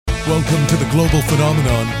Welcome to the global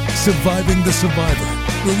phenomenon, Surviving the Survivor,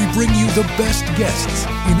 where we bring you the best guests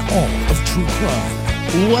in all of true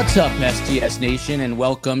crime. What's up, STS Nation, and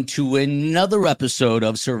welcome to another episode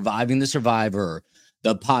of Surviving the Survivor,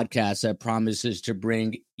 the podcast that promises to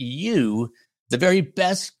bring you the very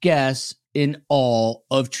best guests in all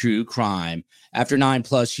of true crime. After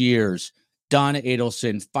 9+ years, Donna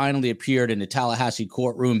Adelson finally appeared in the Tallahassee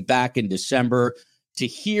courtroom back in December to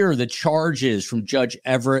hear the charges from Judge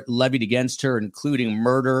Everett levied against her, including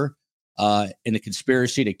murder in the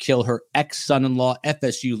conspiracy to kill her ex-son-in-law,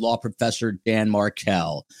 FSU law professor Dan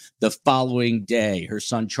Markel. The following day, her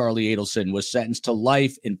son Charlie Adelson was sentenced to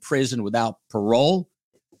life in prison without parole.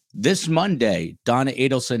 This Monday, Donna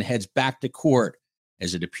Adelson heads back to court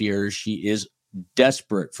as it appears she is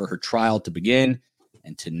desperate for her trial to begin.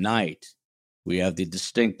 And tonight, we have the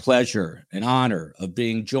distinct pleasure and honor of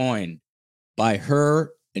being joined by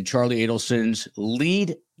her and Charlie Adelson's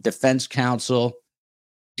lead defense counsel,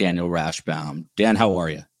 Daniel Rashbaum. Dan, how are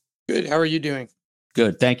you? Good. How are you doing?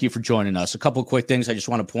 Good. Thank you for joining us. A couple of quick things I just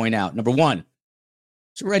want to point out. Number one,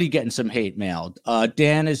 it's already getting some hate mail.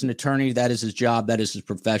 Dan is an attorney. That is his job. That is his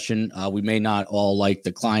profession. We may not all like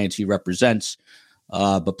the clients he represents,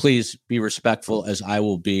 but please be respectful, as I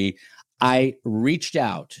will be. I reached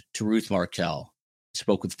out to Ruth Markel,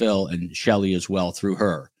 spoke with Phil and Shelley as well through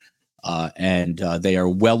her. And they are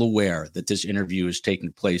well aware that this interview is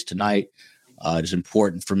taking place tonight. It is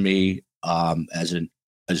important for me as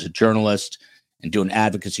a journalist and doing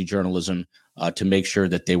advocacy journalism to make sure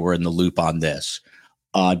that they were in the loop on this.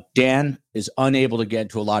 Dan is unable to get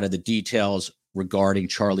into a lot of the details regarding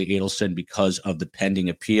Charlie Adelson because of the pending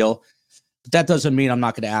appeal. But that doesn't mean I'm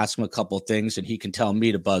not going to ask him a couple of things and he can tell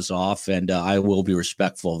me to buzz off, and I will be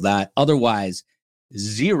respectful of that. Otherwise,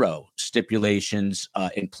 zero stipulations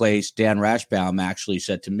in place. Dan Rashbaum actually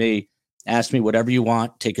said to me, ask me whatever you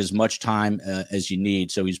want, take as much time as you need.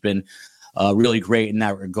 So he's been really great in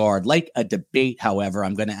that regard. Like a debate, however,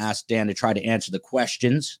 I'm going to ask Dan to try to answer the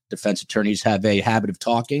questions. Defense attorneys have a habit of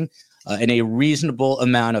talking in a reasonable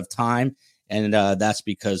amount of time. And that's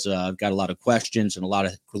because I've got a lot of questions and a lot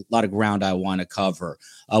of ground I want to cover.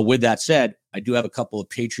 With that said, I do have a couple of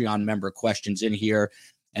Patreon member questions in here.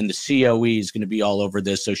 And the COE is going to be all over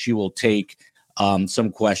this, so she will take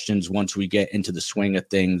some questions once we get into the swing of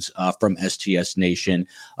things from STS Nation.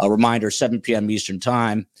 A reminder, 7 p.m. Eastern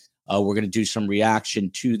Time, we're going to do some reaction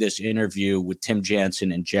to this interview with Tim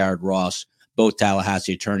Jansen and Jared Ross, both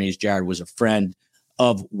Tallahassee attorneys. Jared was a friend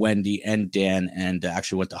of Wendy and Dan and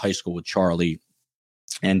actually went to high school with Charlie.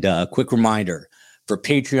 And a quick reminder for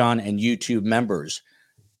Patreon and YouTube members,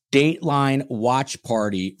 Dateline watch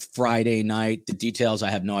party Friday night. The details, I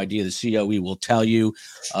have no idea. The COE will tell you.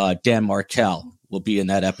 Dan Markel will be in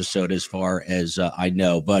that episode as far as I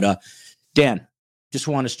know. But Dan, just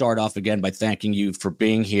want to start off again by thanking you for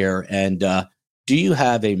being here. And do you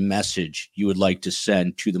have a message you would like to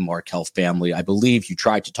send to the Markel family? I believe you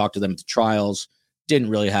tried to talk to them at the trials, didn't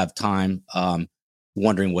really have time.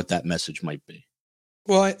 Wondering what that message might be.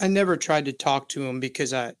 Well, I never tried to talk to them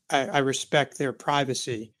because I respect their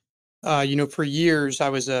privacy. For years, I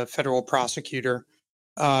was a federal prosecutor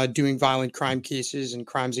doing violent crime cases and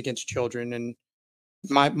crimes against children. And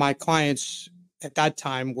my clients at that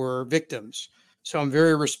time were victims. So I'm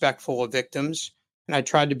very respectful of victims. And I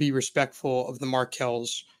tried to be respectful of the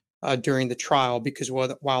Markels during the trial because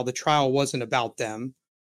while the trial wasn't about them,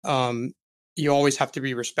 you always have to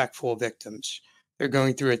be respectful of victims. They're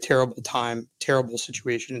going through a terrible time, terrible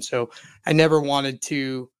situation. And so I never wanted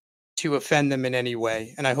to offend them in any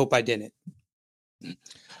way, and I hope I didn't.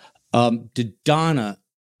 Did Donna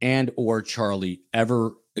and or Charlie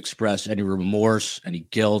ever express any remorse, any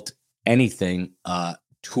guilt, anything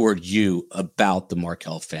toward you about the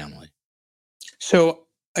Markel family? So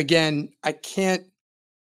again, I can't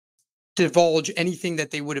divulge anything that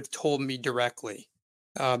they would have told me directly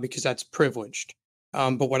because that's privileged.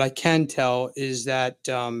 But what I can tell is that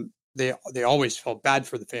they always felt bad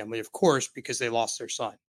for the family, of course, because they lost their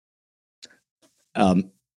son.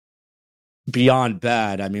 Beyond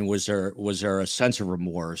bad, I mean, was there a sense of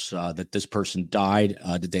remorse that this person died?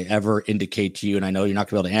 Did they ever indicate to you, and I know you're not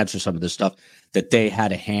going to be able to answer some of this stuff, that they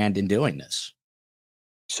had a hand in doing this?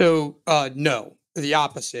 So, no, the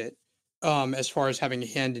opposite, as far as having a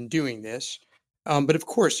hand in doing this. But of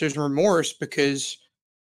course, there's remorse because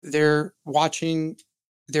they're watching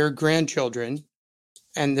their grandchildren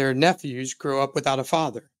and their nephews grow up without a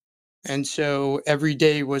father. And so every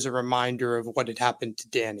day was a reminder of what had happened to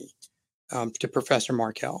Danny, to Professor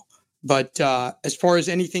Markel. But as far as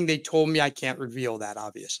anything they told me, I can't reveal that,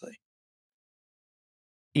 obviously.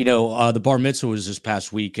 You know, the bar mitzvah was this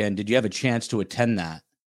past weekend. Did you have a chance to attend that?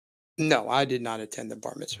 No, I did not attend the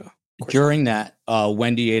bar mitzvah. Of course not. During that,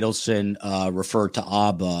 Wendy Adelson referred to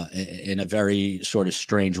Abba in a very sort of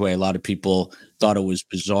strange way. A lot of people thought it was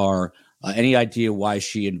bizarre. Any idea why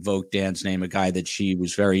she invoked Dan's name, a guy that she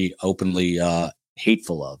was very openly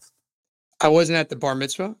hateful of? I wasn't at the bar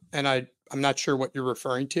mitzvah, and I'm not sure what you're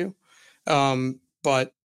referring to.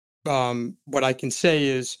 But what I can say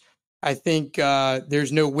is I think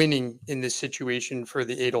there's no winning in this situation for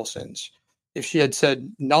the Adelsons. If she had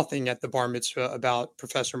said nothing at the bar mitzvah about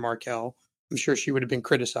Professor Markel, I'm sure she would have been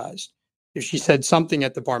criticized. If she said something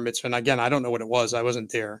at the bar mitzvah, and again, I don't know what it was, I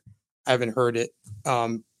wasn't there, I haven't heard it.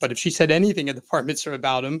 But if she said anything at the bar mitzvah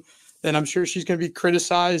about him, then I'm sure she's going to be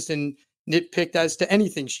criticized and nitpicked as to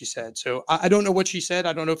anything she said. So I don't know what she said.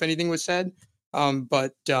 I don't know if anything was said.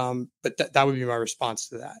 But that would be my response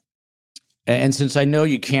to that. And since I know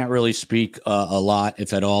you can't really speak a lot,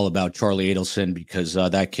 if at all, about Charlie Adelson, because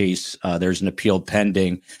that case, there's an appeal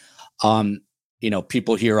pending.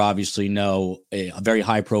 People here obviously know a very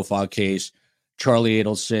high profile case. Charlie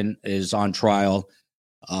Adelson is on trial.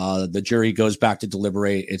 The jury goes back to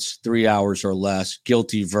deliberate. It's 3 hours or less.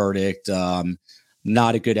 Guilty verdict.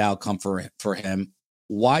 Not a good outcome for him.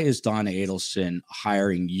 Why is Donna Adelson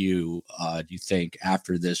hiring you, do you think,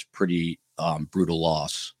 after this pretty brutal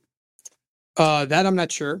loss? That I'm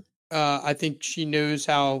not sure. I think she knows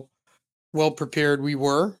how well prepared we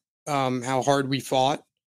were, how hard we fought.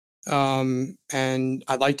 And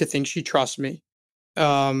I'd like to think she trusts me.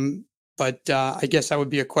 But I guess that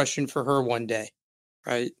would be a question for her one day.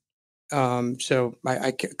 Right. So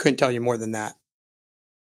I couldn't tell you more than that.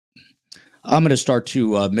 I'm going to start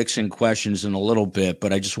to mix in questions in a little bit,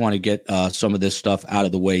 but I just want to get some of this stuff out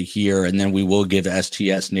of the way here, and then we will give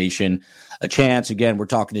STS Nation a chance. Again, we're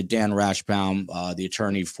talking to Dan Rashbaum, the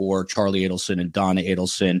attorney for Charlie Adelson and Donna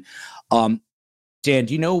Adelson. Dan,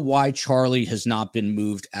 do you know why Charlie has not been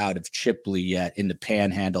moved out of Chipley yet in the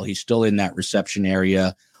Panhandle? He's still in that reception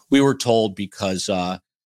area. We were told because,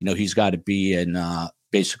 he's got to be in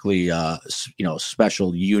basically,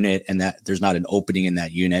 special unit, and that there's not an opening in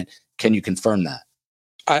that unit. Can you confirm that?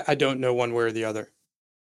 I don't know one way or the other.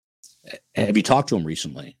 Have you talked to him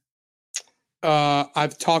recently?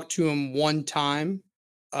 I've talked to him one time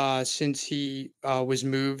since he was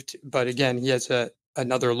moved. But again, he has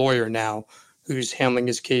another lawyer now who's handling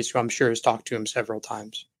his case, who I'm sure has talked to him several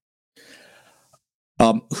times.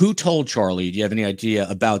 Who told Charlie? Do you have any idea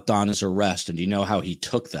about Donna's arrest? And do you know how he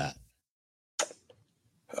took that?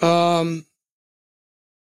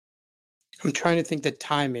 I'm trying to think the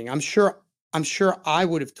timing. I'm sure I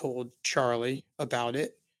would have told Charlie about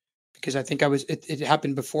it because I think it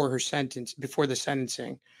happened before the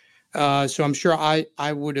sentencing. So I'm sure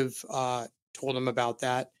I would have told him about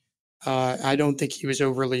that. I don't think he was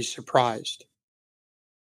overly surprised.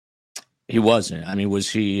 He wasn't. I mean, was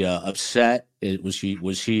he upset? Was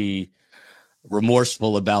he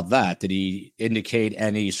remorseful about that? Did he indicate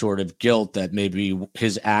any sort of guilt that maybe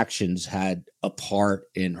his actions had a part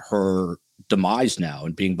in her demise now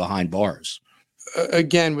and being behind bars?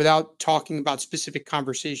 Again, without talking about specific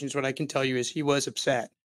conversations, what I can tell you is he was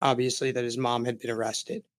upset, obviously, that his mom had been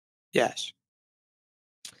arrested. Yes.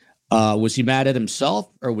 Was he mad at himself,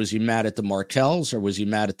 or was he mad at the Markels, or was he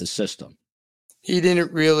mad at the system? He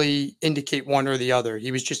didn't really indicate one or the other.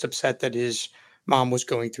 He was just upset that his mom was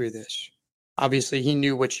going through this. Obviously, he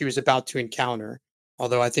knew what she was about to encounter,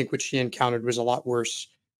 although I think what she encountered was a lot worse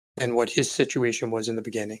than what his situation was in the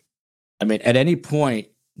beginning. I mean, at any point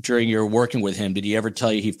during your working with him, did he ever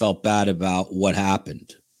tell you he felt bad about what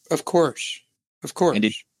happened? Of course. Of course.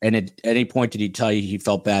 And at any point did he tell you he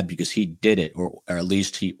felt bad because he did it, or at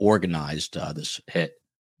least he organized this hit?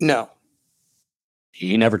 No.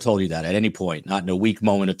 He never told you that at any point, not in a weak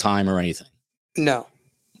moment of time or anything? No.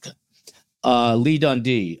 Okay. Lee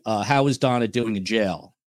Dundee, how is Donna doing in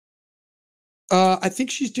jail? I think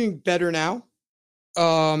she's doing better now.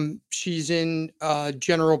 She's in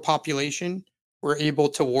general population. We're able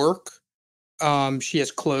to work. She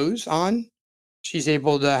has clothes on. She's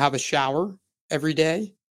able to have a shower every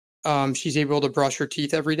day. She's able to brush her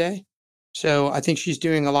teeth every day. So I think she's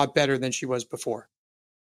doing a lot better than she was before.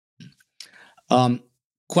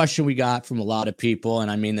 Question we got from a lot of people, and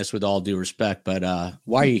I mean this with all due respect, but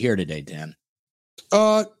why are you here today, Dan?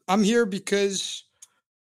 I'm here because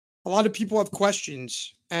a lot of people have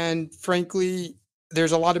questions, and frankly,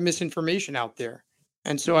 there's a lot of misinformation out there.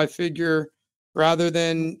 And so I figure rather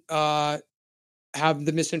than have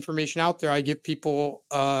the misinformation out there, I give people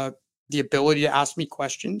the ability to ask me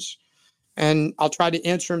questions, and I'll try to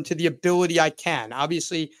answer them to the ability I can.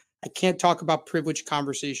 Obviously, I can't talk about privileged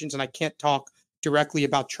conversations, and I can't talk directly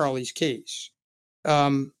about Charlie's case.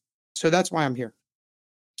 So that's why I'm here.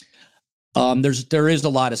 There is a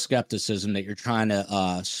lot of skepticism that you're trying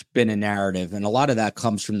to spin a narrative, and a lot of that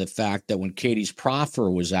comes from the fact that when Katie's proffer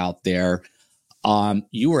was out there,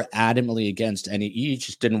 you were adamantly against any. You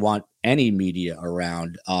just didn't want any media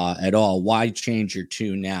around at all. Why change your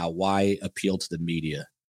tune now? Why appeal to the media?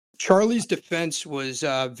 Charlie's defense was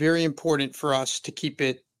very important for us to keep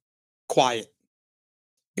it quiet.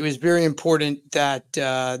 It was very important that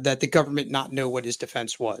that the government not know what his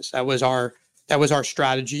defense was. That was our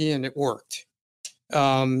strategy, and it worked.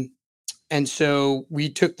 Um, and so we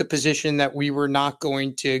took the position that we were not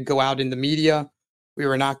going to go out in the media. We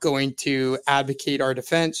were not going to advocate our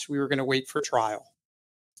defense. We were going to wait for trial.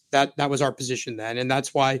 That was our position then, and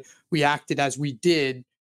that's why we acted as we did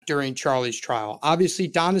during Charlie's trial. Obviously,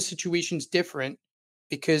 Donna's situation is different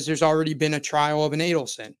because there's already been a trial of an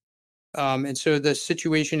Adelson. And so the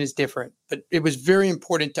situation is different, but it was very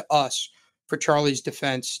important to us for Charlie's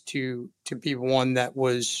defense to be one that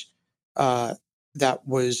was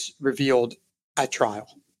revealed at trial.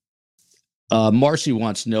 Marcy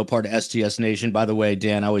wants no part of STS Nation. By the way,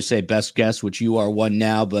 Dan, I always say best guest, which you are one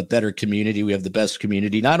now, but better community. We have the best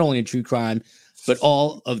community, not only in true crime, but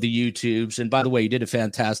all of the YouTubes. And by the way, you did a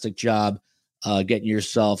fantastic job getting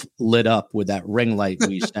yourself lit up with that ring light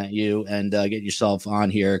we sent you, and get yourself on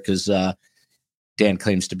here because Dan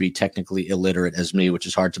claims to be technically illiterate as me, which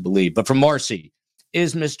is hard to believe. But from Marcy,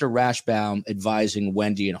 is Mr. Rashbaum advising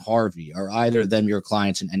Wendy and Harvey? Are either of them your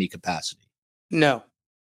clients in any capacity? No.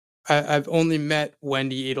 I've only met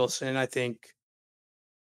Wendy Adelson, I think,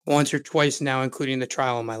 once or twice now, including the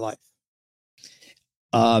trial in my life.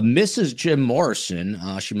 Mrs. Jim Morrison,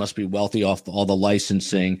 she must be wealthy off all the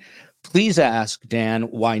licensing. Please ask Dan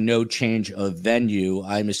why no change of venue.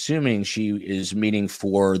 I'm assuming she is meaning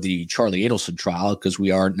for the Charlie Adelson trial because we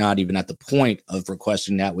are not even at the point of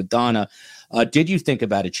requesting that with Donna. Did you think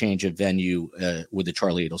about a change of venue with the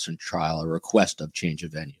Charlie Adelson trial, a request of change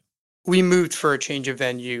of venue? We moved for a change of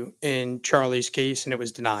venue in Charlie's case, and it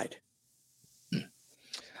was denied.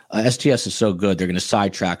 STS is so good, they're going to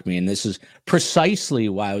sidetrack me, and this is precisely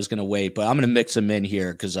why I was going to wait, but I'm going to mix them in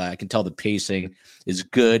here because I can tell the pacing is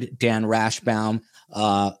good. Dan Rashbaum,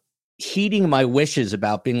 heeding my wishes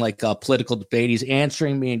about being like a political debate. He's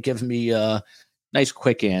answering me and giving me nice,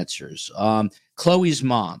 quick answers. Chloe's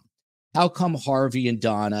mom, how come Harvey and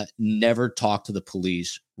Donna never talked to the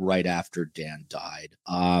police right after Dan died?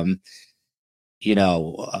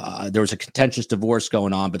 There was a contentious divorce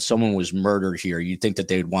going on, but someone was murdered here. You'd think that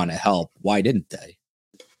they'd want to help. Why didn't they?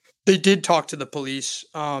 They did talk to the police,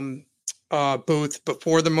 both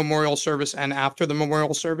before the memorial service and after the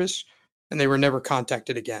memorial service, and they were never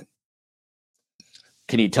contacted again.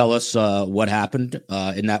 Can you tell us what happened?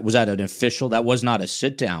 Was that an official? That was not a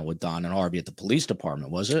sit down with Don and Harvey at the police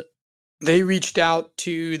department, was it? They reached out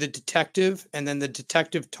to the detective, and then the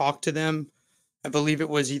detective talked to them. I believe it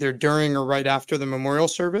was either during or right after the memorial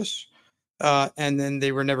service. And then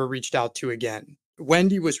they were never reached out to again.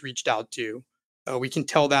 Wendy was reached out to. We can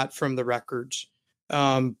tell that from the records.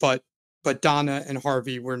 But Donna and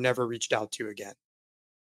Harvey were never reached out to again.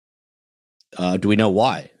 Do we know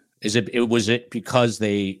why? Was it because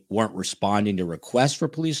they weren't responding to requests for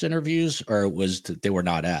police interviews, or was that they were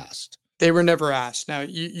not asked? They were never asked. Now,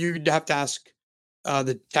 you'd have to ask the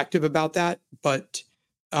detective about that, but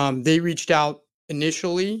they reached out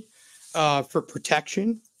initially for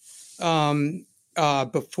protection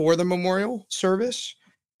before the memorial service,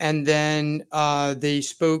 and then they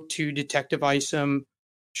spoke to Detective Isom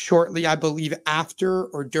shortly, I believe, after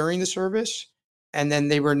or during the service, and then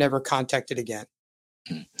they were never contacted again.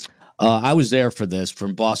 I was there for this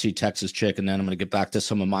from Bossy Texas Chick, and then I'm going to get back to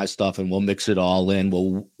some of my stuff, and we'll mix it all in.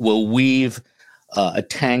 We'll weave a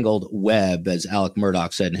tangled web, as Alec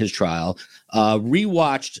Murdoch said in his trial.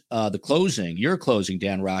 Rewatched your closing,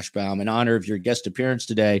 Dan Rashbaum, in honor of your guest appearance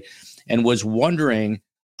today, and was wondering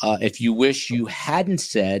if you wish you hadn't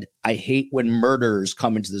said, "I hate when murderers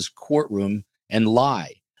come into this courtroom and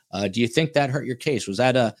lie." Do you think that hurt your case? Was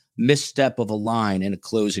that a misstep of a line in a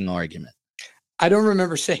closing argument? I don't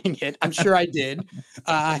remember saying it. I'm sure I did.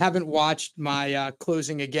 I haven't watched my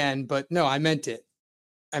closing again, but no, I meant it.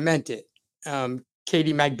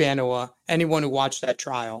 Katie Magbanoa, anyone who watched that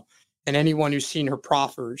trial and anyone who's seen her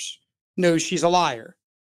proffers knows she's a liar.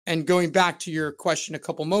 And going back to your question a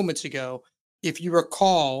couple moments ago, if you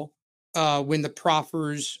recall, when the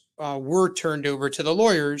proffers were turned over to the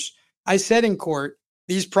lawyers, I said in court,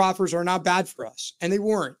 these proffers are not bad for us. And they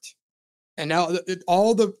weren't. And now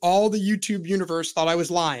all the YouTube universe thought I was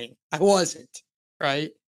lying. I wasn't,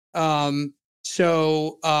 right? No,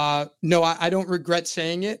 I don't regret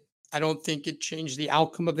saying it. I don't think it changed the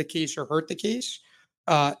outcome of the case or hurt the case.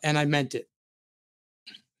 And I meant it.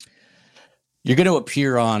 You're going to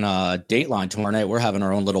appear on Dateline tomorrow night. We're having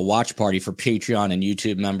our own little watch party for Patreon and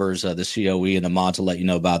YouTube members. The COE and the mods will let you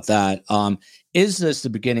know about that. Is this the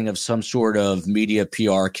beginning of some sort of media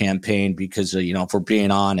PR campaign? Because, if we're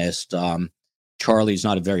being honest, Charlie's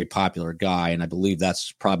not a very popular guy. And I believe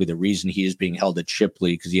that's probably the reason he is being held at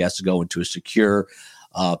Shipley, because he has to go into a secure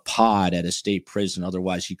pod at a state prison.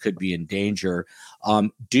 Otherwise, he could be in danger.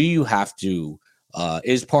 Do you have to,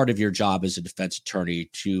 is part of your job as a defense attorney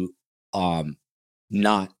to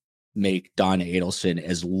not make Donna Adelson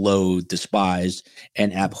as loathed, despised,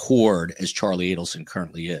 and abhorred as Charlie Adelson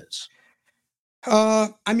currently is?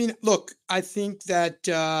 Look, I think that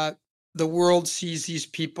the world sees these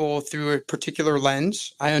people through a particular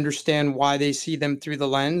lens. I understand why they see them through the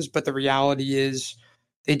lens, but the reality is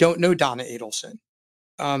they don't know Donna Adelson.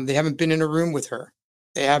 They haven't been in a room with her.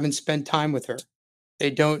 They haven't spent time with her.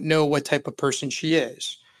 They don't know what type of person she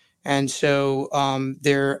is. And so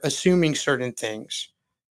they're assuming certain things.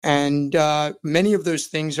 And many of those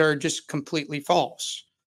things are just completely false.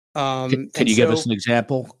 Can you give us an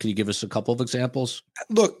example? Can you give us a couple of examples?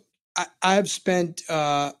 Look, I've spent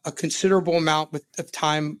a considerable amount of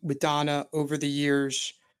time with Donna over the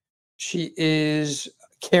years. She is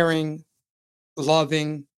caring,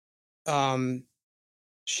 loving.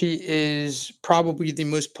 She is probably the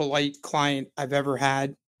most polite client I've ever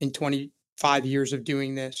had in 25 years of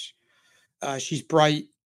doing this. She's bright,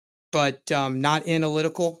 but not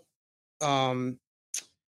analytical.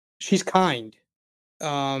 She's kind.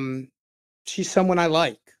 She's someone I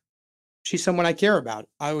like. She's someone I care about.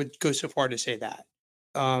 I would go so far to say that.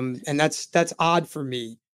 And that's odd for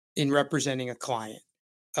me in representing a client.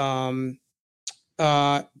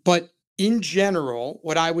 But in general,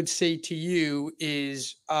 what I would say to you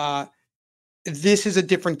is this is a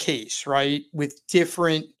different case, right? With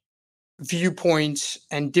different viewpoints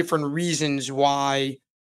and different reasons why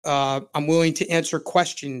I'm willing to answer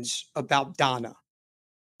questions about Donna.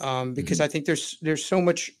 Because I think there's so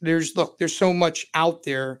much out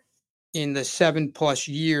there in the 7+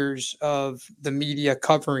 years of the media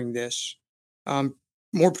covering this,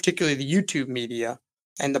 more particularly the YouTube media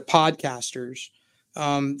and the podcasters,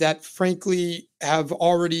 that frankly have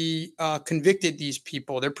already convicted these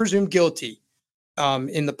people. They're presumed guilty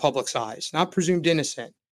in the public's eyes, not presumed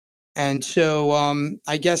innocent. And so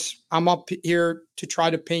I guess I'm up here to try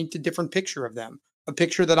to paint a different picture of them, a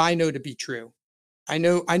picture that I know to be true. I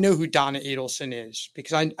know who Donna Adelson is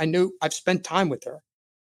because I know I've spent time with her.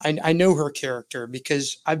 I know her character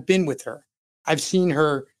because I've been with her. I've seen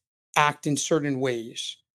her act in certain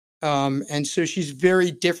ways. And so she's very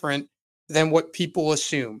different than what people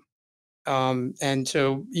assume. And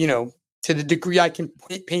so, to the degree I can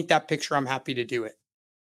paint that picture, I'm happy to do it.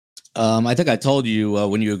 I think I told you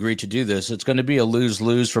when you agreed to do this, it's going to be a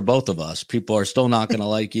lose-lose for both of us. People are still not going to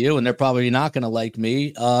like you, and they're probably not going to like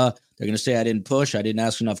me. They're going to say I didn't push, I didn't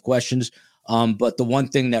ask enough questions. But the one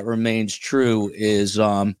thing that remains true is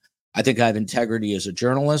I think I have integrity as a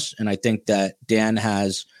journalist, and I think that Dan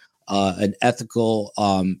has an ethical,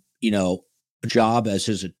 job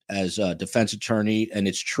as a defense attorney. And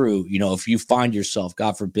it's true, if you find yourself,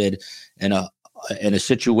 God forbid, in a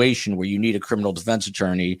situation where you need a criminal defense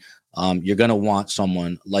attorney, you're going to want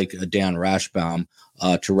someone like a Dan Rashbaum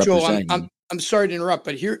to represent Joel, you. I'm sorry to interrupt,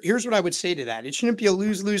 but here's what I would say to that. It shouldn't be a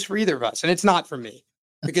lose-lose for either of us. And it's not for me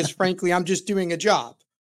because frankly, I'm just doing a job,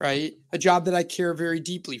 right? A job that I care very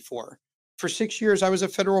deeply for. For 6 years, I was a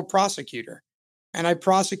federal prosecutor and I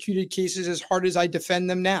prosecuted cases as hard as I defend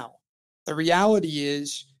them now. The reality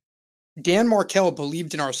is Dan Markell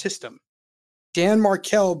believed in our system. Dan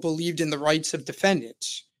Markell believed in the rights of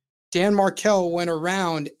defendants. Dan Markell went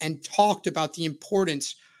around and talked about the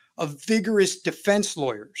importance of vigorous defense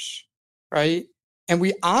lawyers, right? And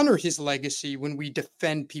we honor his legacy when we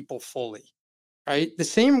defend people fully, right? The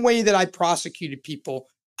same way that I prosecuted people,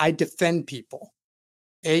 I defend people.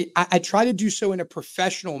 Okay? I try to do so in a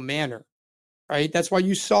professional manner, right? That's why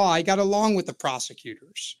you saw I got along with the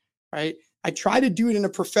prosecutors, right? I try to do it in a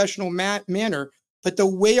professional manner, but the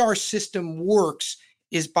way our system works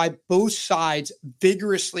is by both sides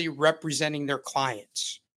vigorously representing their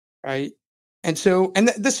clients, right? And so, and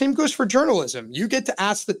the same goes for journalism. You get to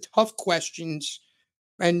ask the tough questions.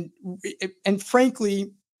 And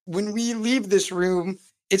frankly, when we leave this room,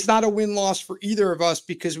 it's not a win-loss for either of us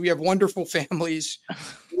because we have wonderful families,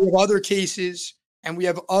 we have other cases, and we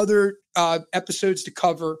have other episodes to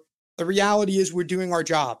cover. The reality is we're doing our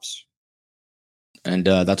jobs. And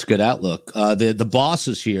that's a good outlook. The boss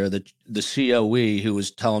is here, the COE, who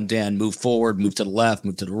was telling Dan, move forward, move to the left,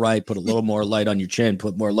 move to the right, put a little more light on your chin,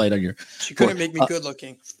 put more light on your. She couldn't make me good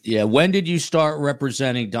looking. Yeah. When did you start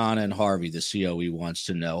representing Donna and Harvey? The COE wants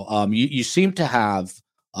to know. You seem to have,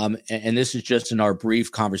 and this is just in our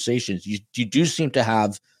brief conversations, you do seem to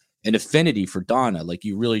have an affinity for Donna, like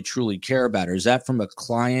you really truly care about her. Is that from a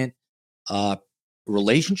client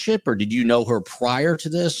relationship, or did you know her prior to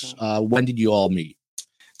this? When did you all meet?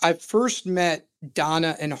 I first met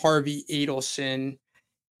Donna and Harvey Adelson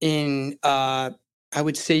in, I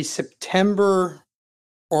would say, September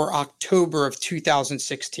or October of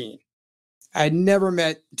 2016. I had never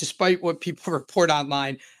met, despite what people report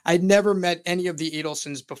online, I'd never met any of the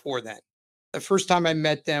Adelsons before then. The first time I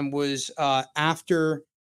met them was after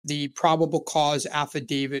the probable cause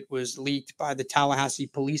affidavit was leaked by the Tallahassee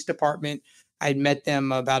Police Department. I'd met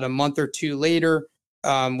them about a month or two later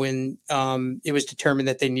when it was determined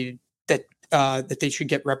that they needed that they should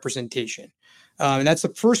get representation. And that's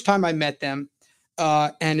the first time I met them.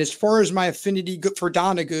 And as far as my affinity for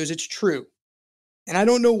Donna goes, it's true. And I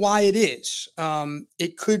don't know why it is.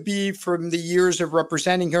 It could be from the years of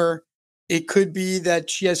representing her. It could be that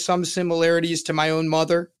she has some similarities to my own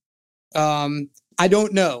mother. I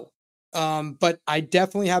don't know. But I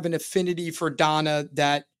definitely have an affinity for Donna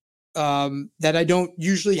that I don't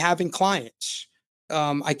usually have in clients.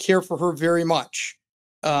 I care for her very much.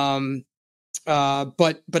 But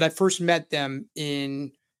I first met them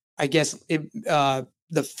in, I guess,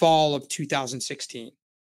 the fall of 2016.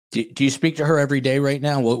 Do you speak to her every day right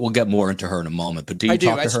now? We'll get more into her in a moment, but do you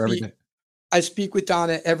talk to her every day? I speak with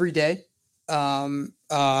Donna every day. Now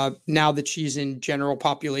that she's in general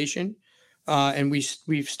population, and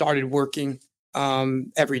we've started working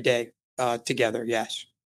every day together. Yes.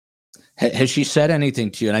 Has she said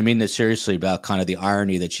anything to you? And I mean this seriously, about kind of the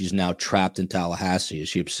irony that she's now trapped in Tallahassee. Is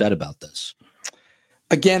she upset about this?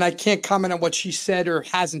 Again, I can't comment on what she said or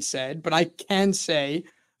hasn't said, but I can say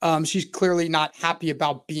she's clearly not happy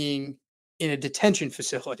about being in a detention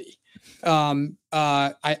facility.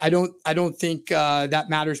 I don't think that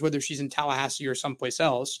matters whether she's in Tallahassee or someplace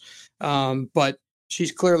else. But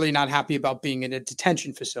she's clearly not happy about being in a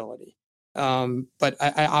detention facility. But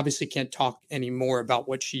I obviously can't talk any more about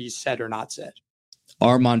what she said or not said.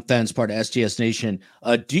 Armand Fence, part of STS Nation.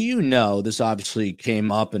 Do you know, this obviously came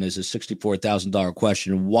up and is a $64,000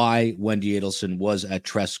 question, why Wendy Adelson was at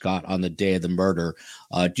Trescott on the day of the murder?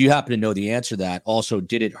 Do you happen to know the answer to that? Also,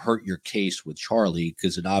 did it hurt your case with Charlie?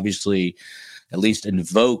 Because it obviously at least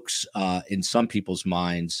invokes in some people's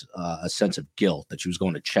minds a sense of guilt that she was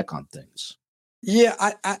going to check on things. Yeah,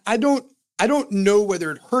 I don't know whether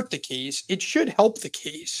it hurt the case. It should help the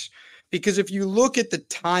case, because if you look at the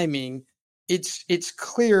timing, it's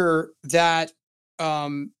clear that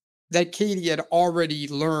that Katie had already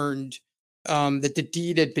learned that the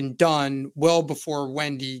deed had been done well before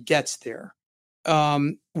Wendy gets there.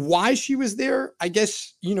 Why she was there, I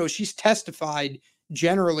guess, she's testified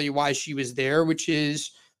generally why she was there, which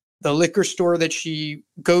is the liquor store that she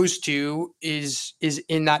goes to is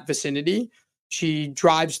in that vicinity. She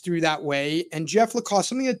drives through that way. And Jeff Lacoste,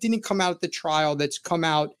 something that didn't come out at the trial, that's come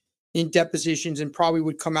out in depositions and probably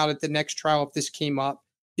would come out at the next trial if this came up,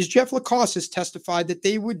 is Jeff Lacoste has testified that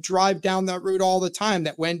they would drive down that road all the time,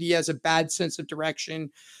 that Wendy has a bad sense of direction,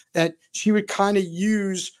 that she would kind of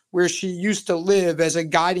use where she used to live as a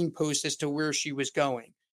guiding post as to where she was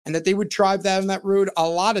going, and that they would drive down that road a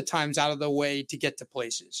lot of times out of the way to get to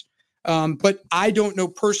places. But I don't know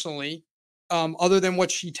personally, other than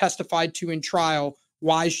what she testified to in trial,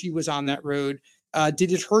 why she was on that road.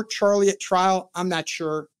 Did it hurt Charlie at trial? I'm not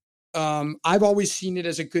sure. I've always seen it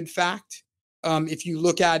as a good fact. If you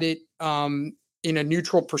look at it in a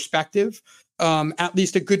neutral perspective, at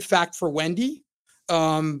least a good fact for Wendy.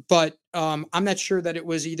 But I'm not sure that it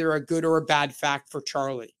was either a good or a bad fact for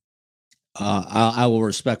Charlie. I will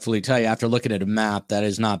respectfully tell you, after looking at a map, that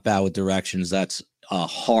is not bad with directions. That's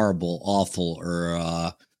horrible, awful,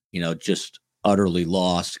 or just utterly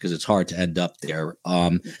lost, because it's hard to end up there.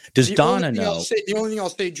 Does Donna know? The only thing I'll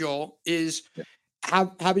say, Joel, is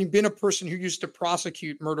having been a person who used to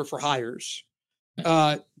prosecute murder for hires,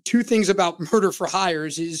 two things about murder for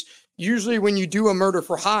hires is usually when you do a murder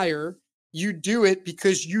for hire, you do it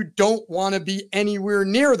because you don't want to be anywhere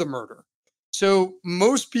near the murder. So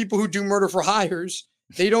most people who do murder for hires,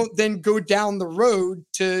 they don't then go down the road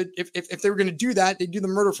to, if they were going to do that, they do the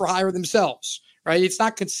murder for hire themselves, right? It's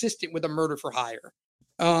not consistent with a murder for hire.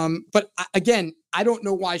 But again, I don't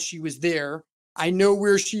know why she was there. I know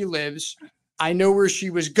where she lives. I know where she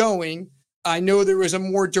was going. I know there was a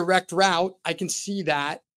more direct route. I can see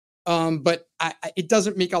that. But it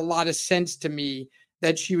doesn't make a lot of sense to me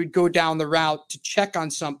that she would go down the route to check on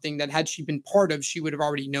something that had she been part of, she would have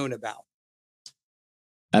already known about.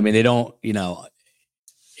 I mean, they don't,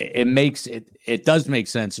 it makes it does make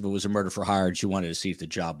sense if it was a murder for hire and she wanted to see if the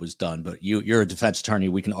job was done. But you're a defense attorney.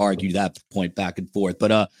 We can argue that point back and forth.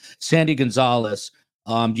 But Sandy Gonzalez,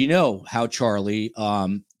 do you know how Charlie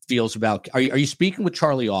feels about? Are you speaking with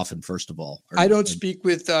Charlie often? First of all, I don't speak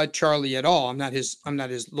with Charlie at all. I'm not his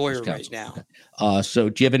lawyer right now. Okay. So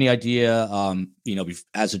do you have any idea,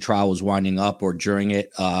 as the trial was winding up or during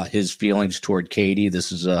it, his feelings toward Katie?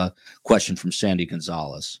 This is a question from Sandy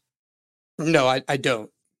Gonzalez. No, I don't.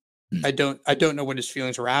 I don't know what his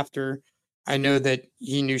feelings were after. I know that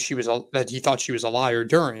he knew that he thought she was a liar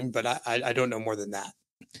during, but I don't know more than that.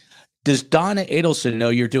 Does Donna Adelson know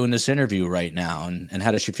you're doing this interview right now, and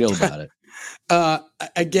how does she feel about it?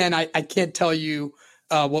 Again, I can't tell you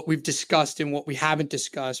what we've discussed and what we haven't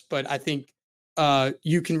discussed, but I think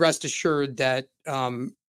you can rest assured that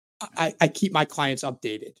I keep my clients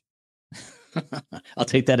updated. I'll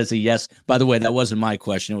take that as a yes. By the way, that wasn't my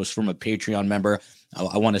question. It was from a Patreon member.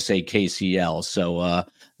 I want to say KCL. So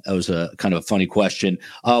that was a kind of a funny question.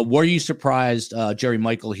 Were you surprised, Jerry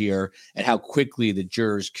Michael here, at how quickly the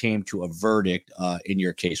jurors came to a verdict in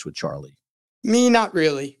your case with Charlie? Me, not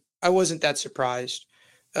really. I wasn't that surprised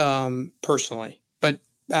personally, but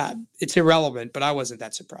it's irrelevant, but I wasn't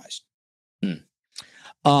that surprised.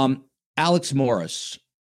 Alex Morris,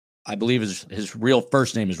 I believe his real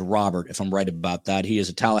first name is Robert, if I'm right about that. He is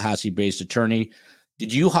a Tallahassee-based attorney.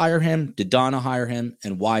 Did you hire him? Did Donna hire him?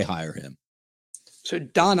 And why hire him? So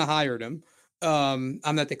Donna hired him. I'm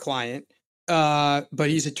not the client, but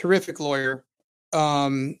he's a terrific lawyer.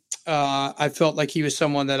 I felt like he was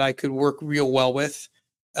someone that I could work real well with.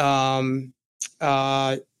 And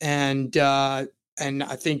I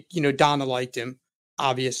think, Donna liked him,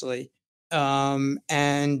 obviously. And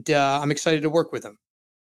I'm excited to work with him.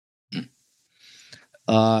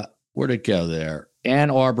 Where'd it go there?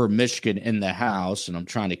 Ann Arbor, Michigan in the house. And I'm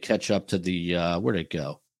trying to catch up to the, where'd it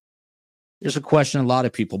go? There's a question a lot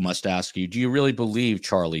of people must ask you. Do you really believe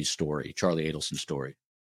Charlie Adelson's story?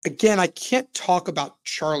 Again, I can't talk about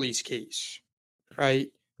Charlie's case, right?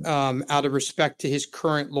 Out of respect to his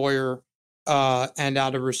current lawyer, and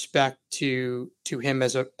out of respect to him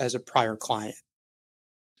as a prior client.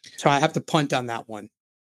 So I have to punt on that one.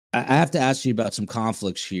 I have to ask you about some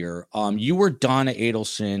conflicts here. You were Donna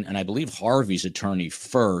Adelson and I believe Harvey's attorney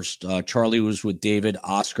first. Charlie was with David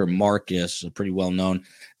Oscar Marcus, a pretty well-known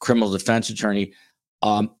criminal defense attorney.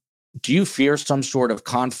 Do you fear some sort of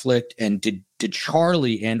conflict? And did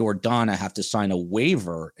Charlie and or Donna have to sign a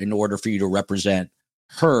waiver in order for you to represent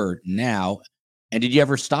her now? And did you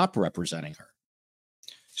ever stop representing her?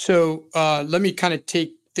 So let me kind of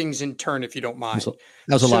take things in turn, if you don't mind.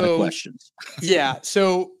 That was a lot of questions. Yeah.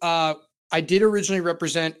 So I did originally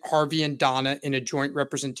represent Harvey and Donna in a joint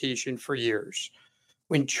representation for years.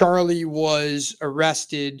 When Charlie was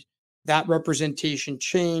arrested, that representation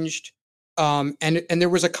changed, and there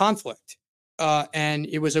was a conflict, and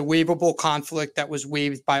it was a waivable conflict that was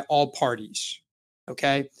waived by all parties.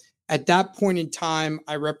 Okay. At that point in time,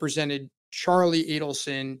 I represented Charlie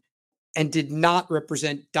Adelson and did not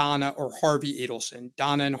represent Donna or Harvey Adelson.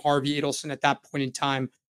 Donna and Harvey Adelson at that point in time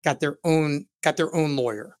got their own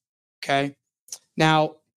lawyer. Okay.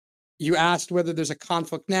 Now, you asked whether there's a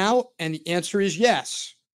conflict now, and the answer is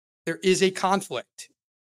yes. There is a conflict.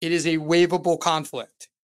 It is a waivable conflict.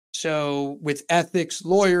 So with ethics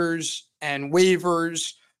lawyers and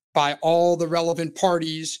waivers by all the relevant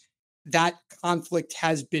parties, that conflict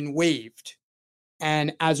has been waived.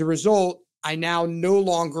 And as a result, I now no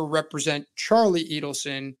longer represent Charlie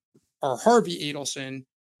Adelson or Harvey Adelson,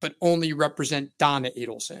 but only represent Donna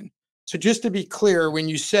Adelson. So just to be clear, when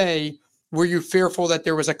you say, were you fearful that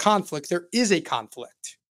there was a conflict? There is a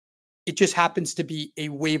conflict. It just happens to be a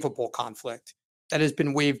waivable conflict that has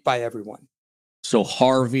been waived by everyone. So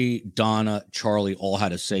Harvey, Donna, Charlie all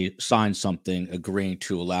had to sign something agreeing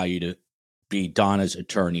to allow you to be Donna's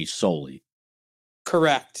attorney solely.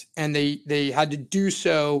 Correct. And they had to do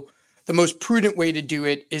so. The most prudent way to do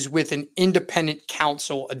it is with an independent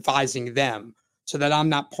counsel advising them so that I'm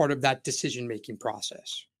not part of that decision-making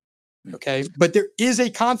process. Okay. But there is a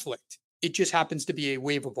conflict. It just happens to be a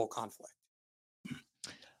waivable conflict.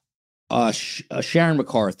 Sharon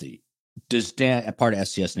McCarthy, does Dan, part of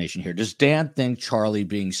SCS Nation here, does Dan think Charlie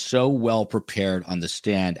being so well prepared on the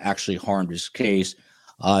stand actually harmed his case?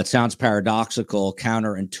 It sounds paradoxical,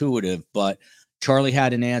 counterintuitive, but Charlie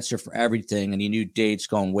had an answer for everything, and he knew dates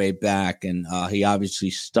going way back, and he obviously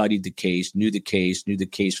studied the case, knew the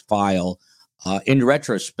case file. In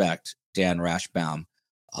retrospect, Dan Rashbaum,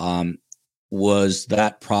 Was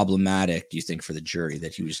that problematic, do you think, for the jury,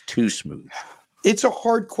 that he was too smooth? It's a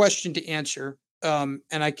hard question to answer. And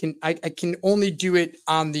I can only do it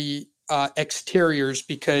on the exteriors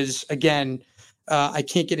because, again, I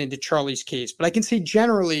can't get into Charlie's case. But I can say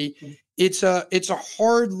generally, it's a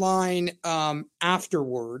hard line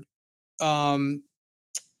afterward of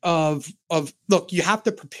look, you have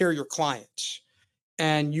to prepare your clients,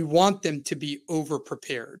 and you want them to be over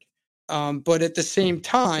prepared. But at the same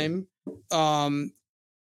time, they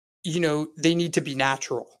need to be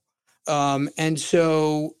natural. And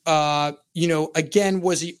so, again,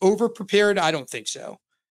 was he over prepared? I don't think so.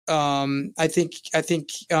 I think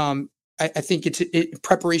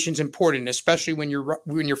preparation's important, especially when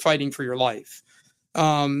you're fighting for your life.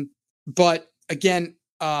 But again,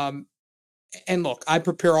 and look, I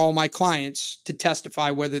prepare all my clients to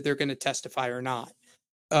testify whether they're going to testify or not.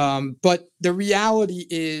 But the reality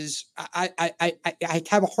is, I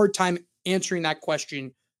have a hard time answering that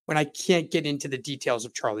question when I can't get into the details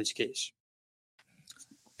of Charlie's case.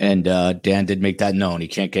 And Dan did make that known. He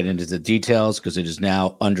can't get into the details because it is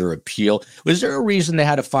now under appeal. Was there a reason they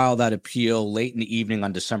had to file that appeal late in the evening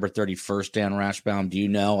on December 31st, Dan Rashbaum? Do you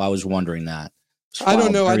know? I was wondering that. I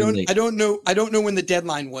don't know. I don't know when the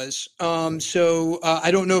deadline was. So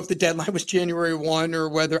I don't know if the deadline was January 1 or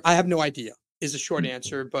whether. I have no idea is the short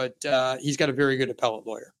answer, but he's got a very good appellate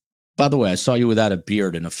lawyer. By the way, I saw you without a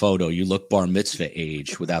beard in a photo. You look bar mitzvah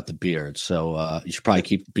age without the beard. So you should probably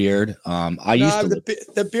keep the beard.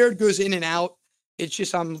 The beard goes in and out. It's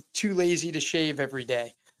just I'm too lazy to shave every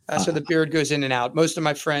day. So the beard goes in and out. Most of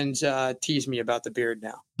my friends tease me about the beard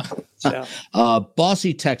now. So,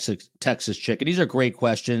 Bossy Texas chick. And these are great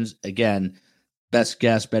questions. Again, best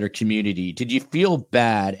guess, better community. Did you feel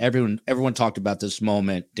bad? Everyone talked about this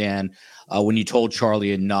moment, Dan, when you told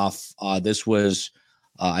Charlie enough. This was,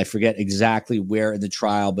 I forget exactly where in the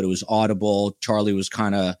trial, but it was audible. Charlie was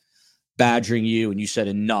kind of badgering you, and you said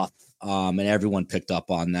enough. And everyone picked up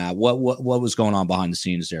on that. What was going on behind the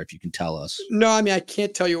scenes there, if you can tell us? No, I mean, I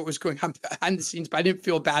can't tell you what was going on behind the scenes, but I didn't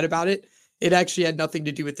feel bad about it. It actually had nothing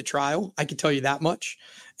to do with the trial. I can tell you that much.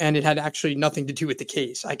 And it had actually nothing to do with the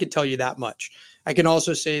case. I can tell you that much. I can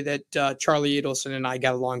also say that Charlie Adelson and I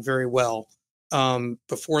got along very well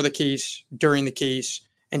before the case, during the case,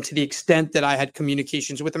 and to the extent that I had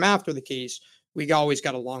communications with him after the case, we always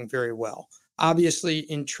got along very well. Obviously,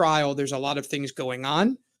 in trial, there's a lot of things going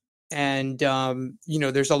on. And,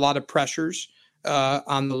 there's a lot of pressures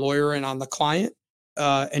on the lawyer and on the client.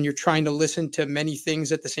 And you're trying to listen to many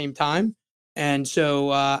things at the same time. And so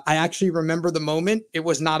I actually remember the moment. It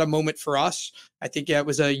was not a moment for us. I think it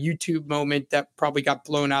was a YouTube moment that probably got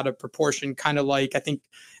blown out of proportion, kind of like I think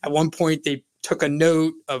at one point they took a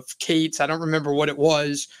note of Kate's. I don't remember what it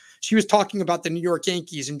was. She was talking about the New York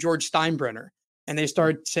Yankees and George Steinbrenner. And they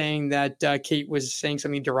started saying that Kate was saying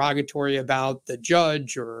something derogatory about the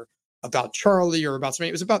judge or about Charlie or about something.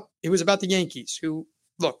 It was about the Yankees, who,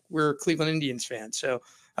 look, we're Cleveland Indians fans. So,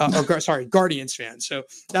 Guardians fans. So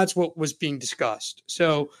that's what was being discussed.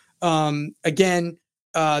 So again,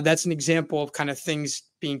 that's an example of kind of things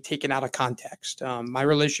being taken out of context. My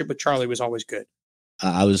relationship with Charlie was always good.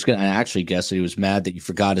 I was going to actually guess that he was mad that you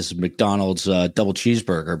forgot his McDonald's double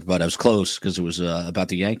cheeseburger, but I was close because it was about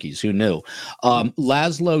the Yankees. Who knew?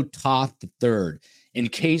 Laszlo Toth III. In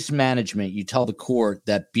case management, you tell the court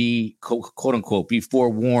that quote unquote, be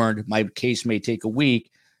forewarned, my case may take a week.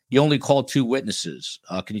 You only called 2 witnesses.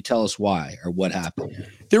 Can you tell us why or what happened?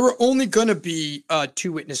 There were only going to be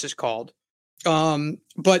 2 witnesses called.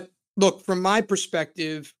 But look, from my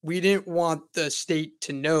perspective, we didn't want the state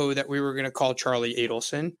to know that we were going to call Charlie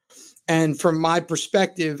Adelson. And from my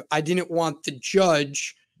perspective, I didn't want the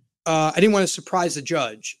judge. I didn't want to surprise the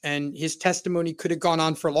judge, and his testimony could have gone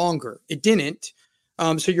on for longer. It didn't.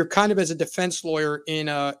 So you're kind of, as a defense lawyer, in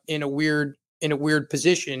a weird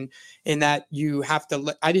position in that you have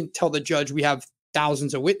to. I didn't tell the judge we have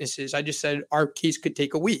thousands of witnesses. I just said our case could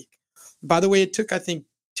take a week. By the way, it took, I think,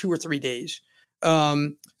 2 or 3 days.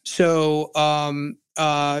 So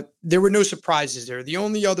there were no surprises there. The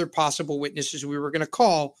only other possible witnesses we were going to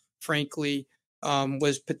call, frankly,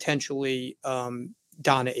 was potentially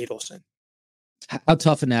Donna Adelson. How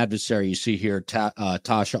tough an adversary you see here,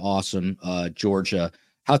 Tasha Awesome, Georgia.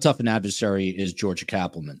 How tough an adversary is Georgia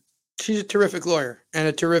Kappelman? She's a terrific lawyer and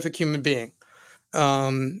a terrific human being.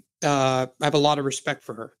 I have a lot of respect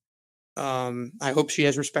for her. I hope she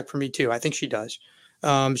has respect for me too. I think she does.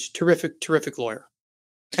 She's a terrific lawyer.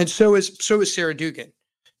 And so is Sarah Dugan.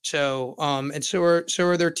 So and so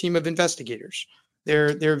are their team of investigators.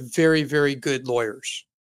 They're very, very good lawyers.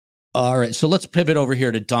 All right, so let's pivot over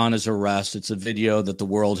here to Donna's arrest. It's a video that the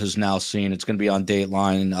world has now seen. It's going to be on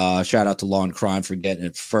Dateline. Shout out to Law and Crime for getting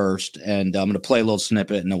it first. And I'm going to play a little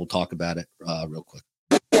snippet, and then we'll talk about it real quick.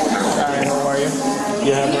 Hi, how are you?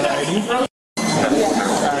 You have an ID?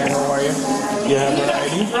 Hi, how are you? You have an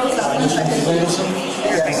ID? Adelson?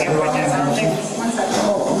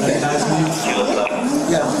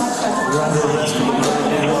 Yeah. You're under arrest for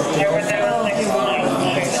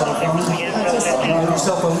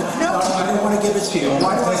cell phone. No, I didn't want to give it to you.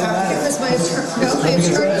 Why do I have to? Because my attorney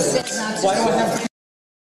said not to. Why do I have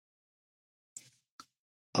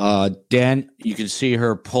to? Dan, you can see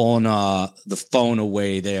her pulling the phone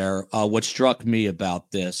away there. What struck me about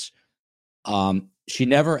this, she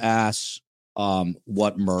never asks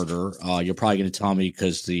what murder. You're probably going to tell me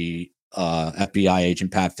because the FBI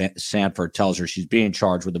agent Pat Sanford tells her she's being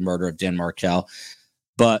charged with the murder of Dan Markel.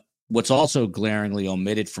 But what's also glaringly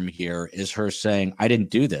omitted from here is her saying, I didn't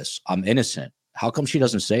do this. I'm innocent. How come she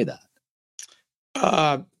doesn't say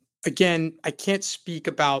that? Again, I can't speak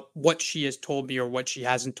about what she has told me or what she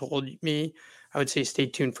hasn't told me. I would say stay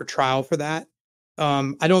tuned for trial for that.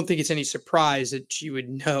 I don't think it's any surprise that she would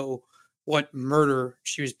know what murder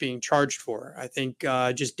she was being charged for. I think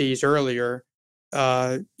just days earlier,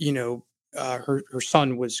 her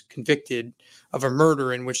son was convicted of a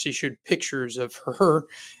murder in which they showed pictures of her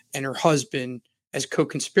and her husband as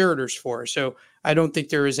co-conspirators for. So I don't think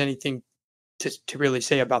there is anything to really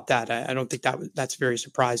say about that. I don't think that's very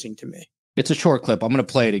surprising to me. It's a short clip. I'm going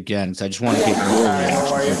to play it again because I just want to get your reaction.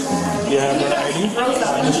 How are you? You have an ID?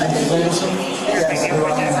 Adelson?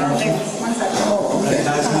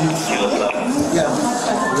 Yeah.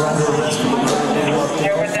 You're under arrest for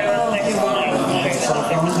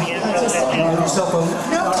cell phone.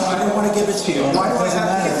 No, I didn't want to give it to you. Why do I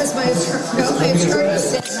have to? Because my attorney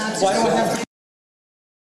said not to. Why do I have to?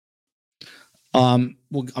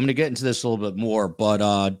 Well, I'm going to get into this a little bit more, but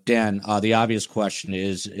Dan, the obvious question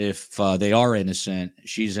is if they are innocent,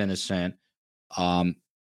 she's innocent.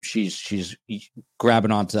 She's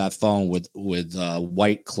grabbing onto that phone with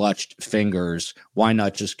white clutched fingers. Why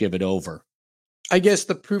not just give it over? I guess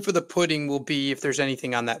the proof of the pudding will be if there's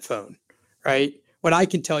anything on that phone, right? What I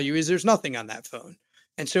can tell you is there's nothing on that phone.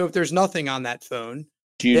 And so if there's nothing on that phone,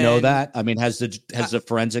 do you know that? I mean, has the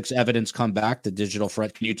forensics evidence come back? The digital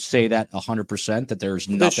forensic? Can you say that 100% that there's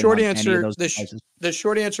nothing? The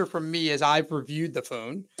short answer from me is I've reviewed the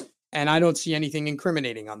phone, and I don't see anything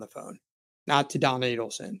incriminating on the phone. Not to Donna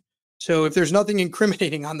Adelson. So if there's nothing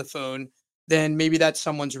incriminating on the phone, then maybe that's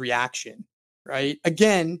someone's reaction, right?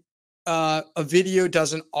 Again, a video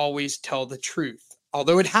doesn't always tell the truth.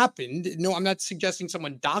 Although it happened, no, I'm not suggesting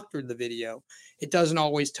someone doctored the video. It doesn't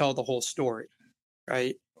always tell the whole story.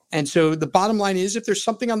 Right. And so the bottom line is if there's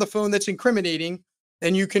something on the phone that's incriminating,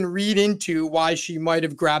 then you can read into why she might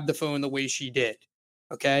have grabbed the phone the way she did.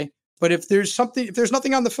 OK, but if there's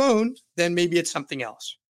nothing on the phone, then maybe it's something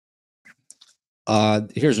else.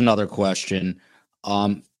 Here's another question.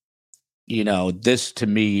 This to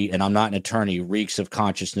me, and I'm not an attorney, reeks of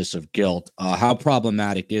consciousness of guilt. How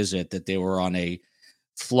problematic is it that they were on a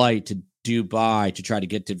flight to Dubai to try to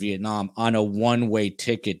get to Vietnam on a one-way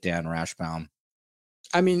ticket, Dan Rashbaum?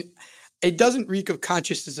 I mean, it doesn't reek of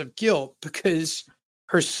consciousness of guilt because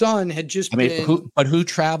her son had just been. Who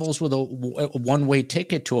travels with a one-way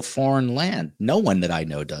ticket to a foreign land? No one that I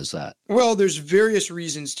know does that. Well, there's various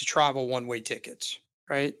reasons to travel one-way tickets,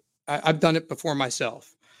 right? I've done it before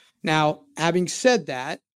myself. Now, having said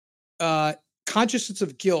that, consciousness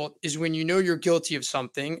of guilt is when you know you're guilty of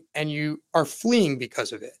something and you are fleeing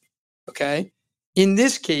because of it. Okay. In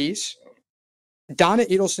this case, Donna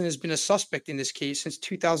Adelson has been a suspect in this case since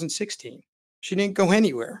 2016. She didn't go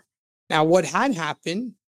anywhere. Now, what had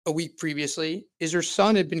happened a week previously is her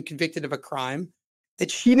son had been convicted of a crime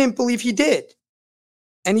that she didn't believe he did.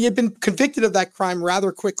 And he had been convicted of that crime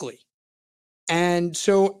rather quickly. And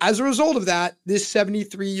so as a result of that, this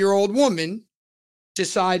 73-year-old woman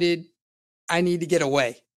decided, I need to get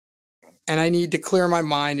away and I need to clear my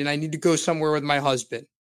mind and I need to go somewhere with my husband,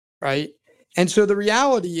 right? And so the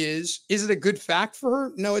reality is it a good fact for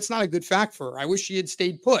her? No, it's not a good fact for her. I wish she had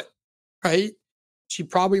stayed put, right? She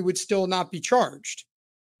probably would still not be charged.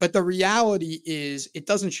 But the reality is it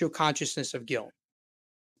doesn't show consciousness of guilt.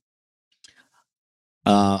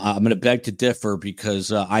 I'm going to beg to differ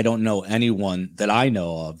because I don't know anyone that I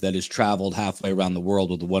know of that has traveled halfway around the world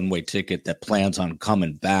with a one-way ticket that plans on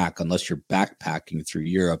coming back unless you're backpacking through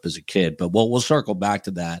Europe as a kid. But we'll circle back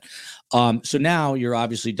to that. So now you're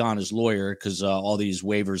obviously Donna's lawyer because all these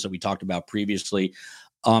waivers that we talked about previously.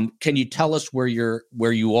 Can you tell us where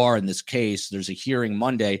you are in this case? There's a hearing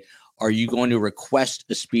Monday. Are you going to request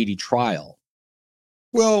a speedy trial?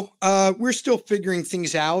 Well, we're still figuring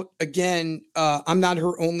things out. Again, I'm not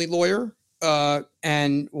her only lawyer.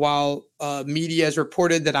 And while media has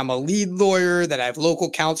reported that I'm a lead lawyer, that I have local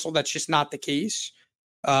counsel, that's just not the case.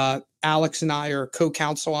 Alex and I are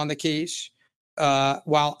co-counsel on the case.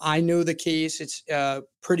 While I know the case, it's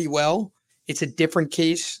pretty well. It's a different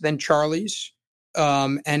case than Charlie's,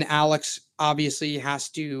 and Alex obviously has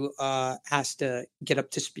to get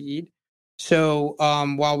up to speed. So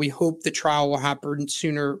while we hope the trial will happen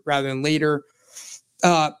sooner rather than later,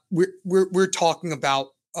 we're talking about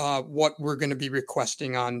what we're going to be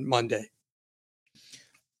requesting on Monday.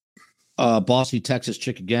 Bossy Texas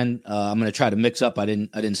chick again. I'm going to try to mix up. I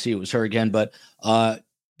didn't see it was her again, but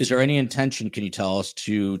is there any intention, can you tell us,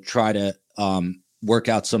 to try to work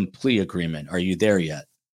out some plea agreement? Are you there yet?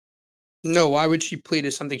 No, why would she plead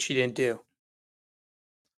to something she didn't do?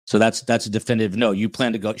 So that's a definitive no. You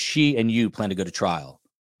plan to go. She and you plan to go to trial.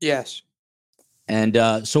 Yes. And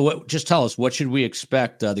so just tell us, what should we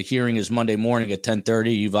expect? The hearing is Monday morning at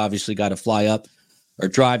 10:30. You've obviously got to fly up or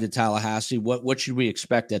drive to Tallahassee. What should we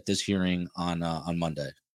expect at this hearing on Monday?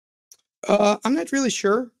 I'm not really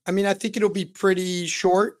sure. I mean, I think it'll be pretty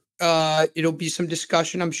short. It'll be some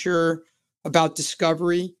discussion, I'm sure, about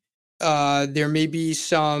discovery. There may be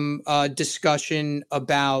some discussion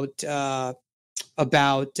about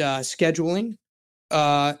scheduling,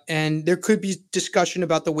 and there could be discussion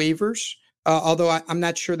about the waivers. Although I'm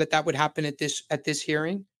not sure that would happen at this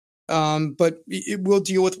hearing. But we'll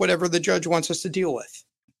deal with whatever the judge wants us to deal with.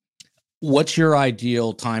 What's your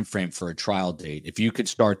ideal time frame for a trial date? If you could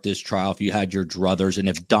start this trial, if you had your druthers, and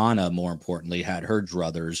if Donna, more importantly, had her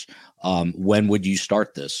druthers, when would you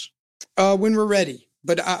start this? When we're ready.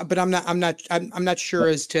 But I'm not sure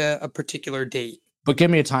as to a particular date. But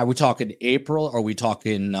give me a time. Are we talking April, or are we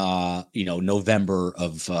talking November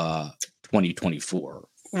of 2024?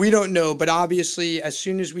 We don't know, but obviously, as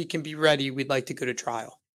soon as we can be ready, we'd like to go to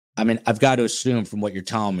trial. I mean, I've got to assume from what you're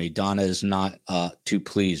telling me, Donna is not too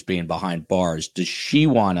pleased being behind bars. Does she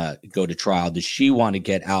want to go to trial? Does she want to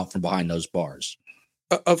get out from behind those bars?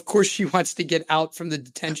 Of course, she wants to get out from the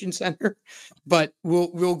detention center, but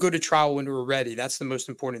we'll go to trial when we're ready. That's the most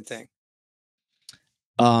important thing.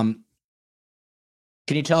 Can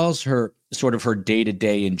you tell us her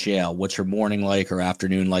day-to-day in jail? What's her morning like, her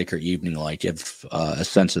afternoon like, her evening like? You have a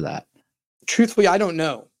sense of that? Truthfully, I don't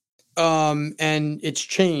know. And it's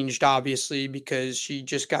changed, obviously, because she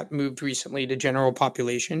just got moved recently to general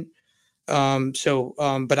population.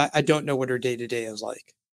 But I don't know what her day-to-day is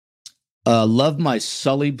like. Love my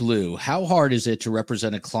Sully Blue. How hard is it to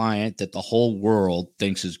represent a client that the whole world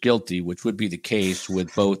thinks is guilty, which would be the case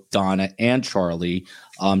with both Donna and Charlie?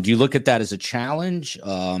 Do you look at that as a challenge,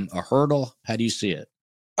 a hurdle? How do you see it?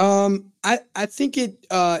 I think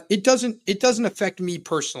it doesn't affect me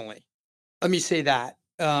personally. Let me say that.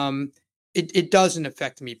 It doesn't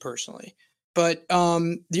affect me personally, but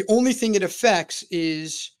the only thing it affects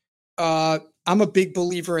is I'm a big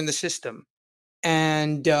believer in the system.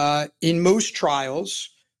 And in most trials,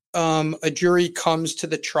 a jury comes to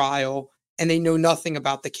the trial and they know nothing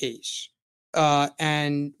about the case.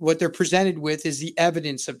 And what they're presented with is the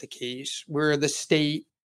evidence of the case, where the state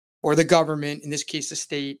or the government, in this case the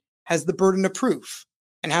state, has the burden of proof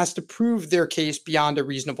and has to prove their case beyond a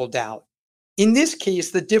reasonable doubt. In this case,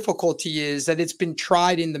 the difficulty is that it's been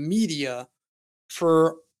tried in the media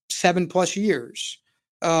for 7+ years.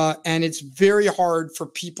 And it's very hard for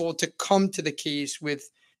people to come to the case with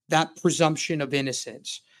that presumption of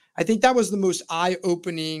innocence. I think that was the most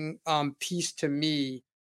eye-opening piece to me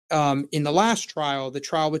in the last trial, the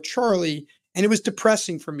trial with Charlie. And it was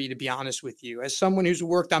depressing for me, to be honest with you, as someone who's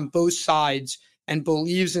worked on both sides and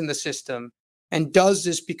believes in the system and does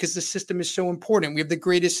this because the system is so important. We have the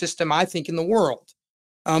greatest system, I think, in the world.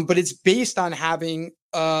 But it's based on having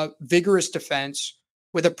a vigorous defense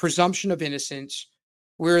with a presumption of innocence,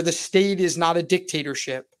 where the state is not a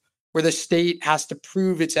dictatorship, where the state has to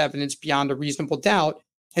prove its evidence beyond a reasonable doubt.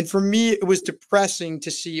 And for me, it was depressing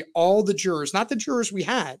to see all the jurors, not the jurors we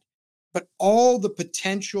had, but all the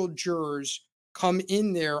potential jurors come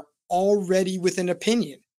in there already with an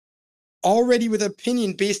opinion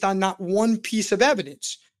based on not one piece of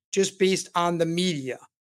evidence, just based on the media,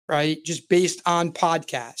 right? Just based on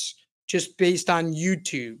podcasts, just based on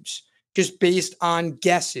YouTubes, just based on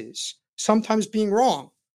guesses, sometimes being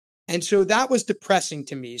wrong. And so that was depressing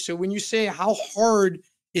to me. So when you say how hard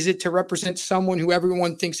is it to represent someone who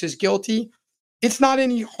everyone thinks is guilty, it's not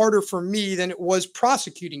any harder for me than it was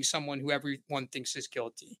prosecuting someone who everyone thinks is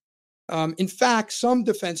guilty. In fact, some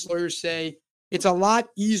defense lawyers say it's a lot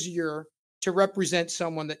easier to represent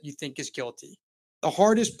someone that you think is guilty. The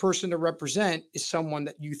hardest person to represent is someone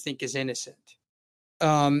that you think is innocent.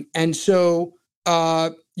 And so,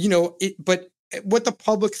 but what the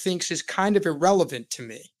public thinks is kind of irrelevant to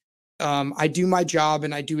me. I do my job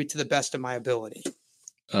and I do it to the best of my ability.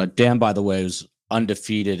 Dan, by the way, is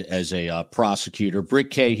undefeated as a prosecutor.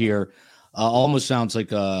 Brick K here almost sounds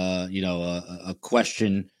like a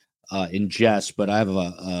question in jest, but I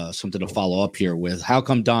have something to follow up here with. How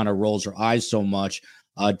come Donna rolls her eyes so much?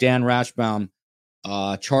 Dan Rashbaum,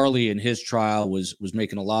 Charlie in his trial was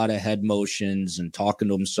making a lot of head motions and talking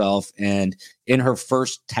to himself. And in her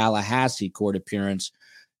first Tallahassee court appearance,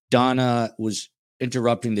 Donna was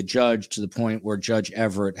interrupting the judge to the point where Judge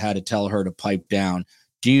Everett had to tell her to pipe down.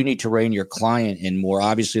 Do you need to rein your client in more?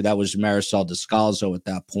 Obviously, that was Marisol Descalzo at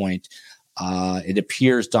that point. It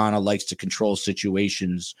appears Donna likes to control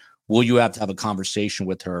situations. Will you have to have a conversation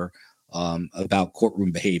with her about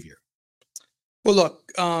courtroom behavior? Well,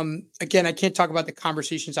 look, again, I can't talk about the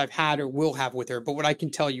conversations I've had or will have with her, but what I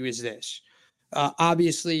can tell you is this.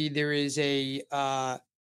 Obviously, there is a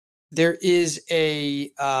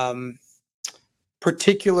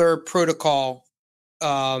particular protocol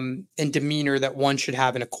and demeanor that one should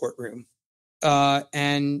have in a courtroom. It's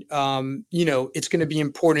going to be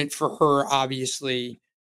important for her, obviously,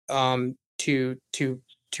 to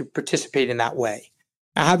participate in that way.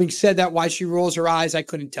 Now, having said that, why she rolls her eyes, I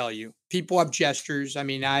couldn't tell you. People have gestures. I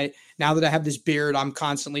mean, now that I have this beard, I'm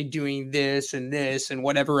constantly doing this and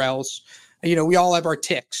whatever else. We all have our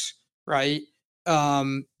tics, right?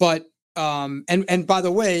 And by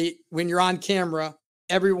the way, when you're on camera,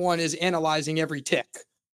 everyone is analyzing every tick,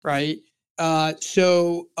 right? But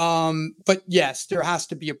yes, there has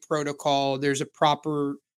to be a protocol. There's a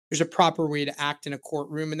proper way to act in a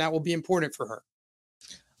courtroom, and that will be important for her.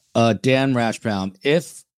 Dan Rashbaum,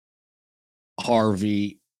 if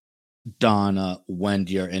Harvey, Donna,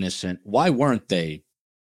 Wendy are innocent, why weren't they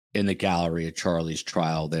in the gallery at Charlie's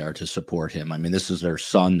trial there to support him? I mean, this is their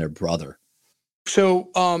son, their brother. So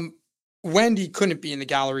Wendy couldn't be in the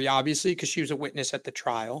gallery, obviously, because she was a witness at the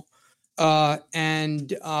trial. Let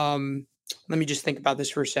me just think about this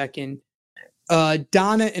for a second.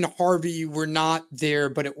 Donna and Harvey were not there,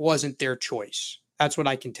 but it wasn't their choice. That's what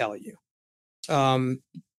I can tell you.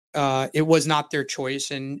 It was not their choice.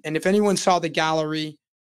 And if anyone saw the gallery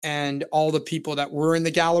and all the people that were in the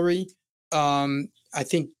gallery, I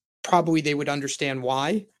think probably they would understand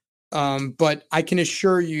why. But I can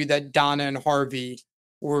assure you that Donna and Harvey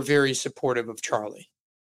were very supportive of Charlie.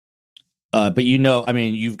 But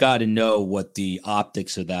you've got to know what the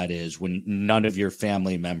optics of that is when none of your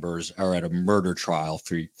family members are at a murder trial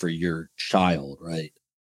for your child, right?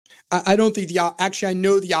 I don't think I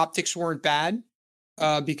know the optics weren't bad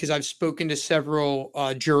because I've spoken to several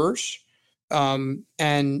jurors.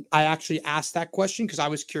 And I actually asked that question because I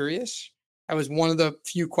was curious. That was one of the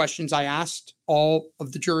few questions I asked all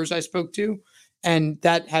of the jurors I spoke to, and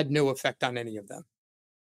that had no effect on any of them.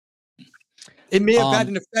 It may have had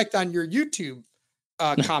an effect on your YouTube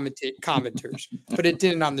commenters, but it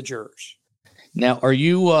didn't on the jurors. Now, are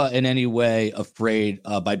you in any way afraid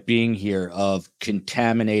by being here of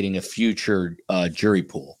contaminating a future jury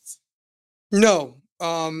pool? No,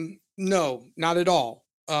 not at all.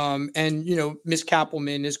 And Miss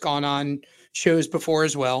Kappelman has gone on shows before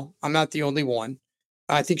as well. I'm not the only one.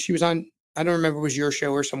 I think she was on, I don't remember if it was your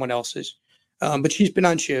show or someone else's, but she's been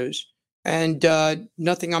on shows. And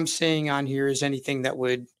nothing I'm saying on here is anything that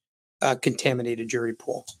would contaminate a jury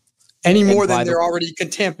pool any more than they're already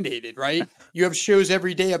contaminated, right? You have shows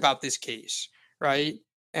every day about this case, right?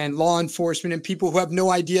 And law enforcement and people who have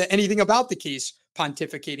no idea anything about the case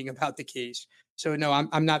pontificating about the case. So no,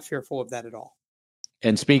 I'm not fearful of that at all.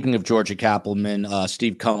 And speaking of Georgia Kappelman,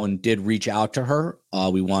 Steve Cohen did reach out to her.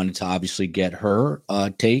 We wanted to obviously get her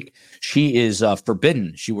take. She is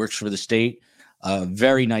forbidden. She works for the state.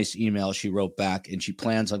 Very nice email she wrote back, and she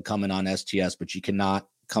plans on coming on STS, but she cannot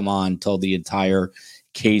come on until the entire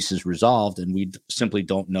case is resolved, and we simply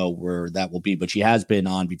don't know where that will be. But she has been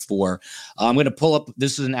on before. I'm going to pull up.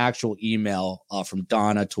 This is an actual email from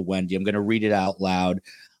Donna to Wendy. I'm going to read it out loud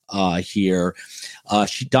here.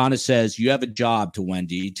 Donna says, "You have a job to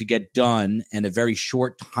Wendy to get done and a very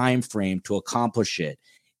short time frame to accomplish it.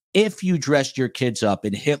 If you dressed your kids up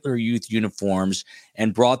in Hitler Youth uniforms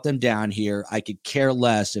and brought them down here, I could care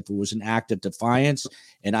less if it was an act of defiance,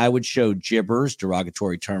 and I would show Jibbers,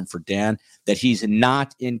 derogatory term for Dan, that he's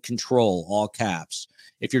not in control, all caps.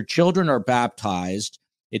 If your children are baptized,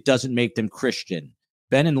 it doesn't make them Christian.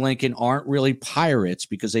 Ben and Lincoln aren't really pirates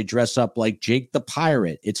because they dress up like Jake the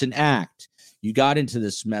Pirate. It's an act. You got into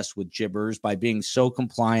this mess with Jibbers by being so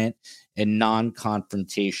compliant and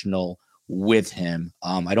non-confrontational with him."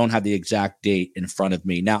 I don't have the exact date in front of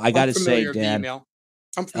me. Now, I got to say, Dan,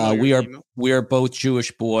 I'm familiar with the email. we are both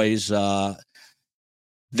Jewish boys.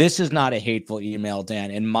 This is not a hateful email, Dan.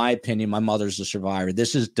 In my opinion, my mother's a survivor.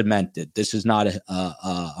 This is demented. This is not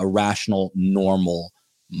a rational, normal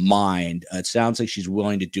mind. It sounds like she's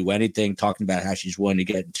willing to do anything, talking about how she's willing to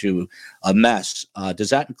get into a mess.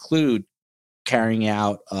 Does that include carrying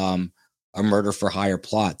out a murder for hire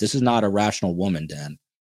plot? This is not a rational woman, Dan.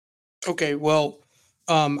 Okay, well,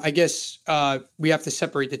 I guess we have to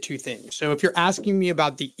separate the two things. So if you're asking me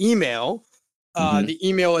about the email, the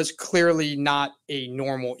email is clearly not a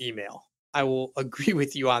normal email. I will agree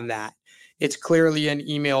with you on that. It's clearly an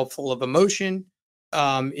email full of emotion.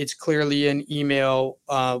 It's clearly an email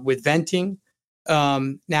with venting.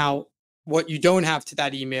 Now, what you don't have to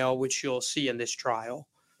that email, which you'll see in this trial,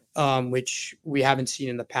 which we haven't seen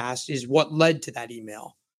in the past, is what led to that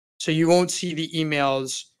email. So you won't see the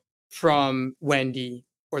emails from Wendy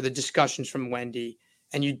or the discussions from Wendy,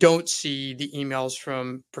 and you don't see the emails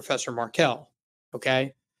from Professor Markell.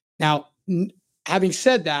 Okay. Now, having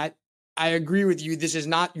said that, I agree with you. This is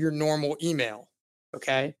not your normal email.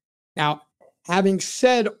 Okay. Now, having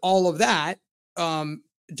said all of that,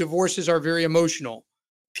 divorces are very emotional.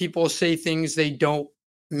 People say things they don't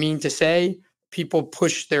mean to say. People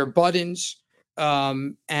push their buttons.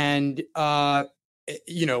 Again,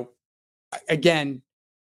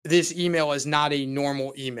 this email is not a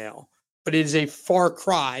normal email, but it is a far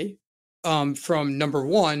cry from, number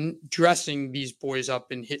one, dressing these boys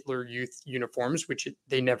up in Hitler Youth uniforms, which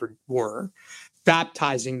they never were,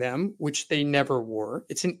 baptizing them, which they never were.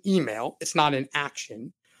 It's an email. It's not an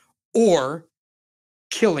action, or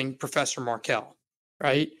killing Professor Markell,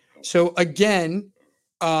 right? So again,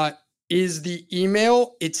 is the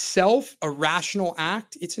email itself a rational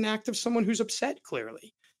act? It's an act of someone who's upset,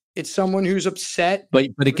 clearly. It's someone who's upset. But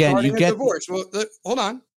again, you get divorce. Well, hold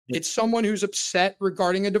on. It's someone who's upset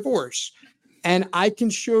regarding a divorce. And I can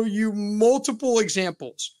show you multiple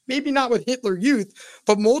examples, maybe not with Hitler Youth,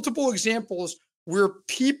 but multiple examples where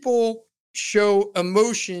people show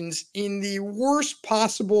emotions in the worst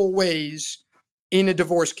possible ways in a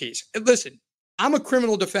divorce case. And listen, I'm a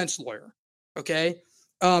criminal defense lawyer, okay?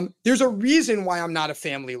 There's a reason why I'm not a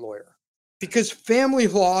family lawyer, because family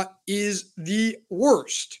law is the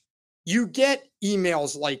worst. You get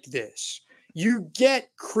emails like this. You get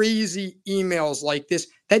crazy emails like this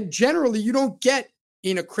that generally you don't get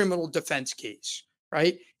in a criminal defense case,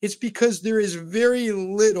 right? It's because there is very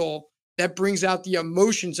little that brings out the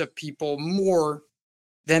emotions of people more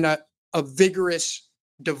than a vigorous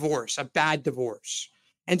divorce, a bad divorce.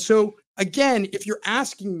 And so, again, if you're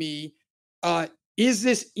asking me, is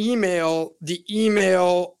this email the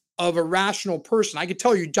email of a rational person? I could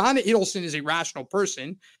tell you, Donna Adelson is a rational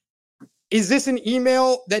person. Is this an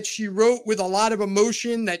email that she wrote with a lot of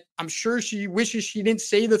emotion that I'm sure she wishes she didn't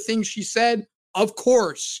say the things she said? Of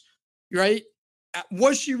course, right?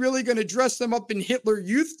 Was she really going to dress them up in Hitler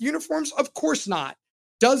Youth uniforms? Of course not.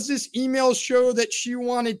 Does this email show that she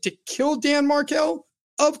wanted to kill Dan Markell?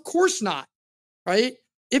 Of course not, right?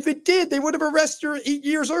 If it did, they would have arrested her 8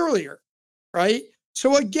 years earlier, right?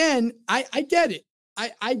 So again, I get it.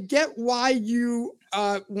 I get why you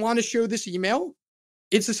want to show this email.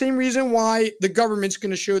 It's the same reason why the government's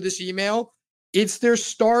going to show this email. It's their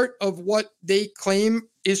start of what they claim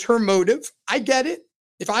is her motive. I get it.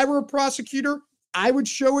 If I were a prosecutor, I would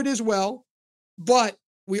show it as well. But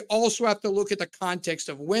we also have to look at the context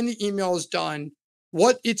of when the email is done,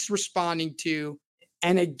 what it's responding to.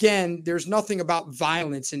 And again, there's nothing about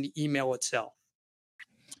violence in the email itself.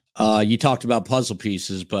 You talked about puzzle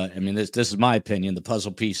pieces, but I mean, this is my opinion. The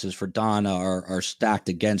puzzle pieces for Donna are stacked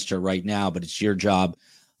against her right now, but it's your job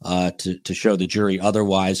to show the jury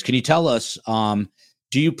otherwise. Can you tell us,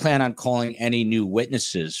 do you plan on calling any new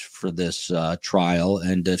witnesses for this trial?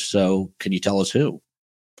 And if so, can you tell us who?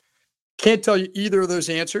 Can't tell you either of those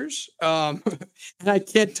answers. And I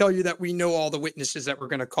can't tell you that we know all the witnesses that we're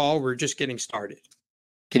going to call. We're just getting started.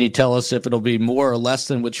 Can you tell us if it'll be more or less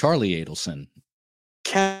than with Charlie Adelson?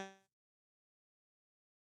 Cannot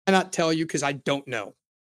tell you because I don't know.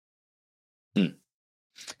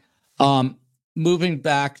 Moving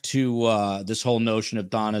back to this whole notion of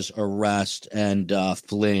Donna's arrest and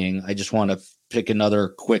fleeing, I just want to pick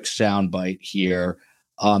another quick soundbite here.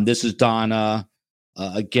 This is Donna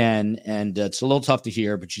again, and it's a little tough to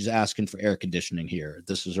hear, but she's asking for air conditioning here.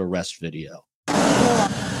 This is her arrest video.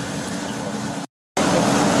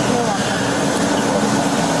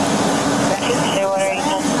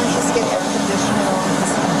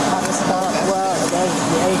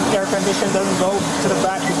 Air condition doesn't go to the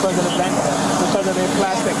back because of the vent, because of the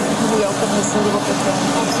plastic. We open this a little bit then.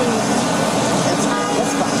 Absolutely.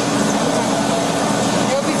 That's fine.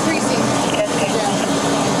 It'll be freezing. Yeah.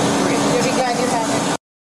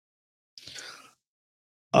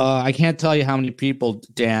 I can't tell you how many people,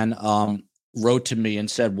 Dan, wrote to me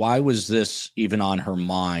and said, why was this even on her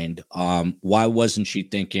mind? Why wasn't she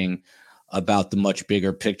thinking about the much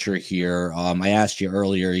bigger picture here? I asked you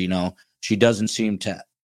earlier, she doesn't seem to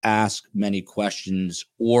ask many questions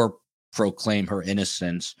or proclaim her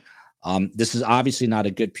innocence. This is obviously not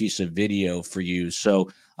a good piece of video for you. So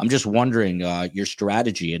I'm just wondering your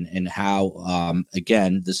strategy and how,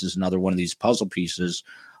 again, this is another one of these puzzle pieces,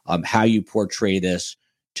 how you portray this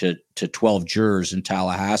to 12 jurors in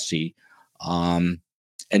Tallahassee, and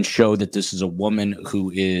show that this is a woman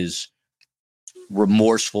who is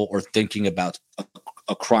remorseful or thinking about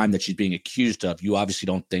a crime that she's being accused of. You obviously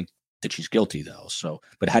don't think that she's guilty, though. So,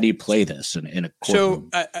 but how do you play this in a courtroom?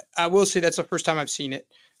 So I will say that's the first time I've seen it,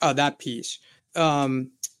 that piece.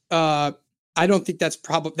 I don't think that's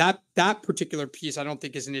probably that particular piece. I don't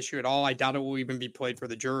think is an issue at all. I doubt it will even be played for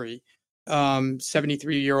the jury.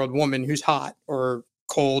 73-year-old woman who's hot or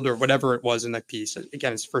cold or whatever it was in that piece.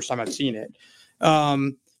 Again, it's the first time I've seen it.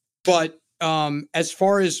 But as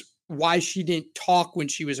far as why she didn't talk when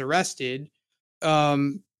she was arrested,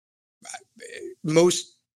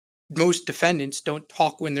 most defendants don't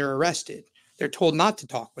talk when they're arrested. They're told not to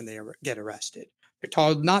talk when they get arrested. They're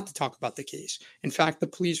told not to talk about the case. In fact, the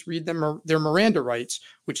police read them their Miranda rights,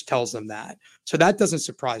 which tells them that. So that doesn't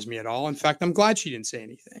surprise me at all. In fact, I'm glad she didn't say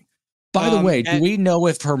anything. By the way, do we know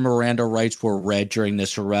if her Miranda rights were read during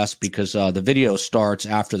this arrest? Because the video starts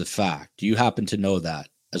after the fact. Do you happen to know that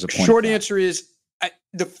as a point? Short answer is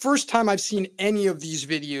the first time I've seen any of these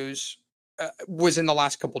videos was in the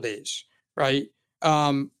last couple of days, right?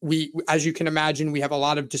 We, as you can imagine, we have a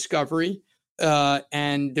lot of discovery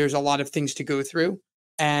and there's a lot of things to go through.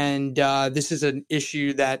 And this is an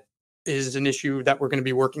issue that we're going to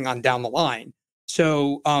be working on down the line.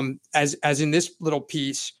 So as in this little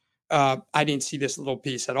piece, I didn't see this little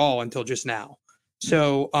piece at all until just now.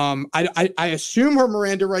 So I assume her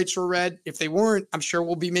Miranda rights were read. If they weren't, I'm sure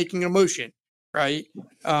we'll be making a motion, right?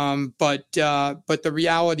 But the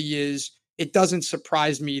reality is, it doesn't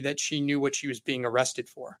surprise me that she knew what she was being arrested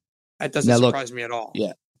for. That doesn't surprise me at all.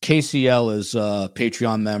 Yeah. KCL is a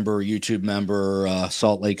Patreon member, YouTube member,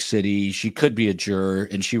 Salt Lake City. She could be a juror,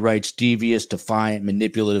 and she writes devious, defiant,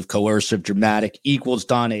 manipulative, coercive, dramatic equals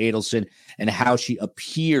Donna Adelson, and how she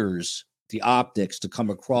appears, the optics to come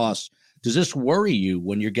across. Does this worry you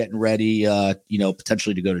when you're getting ready,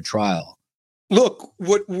 potentially to go to trial? Look,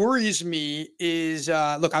 what worries me is,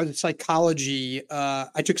 I was in psychology.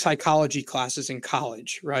 I took psychology classes in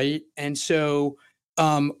college, right? And so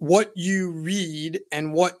what you read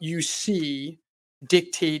and what you see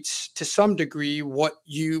dictates to some degree what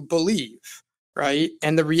you believe, right?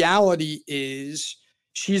 And the reality is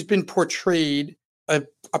she's been portrayed a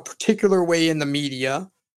particular way in the media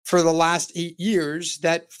for the last 8 years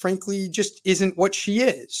that frankly just isn't what she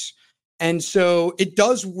is. And so it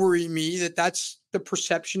does worry me that that's the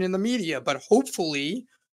perception in the media. But hopefully,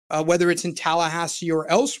 whether it's in Tallahassee or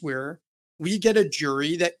elsewhere, we get a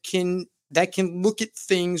jury that can look at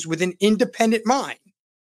things with an independent mind.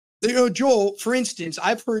 Joel, for instance,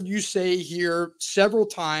 I've heard you say here several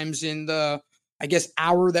times in the,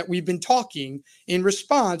 hour that we've been talking in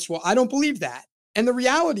response, well, I don't believe that. And the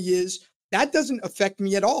reality is that doesn't affect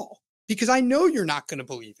me at all because I know you're not going to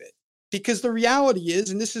believe it. Because the reality is,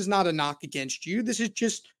 and this is not a knock against you, this is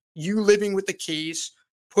just you living with the case,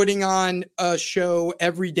 putting on a show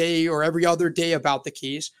every day or every other day about the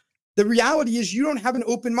case. The reality is you don't have an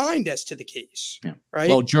open mind as to the case, right?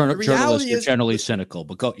 Well, journalists are generally cynical,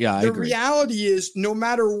 but I agree. The reality is no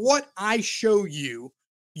matter what I show you,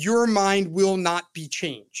 your mind will not be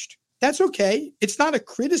changed. That's okay. It's not a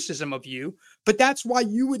criticism of you, but that's why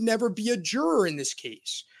you would never be a juror in this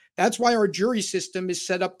case. That's why our jury system is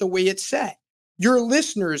set up the way it's set. Your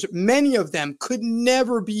listeners, many of them could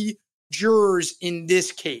never be jurors in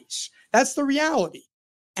this case. That's the reality.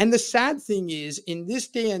 And the sad thing is, in this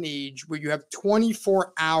day and age where you have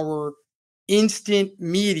 24-hour instant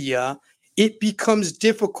media, it becomes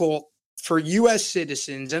difficult for U.S.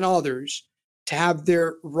 citizens and others to have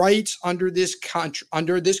their rights under this country,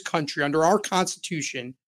 under our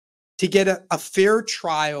Constitution, to get a fair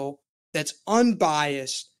trial that's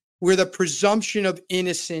unbiased, where the presumption of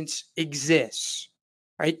innocence exists,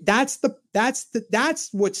 right? That's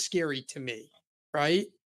what's scary to me, right?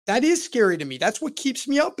 That is scary to me. That's what keeps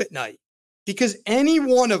me up at night, because any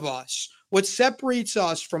one of us, what separates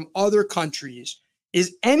us from other countries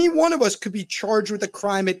is any one of us could be charged with a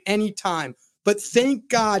crime at any time. But thank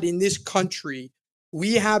God in this country,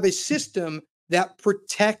 we have a system that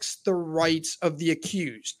protects the rights of the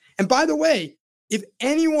accused. And by the way, if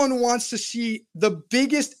anyone wants to see the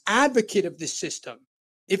biggest advocate of this system,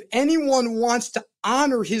 If anyone wants to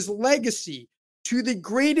honor his legacy to the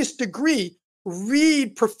greatest degree,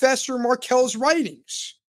 read Professor Markel's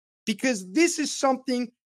writings, because this is something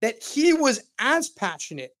that he was as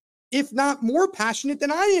passionate, if not more passionate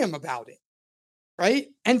than I am about it, right?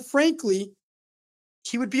 And frankly,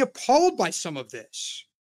 he would be appalled by some of this.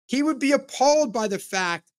 He would be appalled by the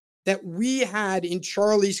fact that we had in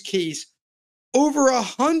Charlie's case over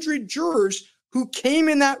 100 jurors who came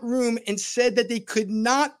in that room and said that they could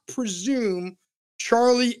not presume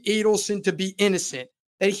Charlie Adelson to be innocent,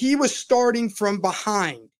 that he was starting from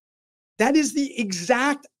behind. That is the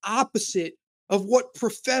exact opposite of what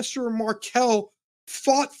Professor Markel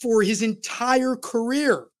fought for his entire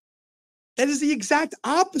career. That is the exact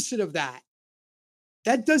opposite of that.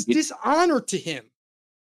 That does dishonor to him.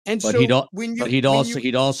 And but so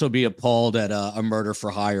he'd also be appalled at a murder for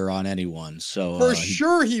hire on anyone. So for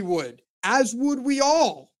sure he would, as would we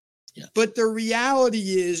all. Yeah. But the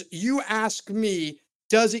reality is, you ask me,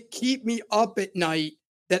 does it keep me up at night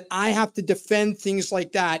that I have to defend things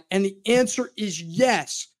like that? And the answer is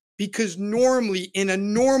yes, because normally in a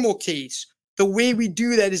normal case, the way we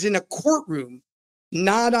do that is in a courtroom,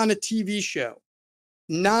 not on a TV show,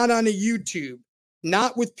 not on a YouTube,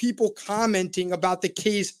 not with people commenting about the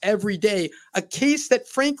case every day, a case that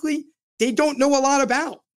frankly, they don't know a lot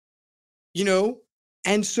about, you know?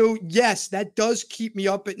 And so, yes, that does keep me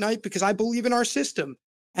up at night because I believe in our system.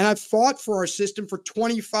 And I've fought for our system for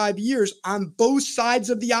 25 years on both sides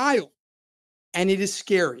of the aisle. And it is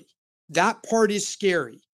scary. That part is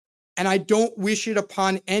scary. And I don't wish it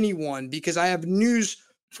upon anyone, because I have news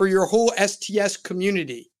for your whole STS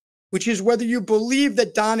community, which is whether you believe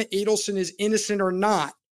that Donna Adelson is innocent or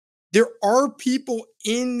not, there are people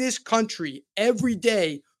in this country every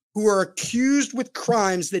day who are accused with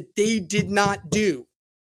crimes that they did not do.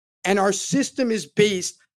 And our system is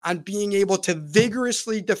based on being able to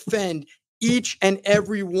vigorously defend each and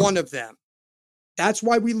every one of them. That's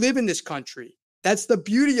why we live in this country. That's the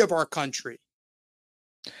beauty of our country.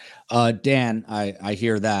 Dan, I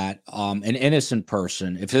hear that. An innocent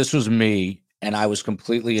person, if this was me and I was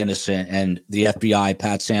completely innocent and the FBI,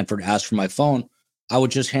 Pat Sanford, asked for my phone, I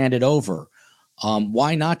would just hand it over.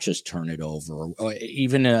 Why not just turn it over? Or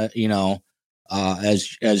even,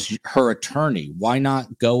 as her attorney, why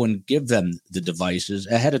not go and give them the devices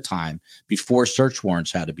ahead of time before search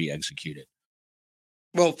warrants had to be executed?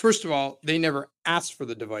 Well, first of all, they never asked for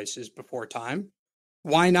the devices before time.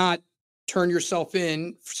 Why not turn yourself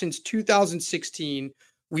in? Since 2016,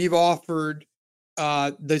 we've offered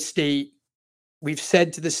the state, we've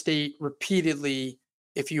said to the state repeatedly,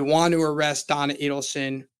 if you want to arrest Donna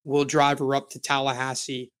Adelson, we'll drive her up to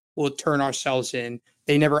Tallahassee, we'll turn ourselves in.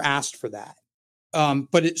 They never asked for that.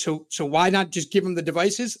 So why not just give them the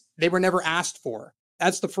devices? They were never asked for.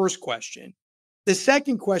 That's the first question. The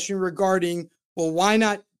second question regarding, well, why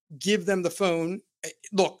not give them the phone?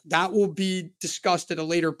 Look, that will be discussed at a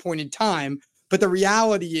later point in time. But the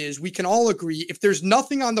reality is, we can all agree, if there's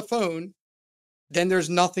nothing on the phone, then there's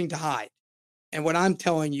nothing to hide. And what I'm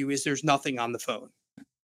telling you is there's nothing on the phone.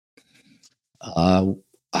 I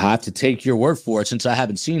have to take your word for it, since I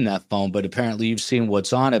haven't seen that phone, but apparently you've seen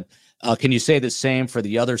what's on it. Can you say the same for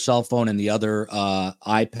the other cell phone and the other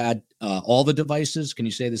iPad, all the devices? Can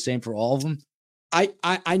you say the same for all of them?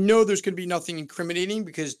 I know there's going to be nothing incriminating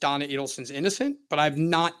because Donna Adelson's innocent, but I've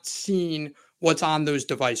not seen what's on those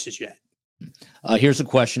devices yet. Here's a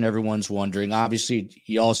question everyone's wondering. Obviously,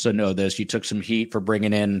 you also know this. You took some heat for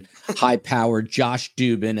bringing in high-powered Josh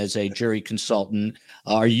Dubin as a jury consultant.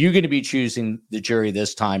 Are you going to be choosing the jury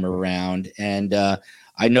this time around? And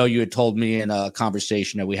I know you had told me in a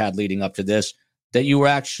conversation that we had leading up to this that you were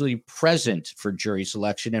actually present for jury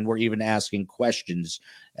selection and were even asking questions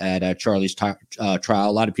at Charlie's trial.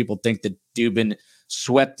 A lot of people think that Dubin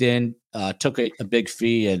swept in, took a big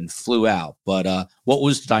fee and flew out. But what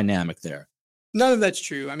was the dynamic there? None of that's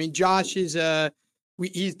true. I mean, Josh is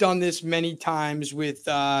he's done this many times with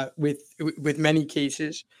many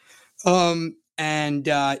cases. And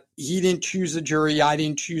he didn't choose the jury. I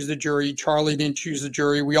didn't choose the jury. Charlie didn't choose the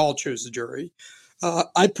jury. We all chose the jury.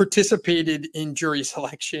 I participated in jury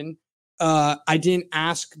selection. I didn't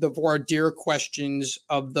ask the voir dire questions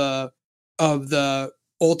of the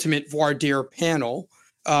ultimate voir dire panel,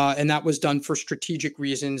 and that was done for strategic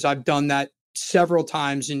reasons. I've done that several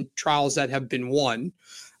times in trials that have been won,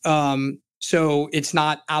 so it's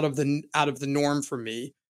not out of the norm for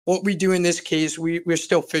me. What we do in this case, we're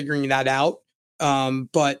still figuring that out.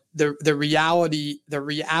 But the reality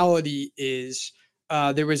is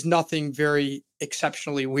there was nothing very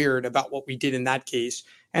exceptionally weird about what we did in that case.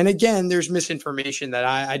 And again, there's misinformation that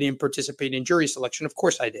I didn't participate in jury selection. Of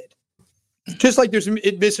course I did. Just like there's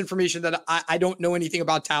misinformation that I don't know anything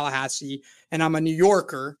about Tallahassee and I'm a New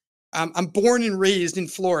Yorker. I'm born and raised in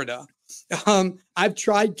Florida. I've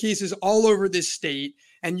tried cases all over this state,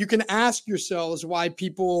 and you can ask yourselves why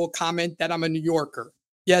people comment that I'm a New Yorker.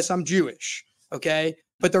 Yes, I'm Jewish. Okay.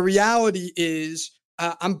 But the reality is,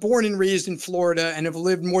 I'm born and raised in Florida and have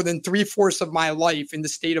lived more than 3/4 of my life in the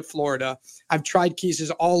state of Florida. I've tried cases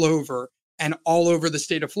all over the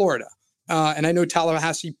state of Florida. And I know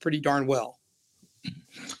Tallahassee pretty darn well.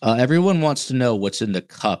 Everyone wants to know what's in the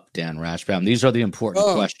cup, Dan Rashbaum. These are the important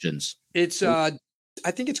questions. It's, I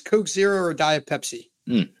think it's Coke Zero or Diet Pepsi.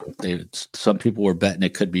 Some people were betting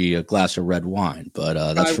it could be a glass of red wine, but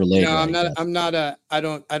that's for later. No, I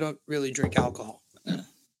don't really drink alcohol.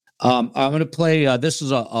 I'm going to play. This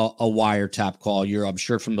is a wiretap call. You're, I'm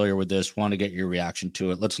sure, familiar with this. Want to get your reaction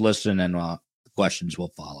to it. Let's listen, and questions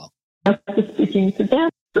will follow. After speaking to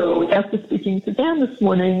Dan this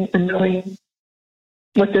morning and knowing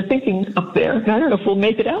what they're thinking up there, and I don't know if we'll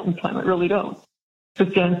make it out in time. I really don't.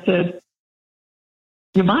 Because Dan said,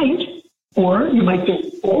 you might, or you might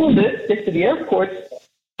do all of this, get to the airport,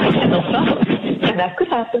 and they'll stop. And that could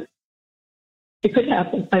happen. It could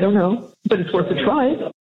happen. I don't know, but it's worth a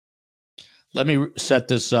try. Let me set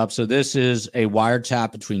this up. So this is a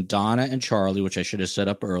wiretap between Donna and Charlie, which I should have set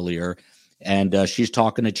up earlier. And she's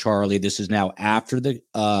talking to Charlie. This is now after the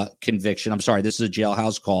conviction. I'm sorry, this is a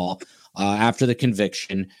jailhouse call after the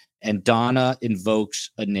conviction. And Donna invokes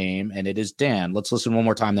a name, and it is Dan. Let's listen one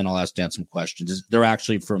more time, then I'll ask Dan some questions. They're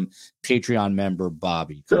actually from Patreon member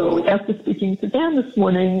Bobby. So after speaking to Dan this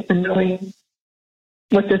morning and knowing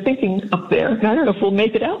what they're thinking up there, and I don't know if we'll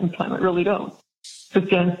make it out in time. I really don't. Because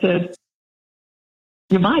Dan said,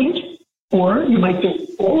 you might, or you might do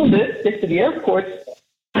all of this, get to the airport,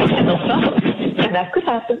 and they'll stop. And that could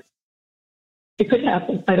happen. It could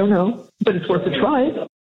happen. I don't know, but it's worth a try.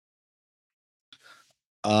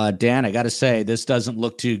 Dan, I got to say, this doesn't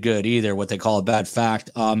look too good either, what they call a bad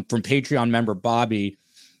fact. From Patreon member Bobby,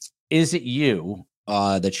 is it you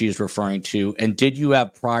that she is referring to? And did you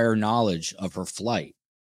have prior knowledge of her flight?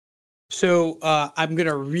 So I'm going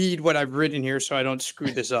to read what I've written here so I don't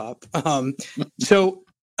screw this up.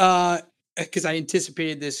 Because I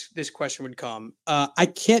anticipated this question would come. I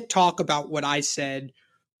can't talk about what I said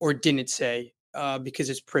or didn't say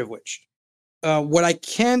because it's privileged. What I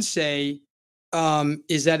can say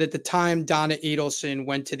is that at the time Donna Adelson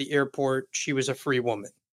went to the airport, she was a free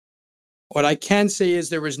woman. What I can say is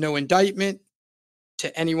there was no indictment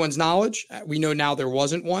to anyone's knowledge. We know now there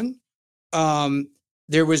wasn't one.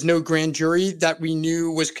 There was no grand jury that we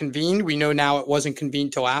knew was convened. We know now it wasn't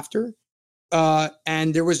convened till after.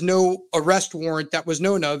 And there was no arrest warrant that was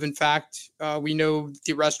known of. In fact, we know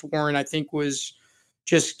the arrest warrant, I think, was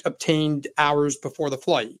just obtained hours before the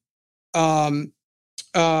flight.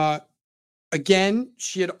 Again,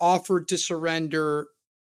 she had offered to surrender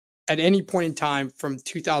at any point in time from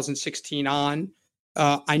 2016 on.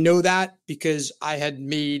 I know that because I had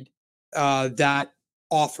made that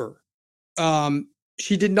offer.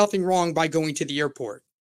 She did nothing wrong by going to the airport.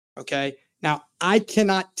 Okay. Now, I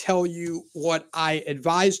cannot tell you what I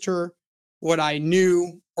advised her, what I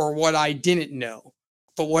knew, or what I didn't know.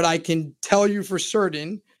 But what I can tell you for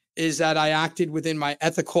certain is that I acted within my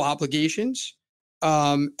ethical obligations.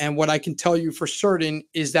 And what I can tell you for certain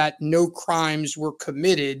is that no crimes were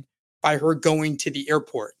committed by her going to the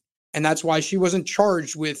airport. And that's why she wasn't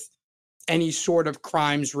charged with any sort of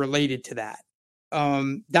crimes related to that.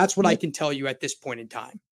 That's what I can tell you at this point in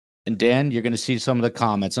time. And Dan, you're going to see some of the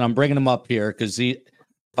comments, and I'm bringing them up here because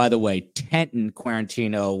by the way, Tenton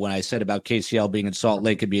Quarantino, when I said about KCL being in Salt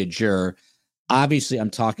Lake could be a juror, obviously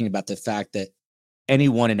I'm talking about the fact that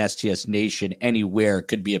anyone in STS Nation anywhere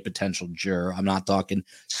could be a potential juror. I'm not talking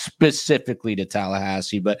specifically to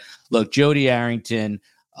Tallahassee, but look, Jody Arrington,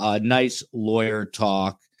 nice lawyer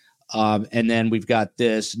talk. And then we've got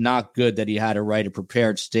this, not good that he had to write a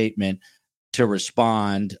prepared statement to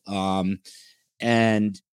respond.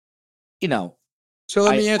 And, you know. So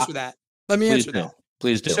let me answer that. Let me answer that.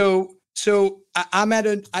 Please do. So I'm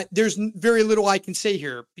there's very little I can say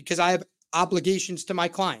here because I have obligations to my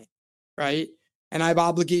client, right? And I have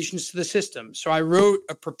obligations to the system. So I wrote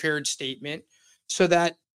a prepared statement so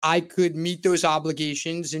that I could meet those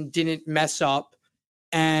obligations and didn't mess up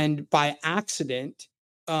and by accident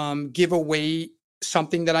give away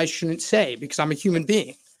something that I shouldn't say because I'm a human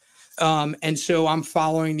being. And so I'm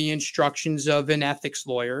following the instructions of an ethics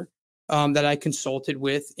lawyer that I consulted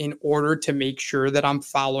with in order to make sure that I'm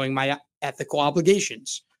following my ethical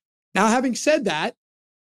obligations. Now, having said that,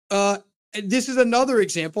 this is another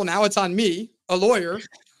example. Now it's on me, a lawyer,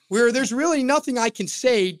 where there's really nothing I can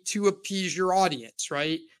say to appease your audience,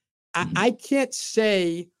 right? I can't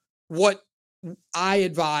say what I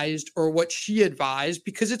advised or what she advised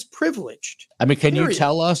because it's privileged. I mean, can you Period.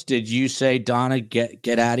 tell us, did you say, Donna,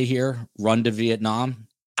 get out of here, run to Vietnam?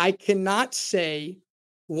 I cannot say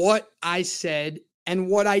what I said and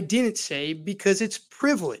what I didn't say because it's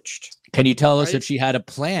privileged. Can you tell us Right. if she had a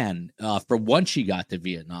plan for once she got to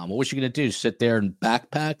Vietnam? What was she going to do? Sit there and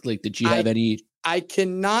backpack? Like, did she have any? I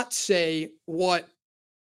cannot say what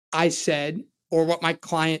I said or what my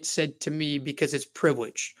client said to me because it's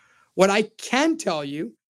privileged. What I can tell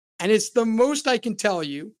you, and it's the most I can tell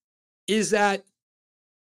you, is that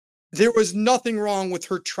there was nothing wrong with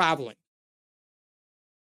her traveling.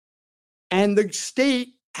 And the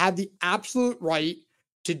state had the absolute right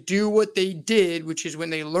to do what they did, which is when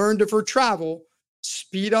they learned of her travel,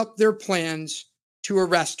 speed up their plans to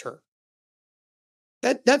arrest her.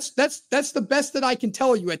 That's the best that I can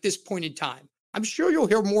tell you at this point in time. I'm sure you'll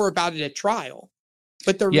hear more about it at trial.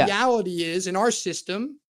 But the reality is, in our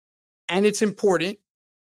system, and it's important,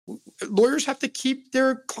 lawyers have to keep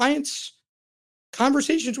their clients'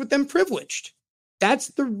 conversations with them privileged. That's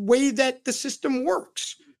the way that the system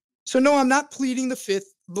works. So no, I'm not pleading the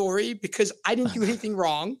fifth, Lori, because I didn't do anything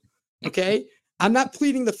wrong. Okay. I'm not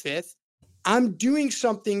pleading the fifth. I'm doing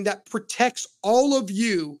something that protects all of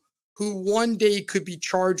you who one day could be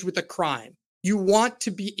charged with a crime. You want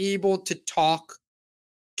to be able to talk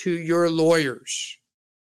to your lawyers.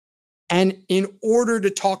 And in order to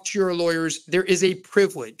talk to your lawyers, there is a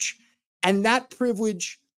privilege. And that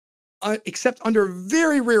privilege, except under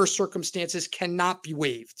very rare circumstances, cannot be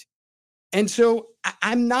waived. And so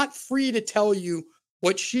I'm not free to tell you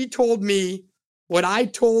what she told me, what I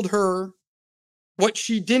told her, what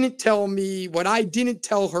she didn't tell me, what I didn't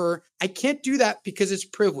tell her. I can't do that because it's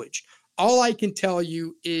privilege. All I can tell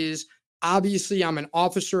you is, obviously, I'm an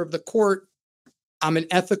officer of the court. I'm an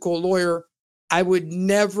ethical lawyer. I would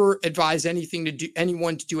never advise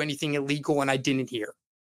anyone to do anything illegal, and I didn't hear.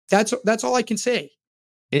 That's all I can say.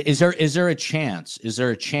 Is there a chance? Is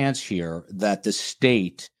there a chance here that the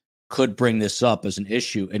state could bring this up as an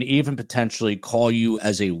issue and even potentially call you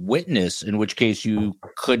as a witness, in which case you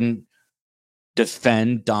couldn't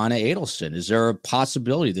defend Donna Adelson? Is there a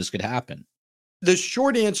possibility this could happen? The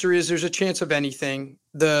short answer is there's a chance of anything.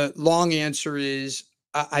 The long answer is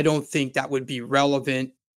I don't think that would be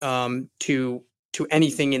relevant to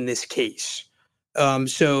anything in this case.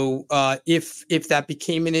 So if that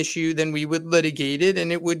became an issue, then we would litigate it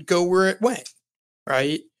and it would go where it went,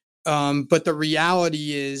 right? But the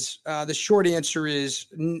reality is, the short answer is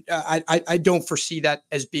I don't foresee that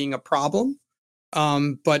as being a problem.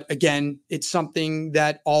 But again, it's something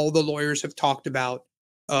that all the lawyers have talked about,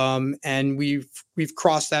 and we've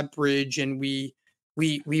crossed that bridge, and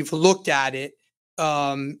we've looked at it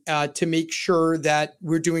to make sure that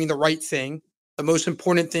we're doing the right thing. The most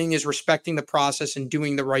important thing is respecting the process and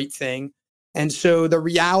doing the right thing. And so the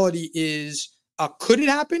reality is, could it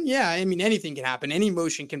happen? Yeah, I mean, anything can happen. Any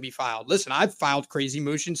motion can be filed. Listen, I've filed crazy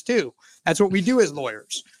motions too. That's what we do as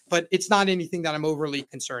lawyers. But it's not anything that I'm overly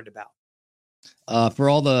concerned about. For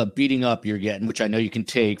all the beating up you're getting, which I know you can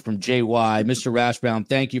take from JY, Mr. Rashbaum,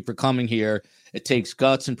 thank you for coming here. It takes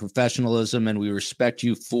guts and professionalism, and we respect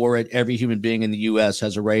you for it. Every human being in the U.S.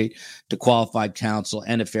 has a right to qualified counsel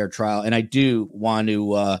and a fair trial. And I do want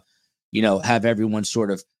to, have everyone sort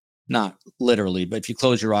of, not literally, but if you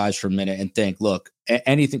close your eyes for a minute and think, look,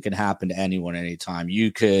 anything can happen to anyone anytime.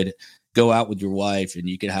 You could go out with your wife and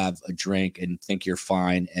you could have a drink and think you're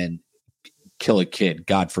fine and kill a kid,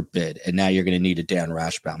 God forbid. And now you're going to need a Dan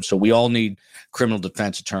Rashbaum. So we all need criminal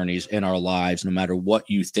defense attorneys in our lives, no matter what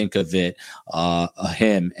you think of it,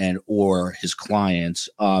 him and or his clients.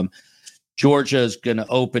 Georgia is going to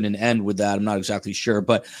open and end with that. I'm not exactly sure.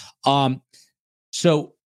 But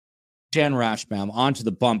so Dan Rashbaum, on to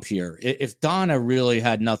the bump here. If Donna really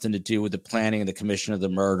had nothing to do with the planning and the commission of the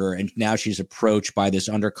murder, and now she's approached by this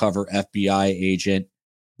undercover FBI agent,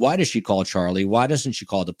 why does she call Charlie? Why doesn't she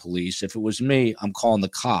call the police? If it was me, I'm calling the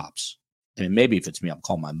cops. I mean, maybe if it's me, I'm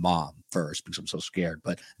calling my mom first because I'm so scared.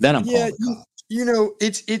 But then I'm calling the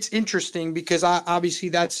cops. It's interesting because I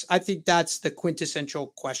think that's the quintessential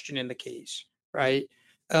question in the case, right?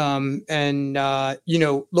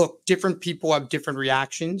 Look, different people have different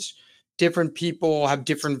reactions. Different people have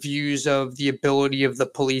different views of the ability of the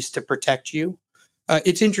police to protect you.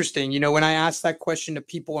 It's interesting, when I ask that question to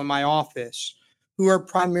people in my office, who are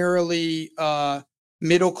primarily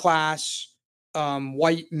middle-class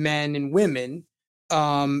white men and women,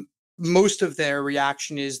 most of their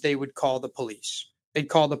reaction is they would call the police. They'd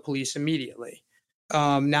call the police immediately.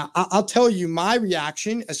 Now, I'll tell you my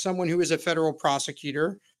reaction as someone who is a federal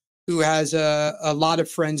prosecutor, who has a lot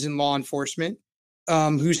of friends in law enforcement,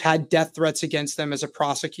 who's had death threats against them as a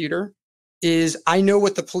prosecutor, is I know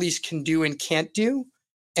what the police can do and can't do.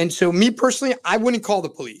 And so me personally, I wouldn't call the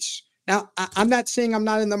police. Now, I'm not saying I'm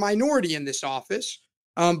not in the minority in this office,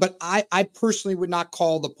 but I personally would not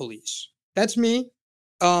call the police. That's me.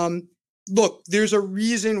 Look, there's a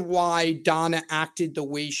reason why Donna acted the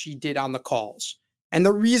way she did on the calls. And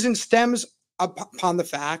the reason stems upon the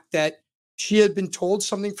fact that she had been told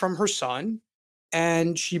something from her son,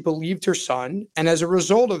 and she believed her son. And as a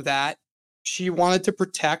result of that, she wanted to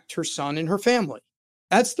protect her son and her family.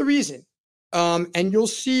 That's the reason. And you'll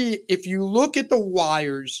see if you look at the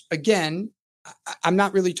wires, again, I'm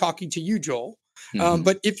not really talking to you, Joel,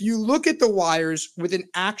 but if you look at the wires with an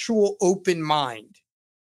actual open mind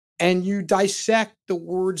and you dissect the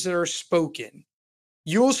words that are spoken,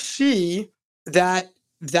 you'll see that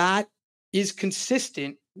that is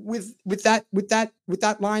consistent with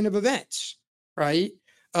that line of events, right?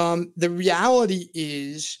 The reality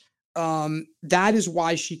is that is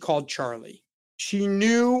why she called Charlie. She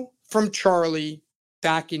knew from Charlie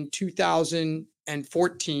back in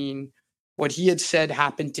 2014 what he had said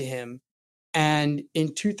happened to him. And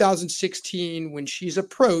in 2016, when she's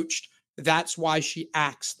approached, that's why she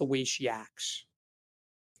acts the way she acts.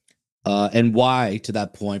 And why, to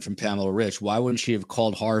that point from Pamela Rich, why wouldn't she have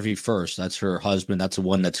called Harvey first? That's her husband. That's the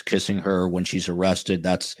one that's kissing her when she's arrested.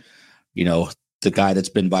 That's, the guy that's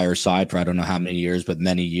been by her side for I don't know how many years, but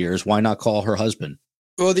many years. Why not call her husband?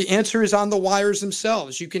 Well, the answer is on the wires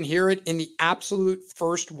themselves. You can hear it in the absolute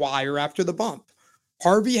first wire after the bump.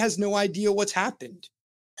 Harvey has no idea what's happened.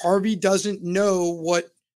 Harvey doesn't know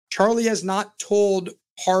Charlie has not told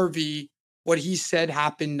Harvey what he said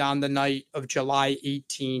happened on the night of July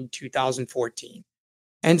 18, 2014.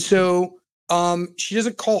 And so she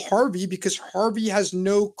doesn't call Harvey because Harvey has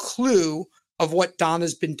no clue of what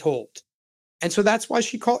Donna's been told. And so that's why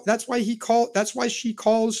she calls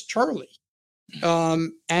Charlie.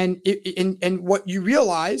 And what you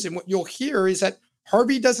realize and what you'll hear is that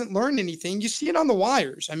Harvey doesn't learn anything. You see it on the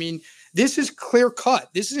wires. I mean, this is clear cut.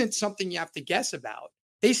 This isn't something you have to guess about.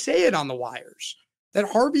 They say it on the wires that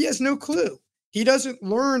Harvey has no clue. He doesn't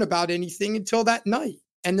learn about anything until that night.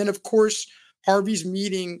 And then, of course, Harvey's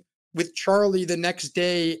meeting with Charlie the next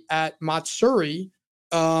day at Matsuri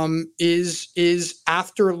is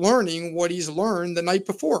after learning what he's learned the night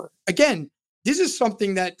before. Again, this is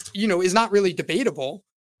something that, is not really debatable.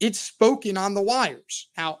 It's spoken on the wires.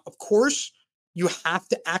 Now, of course, you have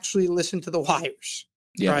to actually listen to the wires.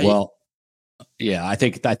 Yeah. Right? Well, yeah, I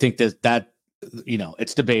think that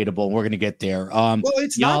it's debatable. We're going to get there. Well,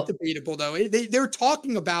 it's not debatable, though. They're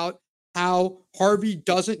talking about how Harvey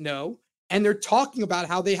doesn't know, and they're talking about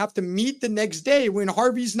how they have to meet the next day when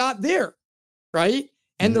Harvey's not there, right?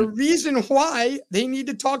 And the reason why they need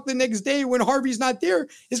to talk the next day when Harvey's not there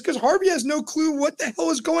is because Harvey has no clue what the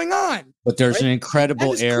hell is going on. But there's an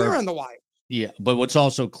incredible air clear on the wire. Yeah, but what's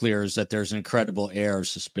also clear is that there's an incredible air of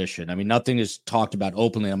suspicion. I mean, nothing is talked about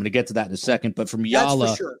openly. I'm going to get to that in a second. But from Yala,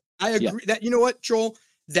 that's for sure. I agree that, you know what, Joel,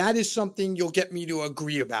 that is something you'll get me to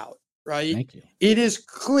agree about, right? Thank you. It is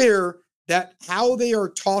clear that how they are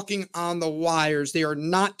talking on the wires, they are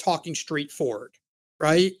not talking straightforward,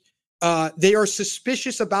 right? They are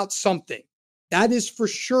suspicious about something. That is for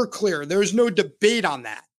sure clear. There's no debate on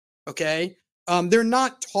that. Okay. They're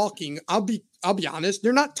not talking. I'll be honest.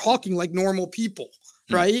 They're not talking like normal people,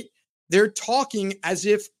 right? They're talking as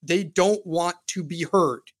if they don't want to be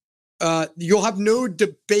heard. You'll have no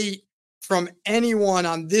debate from anyone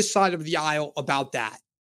on this side of the aisle about that.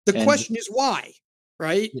 The question is why,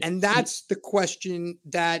 right? And that's the question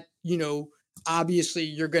that, obviously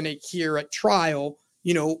you're going to hear at trial,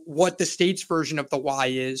 what the state's version of the why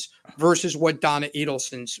is versus what Donna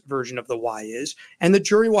Adelson's version of the why is. And the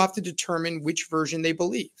jury will have to determine which version they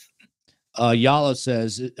believe. Yala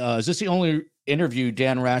says, is this the only interview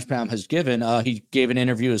Dan Rashbaum has given? He gave an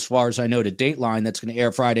interview, as far as I know, to Dateline that's going to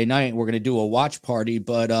air Friday night. And we're going to do a watch party,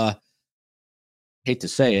 but hate to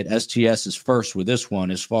say it, STS is first with this one,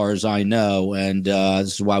 as far as I know. And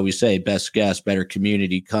this is why we say best guest, better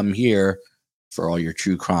community. Come here for all your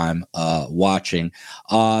true crime watching.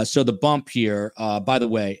 So the bump here, by the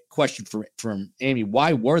way, question from Amy,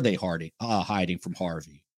 why were they hiding from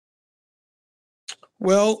Harvey?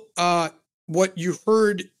 Well, what you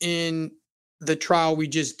heard in the trial we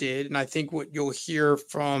just did, and I think what you'll hear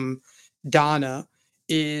from Donna,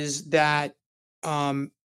 is that Donna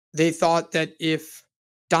thought that if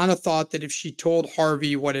she told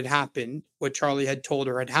Harvey what had happened, what Charlie had told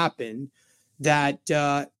her had happened,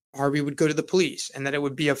 that Harvey would go to the police and that it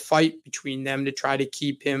would be a fight between them to try to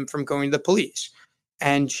keep him from going to the police.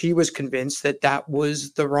 And she was convinced that that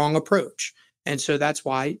was the wrong approach. And so that's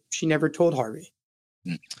why she never told Harvey.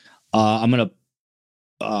 I'm going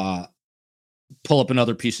to pull up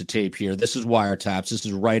another piece of tape here. This is wiretaps. This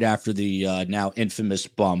is right after the now infamous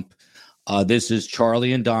bump. This is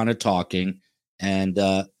Charlie and Donna talking, and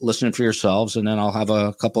listening for yourselves, and then I'll have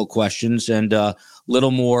a couple of questions and a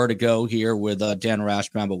little more to go here with Dan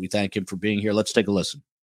Rashbaum, but we thank him for being here. Let's take a listen.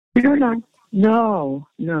 No.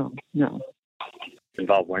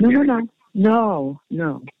 Involve Wendy? No.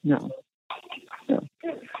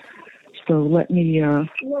 So let me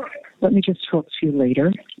just talk to you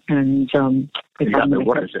later. And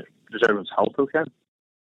what is it? Is everyone's health okay?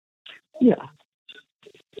 Yeah.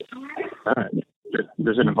 All right.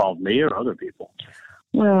 Does it involve me or other people?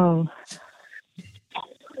 Well,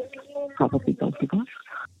 probably both of us.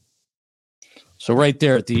 So right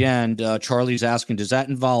there at the end, Charlie's asking, does that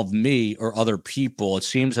involve me or other people? It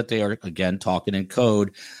seems that they are, again, talking in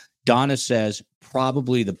code. Donna says,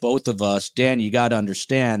 probably the both of us. Dan, you got to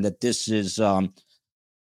understand that this is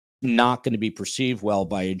not going to be perceived well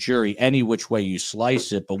by a jury, any which way you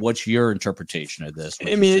slice it. But what's your interpretation of this?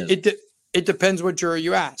 I mean, it depends what jury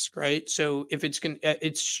you ask, right? So if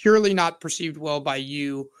it's surely not perceived well by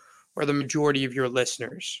you or the majority of your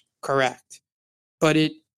listeners, correct? But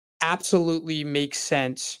it absolutely makes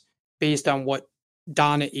sense based on what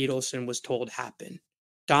Donna Adelson was told happened.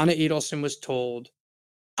 Donna Adelson was told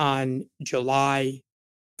on July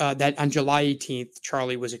 18th,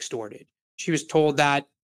 Charlie was extorted. She was told that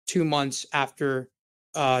 2 months after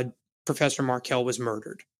Professor Markell was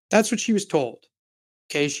murdered. That's what she was told.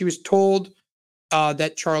 Okay, she was told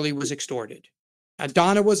that Charlie was extorted. Now,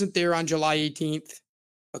 Donna wasn't there on July 18th,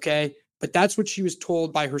 okay? But that's what she was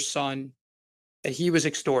told by her son, that he was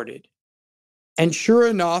extorted. And sure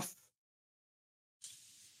enough,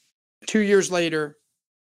 2 years later,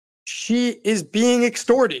 she is being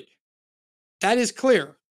extorted. That is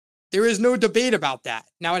clear. There is no debate about that.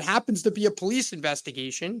 Now, it happens to be a police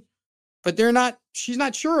investigation, but she's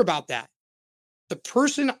not sure about that. The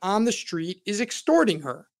person on the street is extorting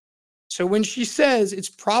her. So when she says it's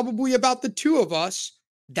probably about the two of us,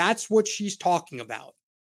 that's what she's talking about.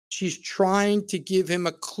 She's trying to give him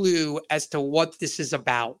a clue as to what this is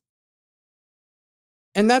about.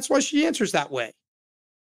 And that's why she answers that way,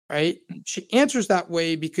 right? She answers that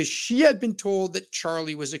way because she had been told that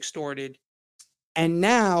Charlie was extorted, and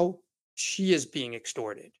now she is being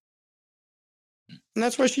extorted. And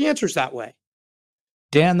that's why she answers that way.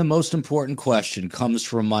 Dan, the most important question comes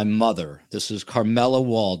from my mother. This is Carmela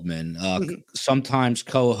Waldman, sometimes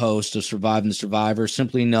co-host of Surviving the Survivor,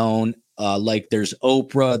 simply known like there's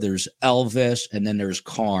Oprah, there's Elvis, and then there's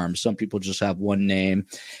Carm. Some people just have one name.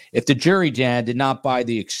 If the jury, Dan, did not buy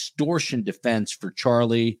the extortion defense for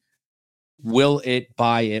Charlie, will it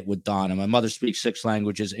buy it with Donna? My mother speaks 6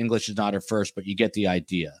 languages. English is not her first, but you get the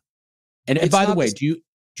idea. And by the way, do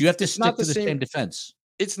you have to stick to the same defense?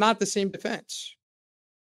 It's not the same defense.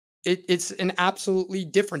 It's an absolutely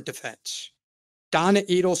different defense. Donna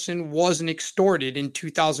Adelson wasn't extorted in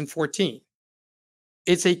 2014.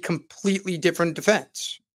 It's a completely different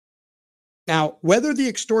defense. Now, whether the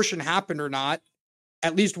extortion happened or not,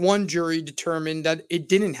 at least one jury determined that it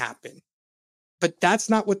didn't happen. But that's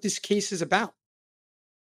not what this case is about.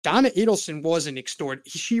 Donna Adelson wasn't extorted.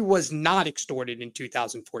 She was not extorted in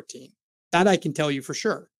 2014. That I can tell you for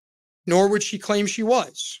sure. Nor would she claim she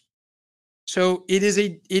was. So it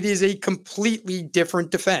is a completely different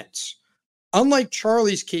defense. Unlike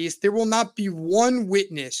Charlie's case, there will not be one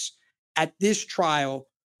witness at this trial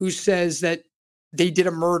who says that they did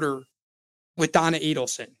a murder with Donna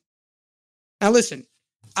Adelson. Now listen,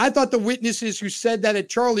 I thought the witnesses who said that at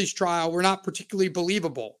Charlie's trial were not particularly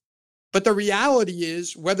believable. But the reality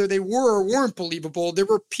is, whether they were or weren't believable, there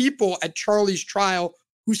were people at Charlie's trial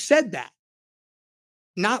who said that.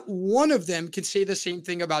 Not one of them can say the same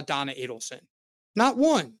thing about Donna Adelson. Not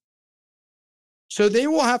one. So they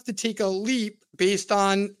will have to take a leap based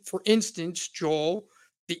on, for instance, Joel,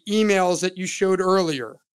 the emails that you showed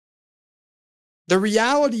earlier. The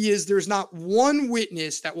reality is there's not one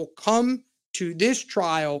witness that will come to this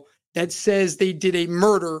trial that says they did a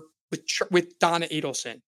murder with Donna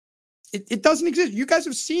Adelson. It doesn't exist. You guys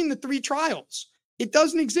have seen the 3 trials. It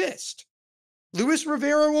doesn't exist. Luis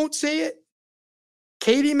Rivera won't say it.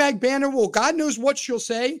 Katie McBanner will, God knows what she'll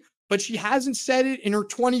say, but she hasn't said it in her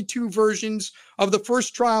 22 versions of the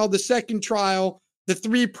first trial, the second trial, the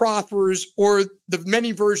 3 proffers, or the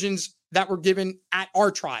many versions that were given at our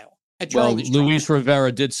trial. Well, Luis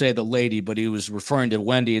Rivera did say the lady, but he was referring to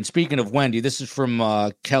Wendy. And speaking of Wendy, this is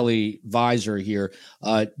from Kelly Visor here.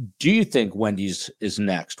 Do you think Wendy's is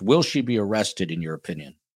next? Will she be arrested, in your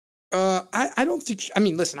opinion? I don't think, I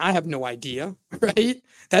mean, listen, I have no idea, right?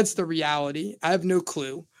 That's the reality. I have no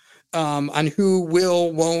clue. On who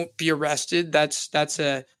won't be arrested, that's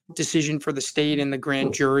a decision for the state and the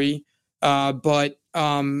grand jury. But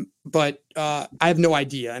I have no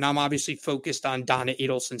idea, and I'm obviously focused on Donna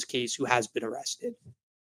Adelson's case, who has been arrested.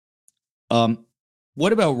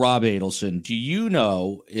 What about Rob Adelson? Do you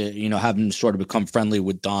know, having sort of become friendly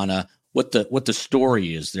with Donna, what the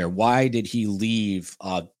story is there? Why did he leave?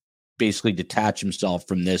 Basically, detach himself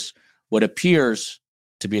from this what appears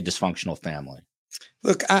to be a dysfunctional family.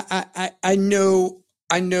 Look, I know.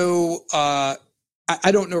 I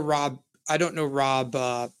don't know Rob. I don't know Rob.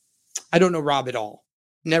 I don't know Rob at all.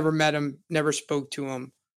 Never met him. Never spoke to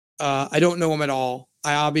him. I don't know him at all.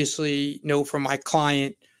 I obviously know from my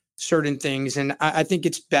client certain things, and I think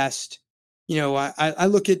it's best. I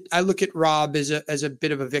look at Rob as a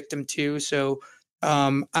bit of a victim too. So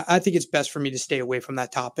I think it's best for me to stay away from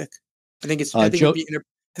that topic. I think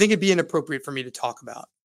it'd be inappropriate for me to talk about.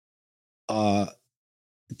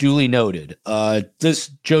 Duly noted. This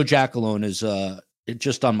Joe Jackalone is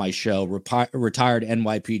just on my show, retired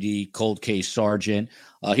NYPD cold case sergeant.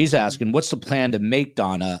 He's asking, what's the plan to make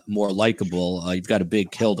Donna more likable? You've got a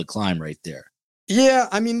big hill to climb right there. Yeah,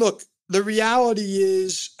 I mean, look, the reality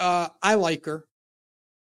is I like her.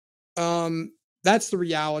 That's the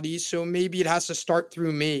reality. So maybe it has to start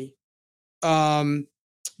through me. Again,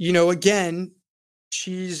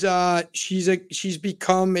 she's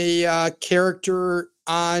become a character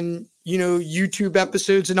on YouTube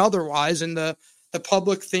episodes and otherwise, and the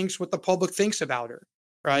public thinks what the public thinks about her,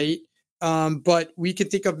 right? But we can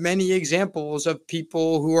think of many examples of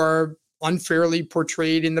people who are unfairly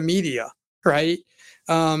portrayed in the media, right?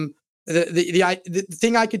 The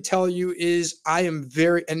thing I could tell you is I am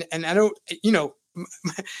very, and I don't,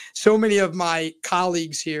 so many of my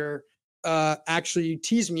colleagues here actually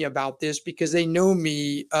tease me about this because they know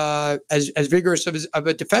me as vigorous of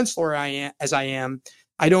a defense lawyer as I am.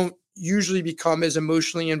 I don't usually become as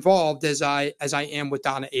emotionally involved as I am with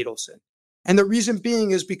Donna Adelson. And the reason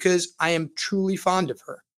being is because I am truly fond of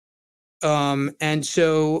her. And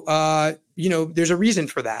so, there's a reason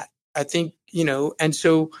for that. I think, and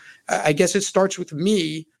so I guess it starts with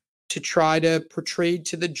me to try to portray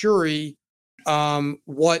to the jury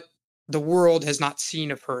what the world has not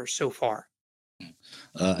seen of her so far.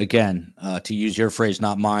 Again, to use your phrase,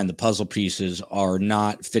 not mine, the puzzle pieces are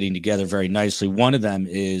not fitting together very nicely. One of them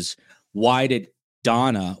is, why did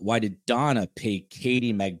Donna pay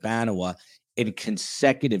Katie Magbanowa in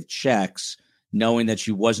consecutive checks, knowing that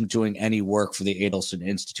she wasn't doing any work for the Adelson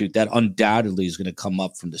Institute? That undoubtedly is going to come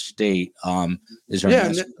up from the state. Is there an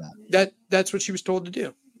answer to that? That's what she was told to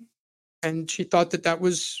do. And she thought that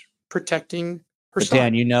was protecting her but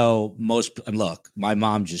son. Dan, look, my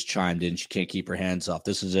mom just chimed in. She can't keep her hands off.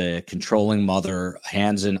 This is a controlling mother,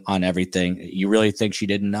 hands in on everything. You really think she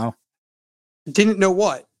didn't know? Didn't know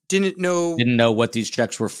what? Didn't know what these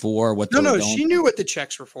checks were for? She knew what the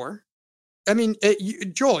checks were for. I mean,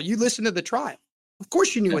 Joel, you listened to the trial. Of course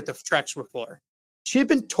she knew what the checks were for. She had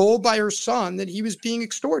been told by her son that he was being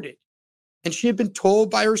extorted. And she had been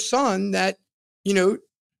told by her son that,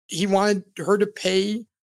 he wanted her to pay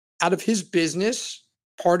out of his business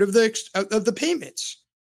part of the payments.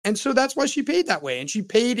 And so that's why she paid that way. And she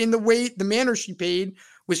paid in the manner she paid,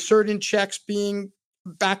 with certain checks being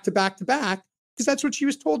back to back to back, because that's what she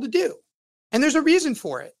was told to do. And there's a reason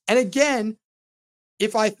for it. And again,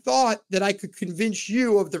 if I thought that I could convince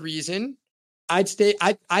you of the reason, I'd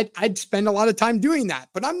spend a lot of time doing that,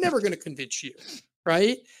 but I'm never going to convince you.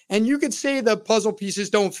 Right. And you could say the puzzle pieces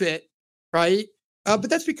don't fit. Right. But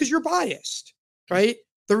that's because you're biased. Right.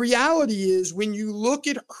 The reality is, when you look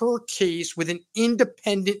at her case with an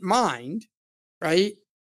independent mind, right,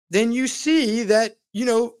 then you see that,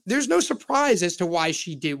 there's no surprise as to why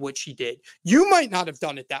she did what she did. You might not have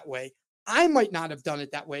done it that way. I might not have done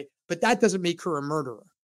it that way, but that doesn't make her a murderer.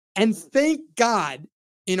 And thank God,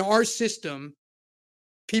 in our system,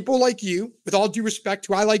 people like you, with all due respect,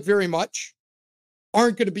 who I like very much,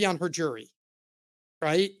 aren't going to be on her jury,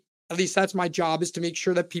 right? At least that's my job, is to make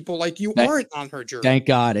sure that people like you aren't on her jury. Thank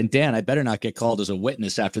God. And Dan, I better not get called as a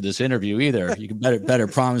witness after this interview either. You can better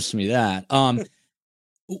promise me that.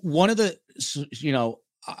 One of the,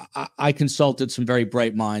 I consulted some very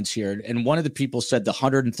bright minds here, and one of the people said the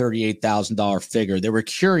 $138,000 figure. They were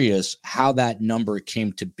curious how that number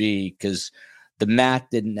came to be, because the math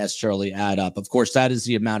didn't necessarily add up. Of course, that is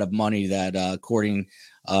the amount of money that, according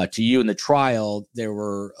to you in the trial, they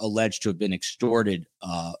were alleged to have been extorted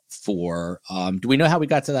for. Do we know how we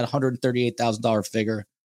got to that $138,000 figure?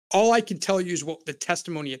 All I can tell you is what the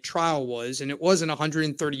testimony at trial was, and it wasn't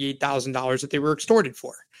 $138,000 that they were extorted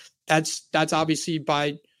for. That's obviously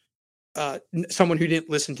by someone who didn't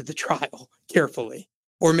listen to the trial carefully.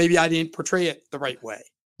 or maybe I didn't portray it the right way.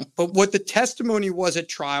 But what the testimony was at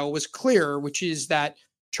trial was clear, which is that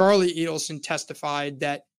Charlie Adelson testified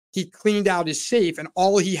that he cleaned out his safe and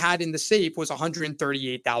all he had in the safe was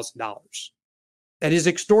 $138,000. That his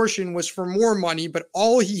extortion was for more money, but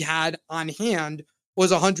all he had on hand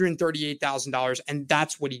was $138,000, and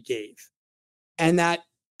that's what he gave. And that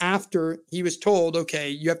after he was told, okay,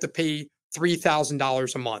 you have to pay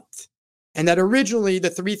 $3,000 a month. And that originally the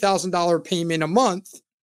 $3,000 payment a month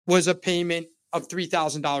was a payment of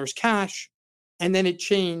 $3,000 cash. And then it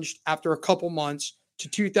changed after a couple months to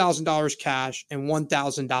 $2,000 cash and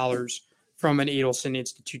 $1,000 from an Adelson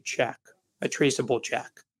Institute check, a traceable check.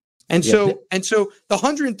 And so the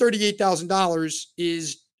 $138,000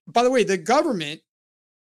 is, by the way, the government,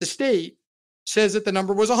 the state says that the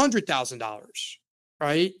number was $100,000,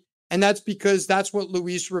 right? And that's because that's what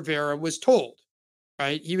Luis Rivera was told,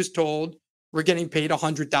 right? He was told we're getting paid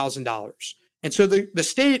 $100,000. And so the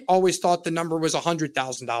state always thought the number was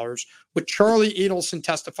 $100,000. What Charlie Adelson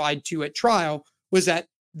testified to at trial was that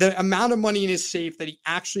the amount of money in his safe that he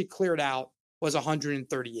actually cleared out was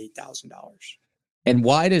 $138,000. And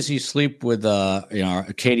why does he sleep with,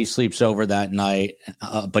 Katie sleeps over that night,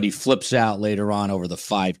 but he flips out later on over the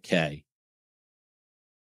 5K?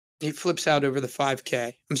 He flips out over the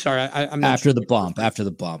 5K. I'm sorry. I'm not after sure. After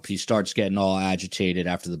the bump, he starts getting all agitated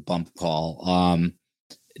after the bump call.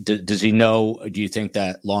 Does he know, do you think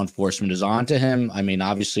that law enforcement is on to him? I mean,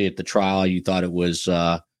 obviously at the trial, you thought it was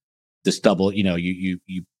this double, you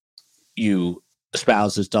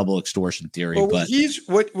espouse this double extortion theory. Well,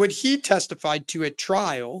 but what he testified to at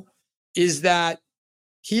trial is that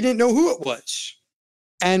he didn't know who it was.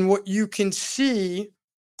 And what you can see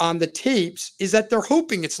on the tapes is that they're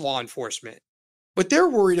hoping it's law enforcement. What they're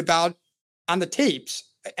worried about on the tapes,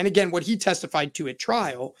 and again, what he testified to at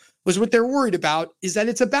trial, was what they're worried about is that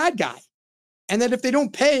it's a bad guy. And that if they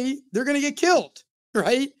don't pay, they're going to get killed,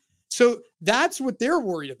 right? So that's what they're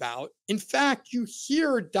worried about. In fact, you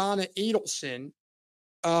hear Donna Adelson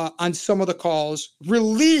on some of the calls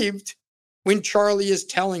relieved when Charlie is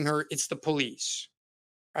telling her it's the police,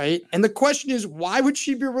 right? And the question is, why would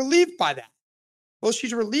she be relieved by that? Well,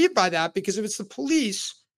 she's relieved by that because if it's the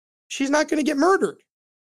police, she's not going to get murdered,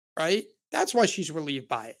 right? That's why she's relieved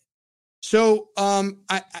by it. So,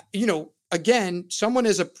 again, someone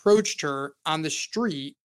has approached her on the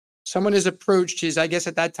street. Someone has approached I guess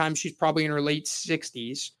at that time, she's probably in her late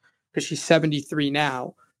 60s because she's 73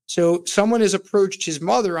 now. So someone has approached his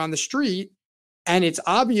mother on the street and it's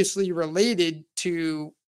obviously related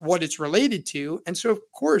to what it's related to. And so, of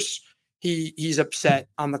course, he's upset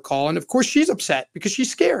on the call. And of course, she's upset because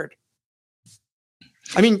she's scared.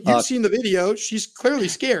 I mean, you've seen the video. She's clearly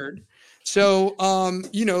scared. So, I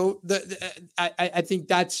think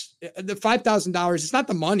that's the $5,000. It's not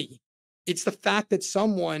the money. It's the fact that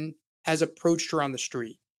someone has approached her on the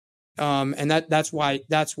street. And that's why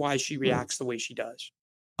she reacts the way she does.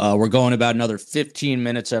 We're going about another 15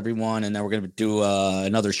 minutes, everyone, and then we're going to do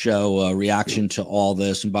another show reaction to all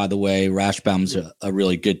this. And by the way, Rashbaum's a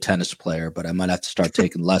really good tennis player, but I might have to start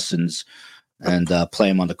taking lessons and play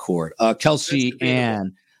him on the court. Kelsey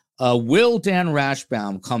Ann, will Dan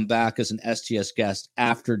Rashbaum come back as an STS guest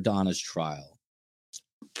after Donna's trial?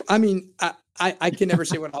 I mean, I can never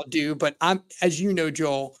say what I'll do, but as you know,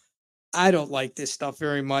 Joel, I don't like this stuff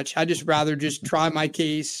very much. I just rather just try my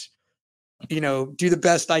case, do the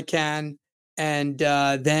best I can, and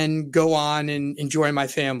then go on and enjoy my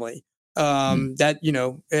family. This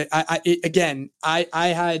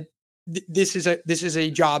is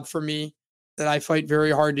a job for me that I fight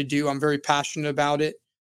very hard to do. I'm very passionate about it.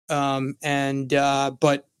 But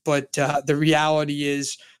the reality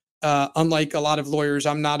is, unlike a lot of lawyers,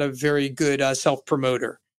 I'm not a very good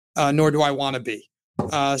self-promoter, nor do I want to be.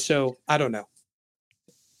 So I don't know.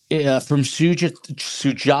 From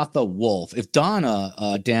Sujatha Wolf, if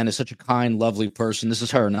Donna, Dan, is such a kind, lovely person, this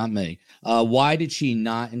is her, not me, why did she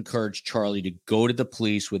not encourage Charlie to go to the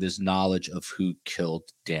police with his knowledge of who killed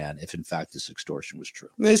Dan, if in fact this extortion was true?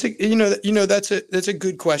 That's a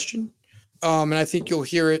good question. And I think you'll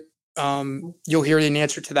hear it. You'll hear an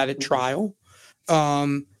answer to that at trial.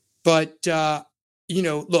 Look,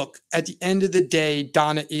 at the end of the day,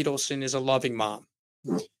 Donna Adelson is a loving mom.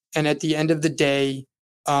 And at the end of the day,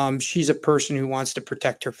 she's a person who wants to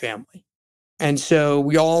protect her family. And so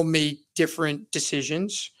we all make different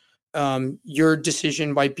decisions. Your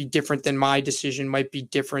decision might be different than my decision, might be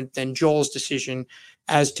different than Joel's decision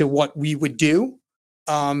as to what we would do.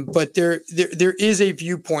 But there is a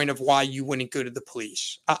viewpoint of why you wouldn't go to the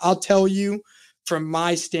police. I'll tell you from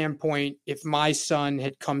my standpoint, if my son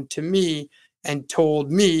had come to me and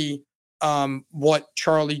told me what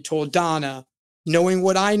Charlie told Donna, knowing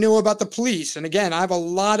what I know about the police. And again, I have a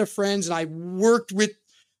lot of friends and I worked with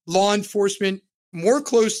law enforcement more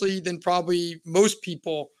closely than probably most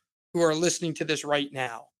people who are listening to this right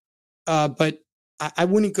now. But I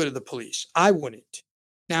wouldn't go to the police. I wouldn't.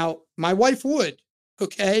 Now, my wife would.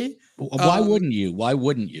 Okay. Why wouldn't you? Why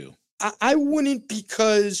wouldn't you? I wouldn't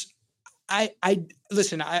because I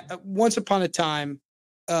listen, once upon a time,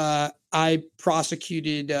 I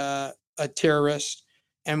prosecuted a terrorist,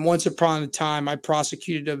 and once upon a time, I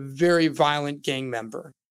prosecuted a very violent gang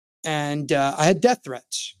member, and I had death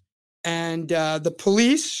threats, and the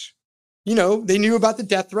police, they knew about the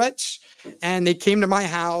death threats, and they came to my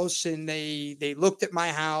house, and they looked at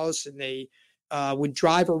my house, and they would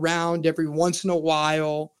drive around every once in a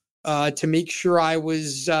while to make sure I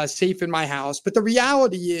was safe in my house. But the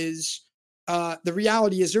reality is there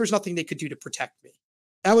was nothing they could do to protect me.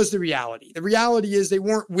 That was the reality. The reality is they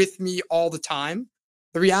weren't with me all the time.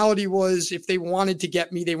 The reality was if they wanted to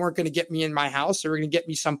get me, they weren't going to get me in my house. They were going to get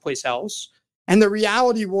me someplace else. And the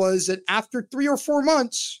reality was that after 3 or 4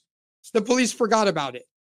 months, the police forgot about it,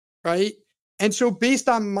 right? And so based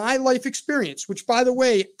on my life experience, which, by the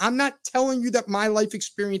way, I'm not telling you that my life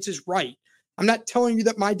experience is right. I'm not telling you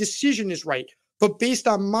that my decision is right. But based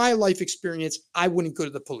on my life experience, I wouldn't go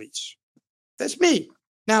to the police. That's me.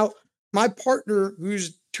 Now, my partner,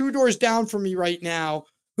 who's 2 doors down from me right now,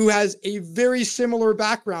 who has a very similar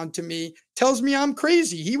background to me, tells me I'm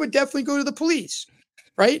crazy. He would definitely go to the police,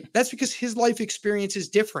 right? That's because his life experience is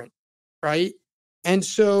different, right? And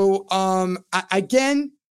so,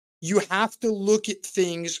 again, you have to look at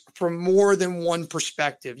things from more than one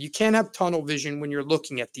perspective. You can't have tunnel vision when you're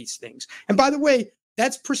looking at these things. And by the way,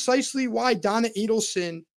 that's precisely why Donna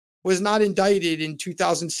Adelson was not indicted in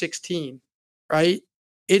 2016, right?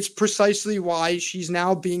 It's precisely why she's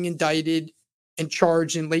now being indicted and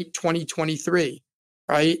charged in late 2023,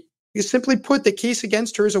 right? Because simply put, the case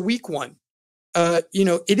against her is a weak one.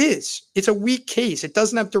 It is. It's a weak case. It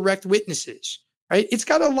doesn't have direct witnesses, right? It's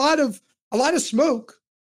got a lot of smoke.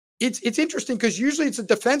 It's interesting because usually it's a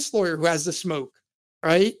defense lawyer who has the smoke,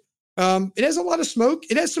 right? It has a lot of smoke.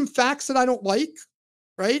 It has some facts that I don't like,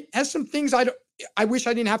 right? It has some things I wish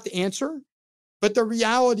I didn't have to answer. But the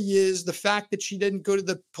reality is the fact that she didn't go to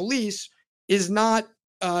the police is not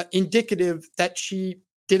indicative that she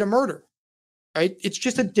did a murder, right? It's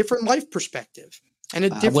just a different life perspective and a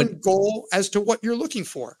different goal as to what you're looking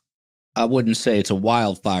for. I wouldn't say it's a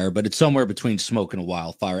wildfire, but it's somewhere between smoke and a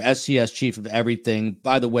wildfire. SCS, Chief of Everything.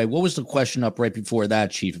 By the way, what was the question up right before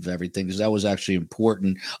that, Chief of Everything? Because that was actually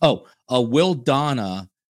important. Will Donna,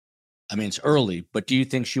 I mean, it's early, but do you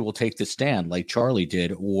think she will take the stand like Charlie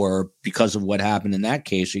did? Or because of what happened in that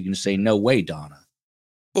case, you can say, no way, Donna?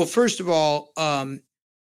 Well, first of all,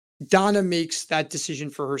 Donna makes that decision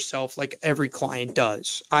for herself like every client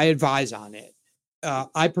does. I advise on it.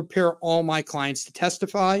 I prepare all my clients to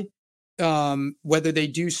testify. Whether they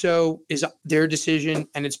do so is their decision,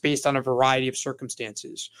 and it's based on a variety of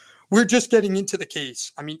circumstances. We're just getting into the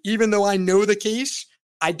case. I mean, even though I know the case,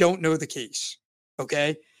 I don't know the case.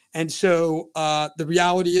 Okay. And so the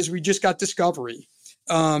reality is we just got discovery.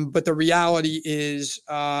 But the reality is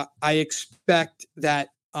I expect that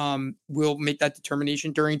we'll make that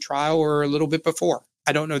determination during trial or a little bit before.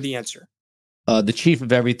 I don't know the answer. The Chief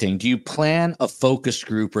of Everything, do you plan a focus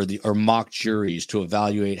group or mock juries to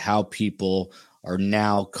evaluate how people are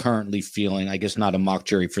now currently feeling? I guess not a mock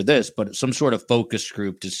jury for this, but some sort of focus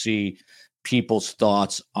group to see people's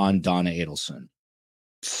thoughts on Donna Adelson.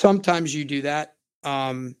 Sometimes you do that.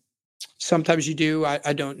 Sometimes you do.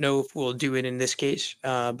 I don't know if we'll do it in this case,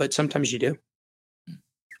 but sometimes you do.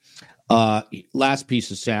 Last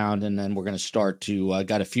piece of sound, and then we're going to start to, I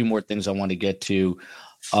got a few more things I want to get to.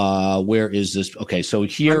 Where is this? Okay, so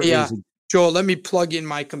here is Joel. Let me plug in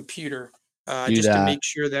my computer just to make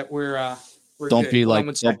sure that we're don't good.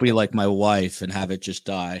 be like my wife and have it just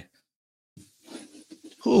die.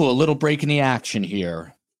 Ooh, a little break in the action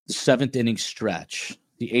here. The 7th inning stretch,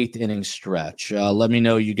 the 8th inning stretch. Let me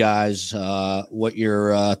know, you guys, what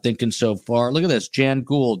you're thinking so far. Look at this, Jan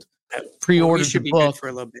Gould pre-ordered the book for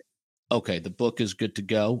a little bit. Okay, the book is good to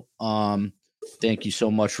go. Thank you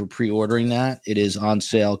so much for pre-ordering that. It is on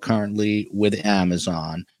sale currently with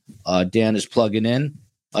Amazon. Dan is plugging in.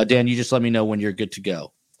 Dan, you just let me know when you're good to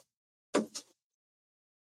go.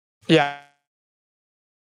 Yeah.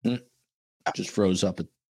 Just froze up a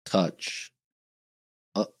touch.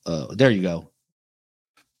 There you go.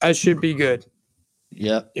 I should be good.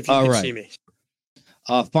 Yep. If you can see me.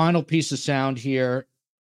 Final piece of sound here.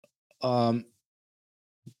 Do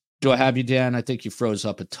I have you, Dan? I think you froze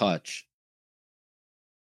up a touch.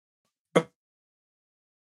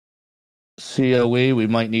 COE, we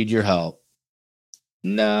might need your help.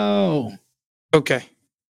 No. Okay.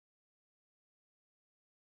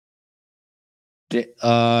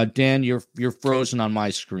 Dan, you're frozen on my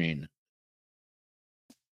screen.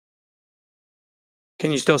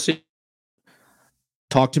 Can you still see?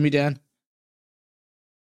 Talk to me, Dan.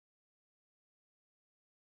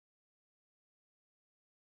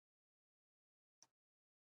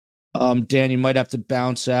 Dan, you might have to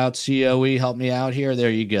bounce out. COE, help me out here. There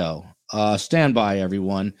you go. Stand by,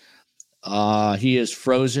 everyone. He is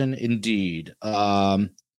frozen indeed. There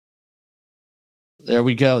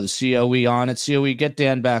we go. The COE on it. COE, get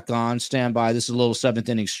Dan back on. Stand by. This is a little seventh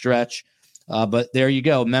inning stretch. But there you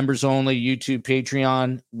go. Members only, YouTube,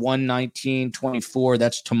 Patreon, 119.24.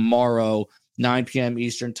 That's tomorrow, 9 p.m.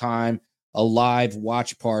 Eastern time. A live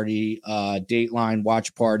watch party, Dateline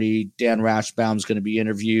watch party. Dan Rashbaum is going to be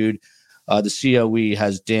interviewed. The COE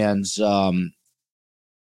has Dan's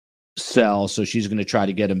cell, so she's going to try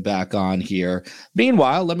to get him back on here.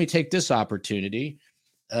 Meanwhile, let me take this opportunity.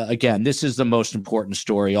 Again, this is the most important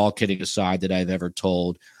story, all kidding aside, that I've ever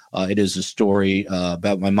told. It is a story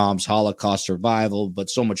about my mom's Holocaust survival, but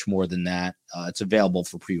so much more than that. It's available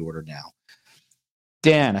for pre-order now.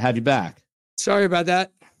 Dan, I have you back. Sorry about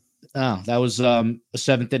that. Oh, that was a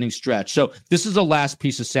seventh inning stretch. So this is the last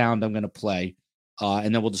piece of sound I'm going to play,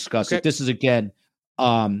 and then we'll discuss it. This is, again,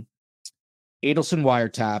 Adelson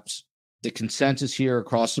wiretaps. The consensus here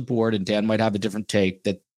across the board, and Dan might have a different take,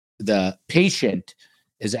 that the patient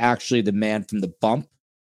is actually the man from the bump,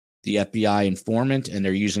 the FBI informant, and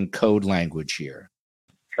they're using code language here.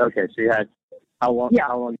 Okay, so you had how long? Yeah.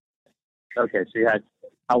 How long? Okay, so you had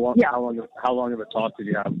how long? Yeah. How long of a talk did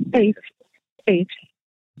you have? 8.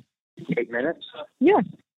 8 minutes. Yeah.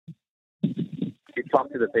 You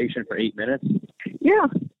talked to the patient for 8 minutes, Yeah.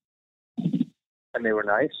 and they were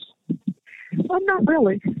nice. Well, not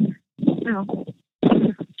really. No.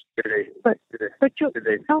 Did they? But you. Did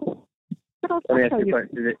they? No. But I'll Let me ask tell you a you.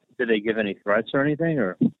 question. Did they give any threats or anything,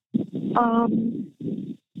 or?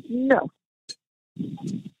 No.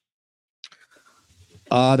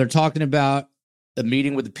 They're talking about the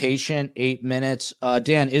meeting with the patient, 8 minutes.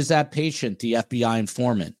 Dan, is that patient the FBI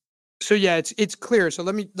informant? So yeah, it's clear. So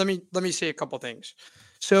let me say a couple things.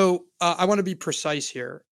 So I want to be precise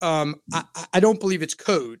here. I don't believe it's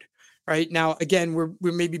code, right? Now, again, we're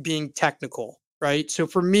maybe being technical, right? So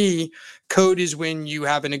for me, code is when you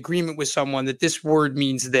have an agreement with someone that this word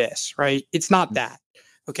means this, right? It's not that,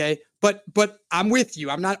 okay? But I'm with you.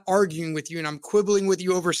 I'm not arguing with you, and I'm quibbling with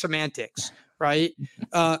you over semantics, right?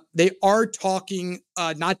 They are talking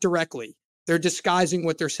not directly. They're disguising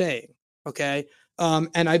what they're saying, okay?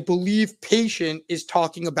 And I believe patient is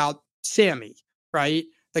talking about Sammy, right?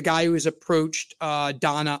 The guy who has approached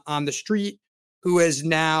Donna on the street, who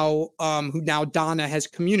now Donna has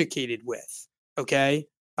communicated with. Okay,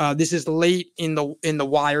 this is late in the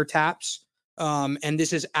wiretaps, and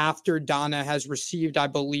this is after Donna has received, I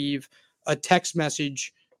believe, a text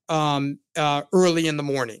message early in the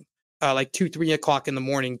morning, like 2-3 o'clock in the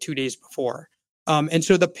morning, 2 days before. And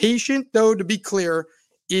so the patient, though, to be clear,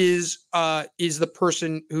 is the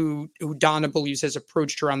person who Donna believes has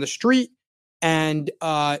approached her on the street, and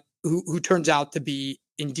who turns out to be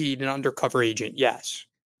indeed an undercover agent. Yes.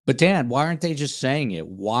 But Dan, why aren't they just saying it?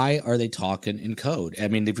 Why are they talking in code? I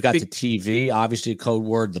mean, they've got the TV, obviously a code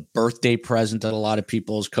word, the birthday present that a lot of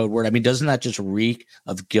people's code word. I mean, doesn't that just reek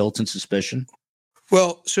of guilt and suspicion?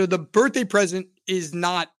 Well, so the birthday present is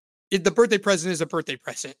not. The birthday present is a birthday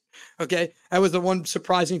present. Okay. That was the one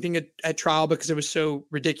surprising thing at trial because it was so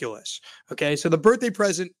ridiculous. Okay. So the birthday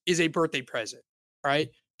present is a birthday present. Right.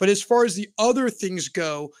 But as far as the other things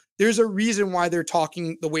go, there's a reason why they're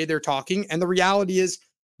talking the way they're talking. And the reality is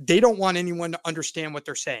they don't want anyone to understand what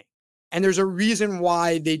they're saying. And there's a reason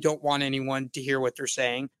why they don't want anyone to hear what they're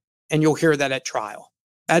saying. And you'll hear that at trial.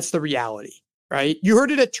 That's the reality. Right. You heard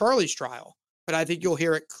it at Charlie's trial, but I think you'll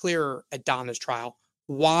hear it clearer at Donna's trial.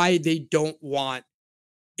 Why they don't want,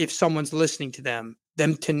 if someone's listening to them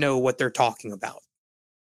to know what they're talking about.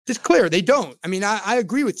 It's clear they don't. I mean, I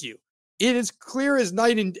agree with you. It is clear as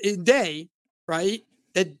night and day, right,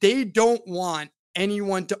 that they don't want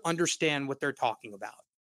anyone to understand what they're talking about,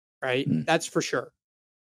 right? That's for sure.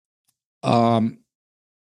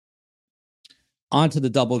 On to the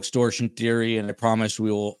double extortion theory, and I promise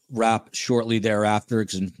we will wrap shortly thereafter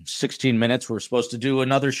because in 16 minutes we're supposed to do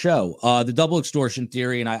another show. The double extortion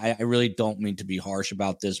theory, and I really don't mean to be harsh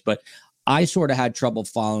about this, but I sort of had trouble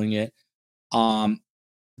following it.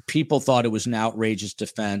 People thought it was an outrageous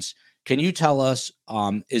defense. Can you tell us,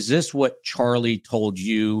 is this what Charlie told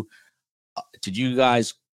you? Did you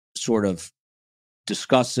guys sort of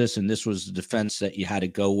discuss this, and this was the defense that you had to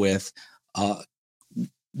go with?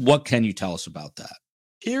 What can you tell us about that?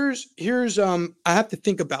 Here's I have to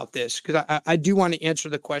think about this because I do want to answer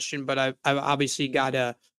the question, but I've obviously got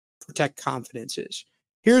to protect confidences.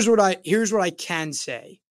 Here's what I can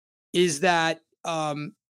say is that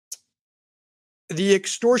the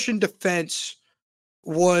extortion defense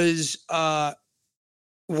was not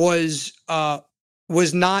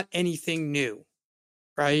anything new,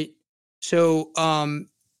 right? So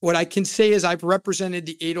what I can say is I've represented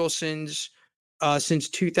the Adelsons since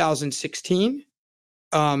 2016.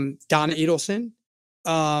 Donna Adelson.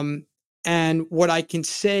 And what I can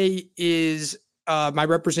say is my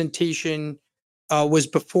representation was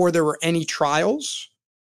before there were any trials.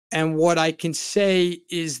 And what I can say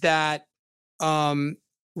is that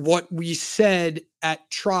what we said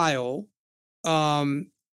at trial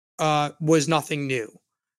was nothing new.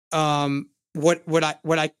 What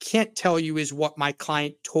I can't tell you is what my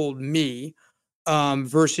client told me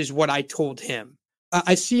versus what I told him.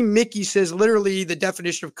 I see Mickey says literally the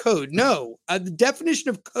definition of code. No, the definition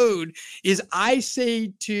of code is I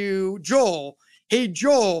say to Joel, hey,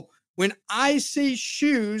 Joel, when I say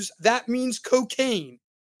shoes, that means cocaine.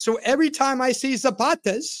 So every time I say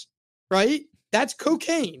zapatas, right, that's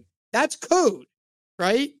cocaine. That's code,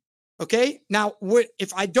 right? Okay. Now,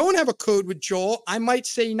 if I don't have a code with Joel, I might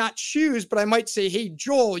say not shoes, but I might say, hey,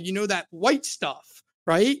 Joel, you know that white stuff,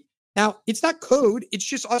 right? Now, it's not code. It's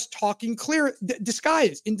just us talking clear,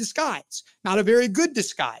 disguise, not a very good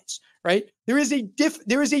disguise, right? There is a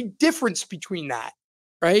difference between that,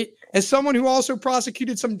 right? As someone who also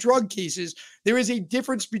prosecuted some drug cases, there is a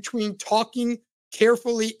difference between talking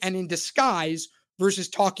carefully and in disguise versus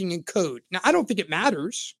talking in code. Now, I don't think it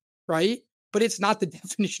matters, right? But it's not the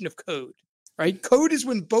definition of code, right? Code is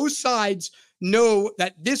when both sides know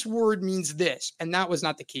that this word means this, and that was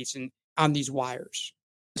not the case on these wires.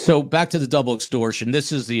 So back to the double extortion.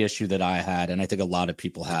 This is the issue that I had, and I think a lot of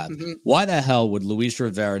people have. Mm-hmm. Why the hell would Luis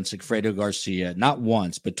Rivera and Sigfredo Garcia, not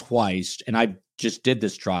once, but twice, and I just did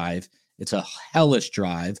this drive. It's a hellish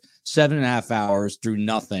drive, 7.5 hours through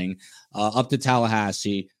nothing, up to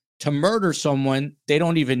Tallahassee to murder someone they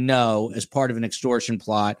don't even know as part of an extortion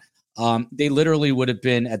plot. They literally would have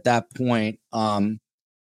been at that point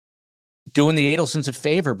doing the Adelsons a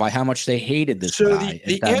favor by how much they hated this guy. So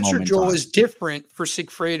the answer, Joel, is different for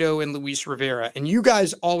Sigfredo and Luis Rivera. And you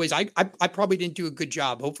guys always, I probably didn't do a good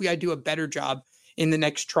job. Hopefully I do a better job in the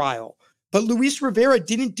next trial. But Luis Rivera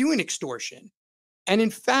didn't do an extortion. And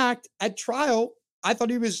in fact, at trial, I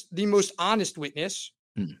thought he was the most honest witness.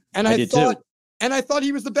 And I thought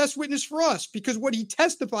he was the best witness for us because what he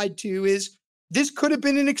testified to is this could have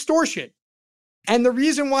been an extortion. And the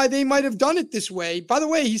reason why they might have done it this way, by the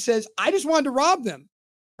way, he says, I just wanted to rob them,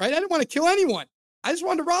 right? I didn't want to kill anyone. I just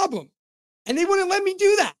wanted to rob them. And they wouldn't let me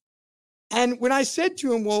do that. And when I said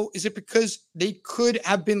to him, well, is it because they could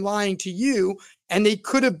have been lying to you and they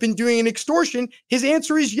could have been doing an extortion? His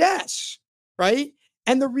answer is yes, right?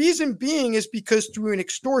 And the reason being is because through an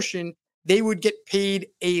extortion, they would get paid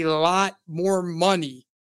a lot more money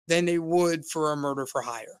than they would for a murder for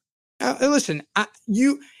hire. Now, listen,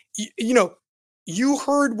 you know, you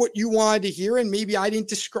heard what you wanted to hear, and maybe I didn't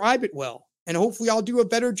describe it well. And hopefully I'll do a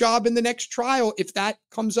better job in the next trial if that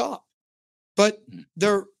comes up. But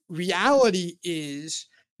the reality is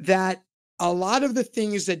that a lot of the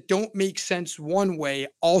things that don't make sense one way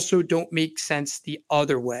also don't make sense the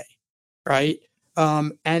other way, right?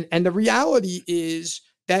 And the reality is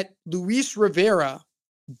that Luis Rivera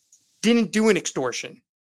didn't do an extortion.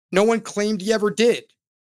 No one claimed he ever did.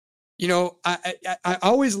 You know, I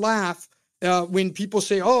always laugh when people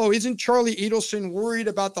say, oh, isn't Charlie Adelson worried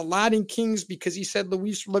about the Latin Kings because he said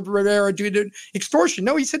Luis Rivera did extortion?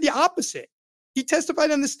 No, he said the opposite. He testified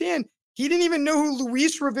on the stand. He didn't even know who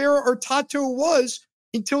Luis Rivera or Tato was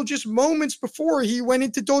until just moments before he went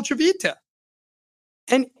into Dolce Vita.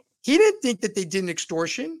 And he didn't think that they did an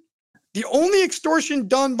extortion. The only extortion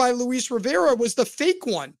done by Luis Rivera was the fake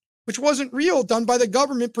one, which wasn't real, done by the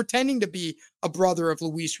government pretending to be a brother of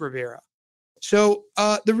Luis Rivera. So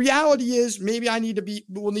the reality is maybe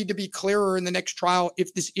we'll need to be clearer in the next trial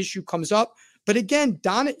if this issue comes up. But again,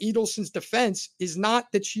 Donna Adelson's defense is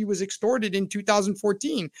not that she was extorted in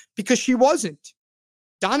 2014 because she wasn't.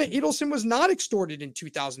 Donna Adelson was not extorted in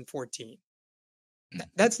 2014.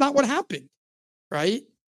 That's not what happened, right?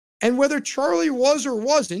 And whether Charlie was or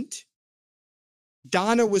wasn't,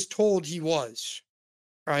 Donna was told he was,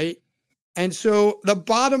 right? And so the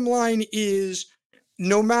bottom line is,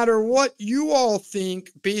 no matter what you all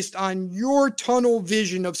think based on your tunnel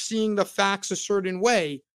vision of seeing the facts a certain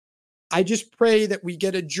way, I just pray that we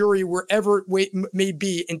get a jury wherever it may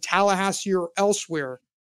be in Tallahassee or elsewhere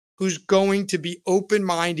who's going to be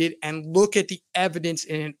open-minded and look at the evidence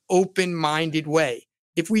in an open-minded way.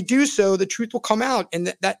 If we do so, the truth will come out,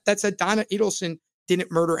 and that's that Donna Adelson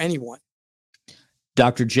didn't murder anyone.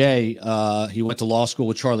 Dr. J, he went to law school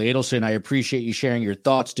with Charlie Adelson. I appreciate you sharing your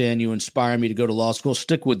thoughts, Dan. You inspire me to go to law school.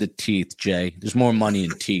 Stick with the teeth, Jay. There's more money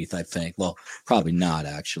in teeth, I think. Well, probably not,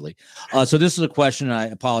 actually. So this is a question. I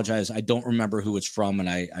apologize. I don't remember who it's from, and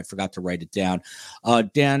I forgot to write it down.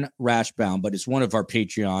 Dan Rashbaum, but it's one of our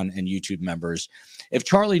Patreon and YouTube members. If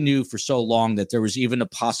Charlie knew for so long that there was even a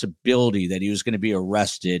possibility that he was going to be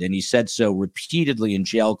arrested, and he said so repeatedly in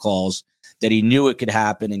jail calls, that he knew it could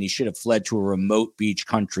happen and he should have fled to a remote beach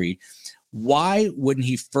country, why wouldn't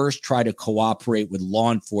he first try to cooperate with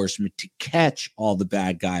law enforcement to catch all the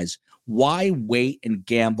bad guys? Why wait and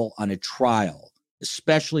gamble on a trial,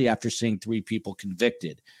 especially after seeing 3 people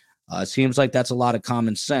convicted? Seems like that's a lot of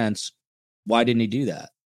common sense. Why didn't he do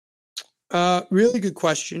that? Really good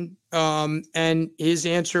question. And his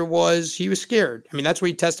answer was he was scared. I mean, that's what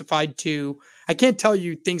he testified to. I can't tell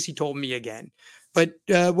you things he told me again. But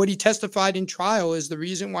what he testified in trial is the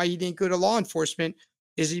reason why he didn't go to law enforcement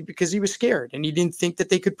because he was scared and he didn't think that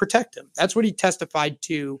they could protect him. That's what he testified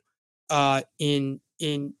to in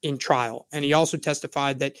trial. And he also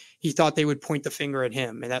testified that he thought they would point the finger at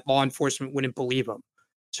him and that law enforcement wouldn't believe him.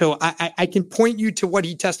 So I can point you to what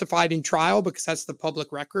he testified in trial because that's the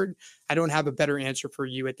public record. I don't have a better answer for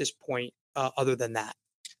you at this point other than that.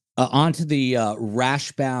 Onto the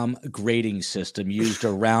Rashbaum grading system used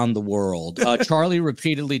around the world. Charlie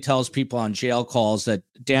repeatedly tells people on jail calls that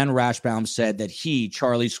Dan Rashbaum said that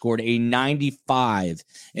Charlie, scored a 95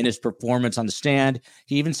 in his performance on the stand.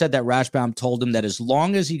 He even said that Rashbaum told him that as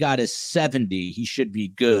long as he got a 70, he should be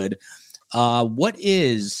good. What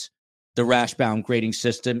is the Rashbaum grading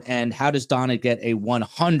system, and how does Donna get a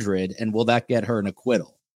 100, and will that get her an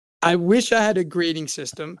acquittal? I wish I had a grading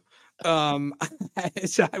system. So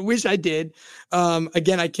I wish I did.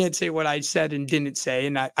 Again, I can't say what I said and didn't say,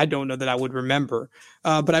 and I don't know that I would remember.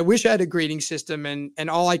 But I wish I had a grading system, and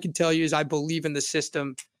all I can tell you is I believe in the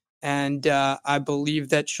system, and I believe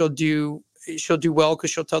that she'll do well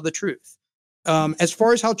because she'll tell the truth. As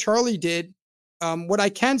far as how Charlie did, what I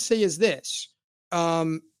can say is this: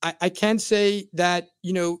 I can say that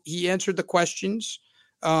he answered the questions,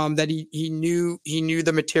 that he knew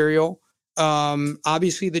the material.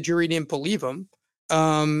 Obviously the jury didn't believe him.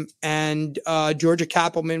 And Georgia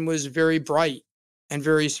Kappelman was very bright and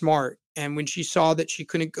very smart. And when she saw that she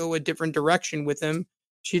couldn't go a different direction with him,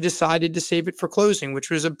 she decided to save it for closing, which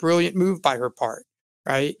was a brilliant move by her part.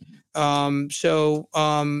 Right. Again,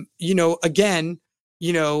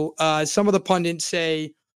 some of the pundits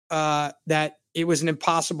say, that it was an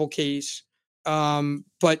impossible case.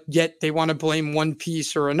 But yet they want to blame one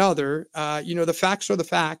piece or another. The facts are the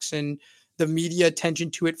facts, and the media attention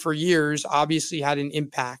to it for years obviously had an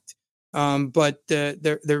impact. But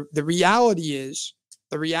the reality is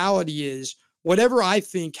whatever I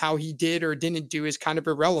think how he did or didn't do is kind of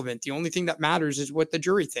irrelevant. The only thing that matters is what the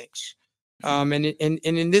jury thinks. And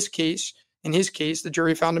in his case, the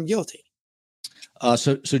jury found him guilty.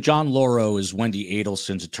 So John Lauro is Wendy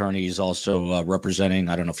Adelson's attorney. He's also representing,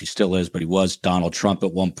 I don't know if he still is, but he was Donald Trump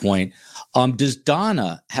at one point. Does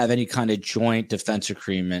Donna have any kind of joint defense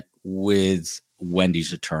agreement with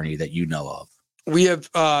Wendy's attorney that you know of? We have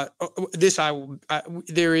there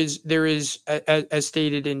is as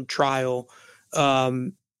stated in trial.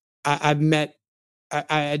 I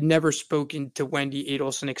had never spoken to Wendy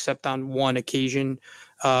Adelson except on one occasion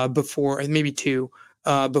before, maybe two.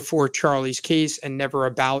 Before Charlie's case, and never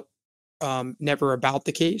about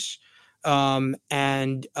the case.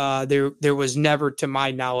 There was never, to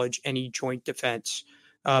my knowledge, any joint defense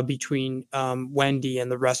between Wendy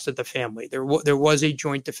and the rest of the family. There was a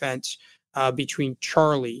joint defense between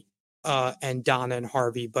Charlie and Donna and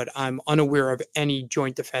Harvey, but I'm unaware of any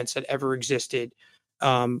joint defense that ever existed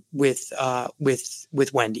with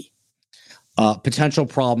Wendy. Potential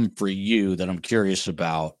problem for you that I'm curious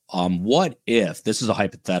about. What if, this is a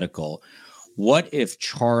hypothetical, what if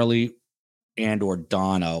Charlie and or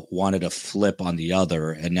Donna wanted to flip on the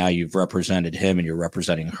other, and now you've represented him and you're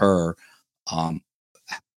representing her?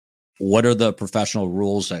 What are the professional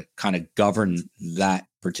rules that kind of govern that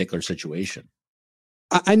particular situation?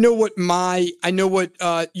 Look,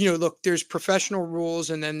 there's professional rules,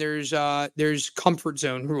 and then there's comfort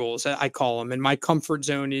zone rules, I call them. And my comfort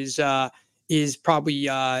zone is probably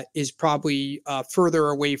further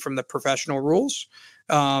away from the professional rules,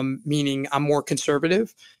 meaning I'm more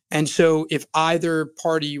conservative. And so if either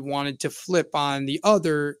party wanted to flip on the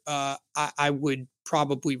other, I would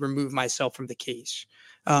probably remove myself from the case.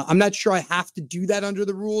 I'm not sure I have to do that under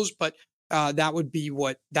the rules, but that would be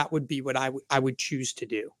what I would choose to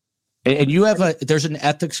do. And you have there's an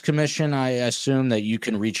ethics commission, I assume, that you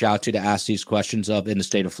can reach out to ask these questions of in the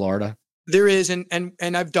state of Florida. There is, and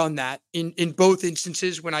I've done that in both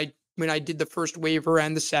instances when I did the first waiver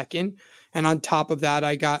and the second, and on top of that,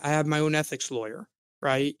 I have my own ethics lawyer,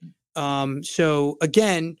 right? So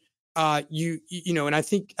again, you know, and I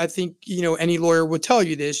think you know, any lawyer will tell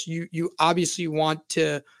you this. You obviously want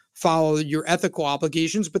to follow your ethical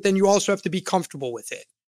obligations, but then you also have to be comfortable with it,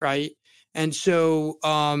 right? And so,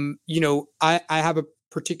 you know, I have a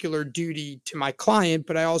particular duty to my client,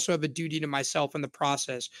 but I also have a duty to myself in the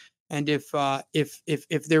process. And if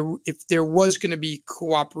there was going to be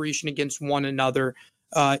cooperation against one another,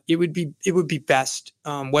 it would be best,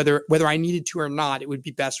 whether I needed to or not, it would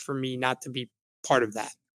be best for me not to be part of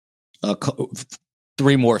that.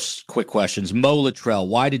 Three more quick questions. Mo Luttrell,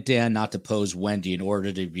 why did Dan not depose Wendy in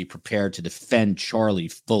order to be prepared to defend Charlie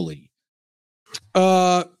fully?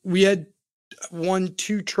 We had won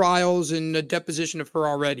 2 trials and a deposition of her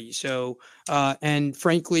already. So, and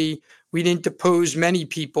frankly, we didn't depose many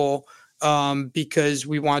people because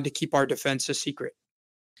we wanted to keep our defense a secret.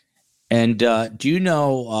 And do you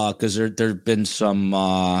know, because there have been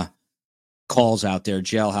some calls out there,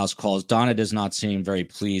 jailhouse calls, Donna does not seem very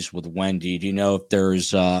pleased with Wendy. Do you know if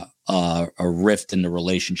there's a rift in the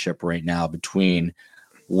relationship right now between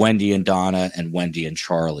Wendy and Donna and Wendy and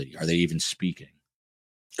Charlie? Are they even speaking?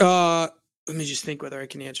 Let me just think whether I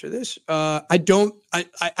can answer this. I don't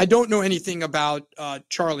know anything about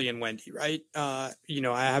Charlie and Wendy, right? You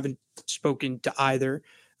know, I haven't spoken to either.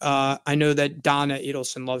 I know that Donna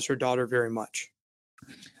Adelson loves her daughter very much.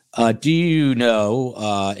 Do you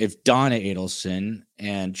know if Donna Adelson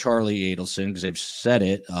and Charlie Adelson, because they've said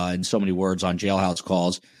it in so many words on jailhouse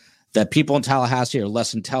calls, that people in Tallahassee are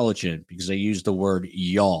less intelligent because they use the word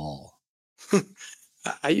y'all?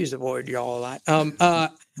 I use the word y'all a lot.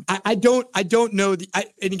 I don't know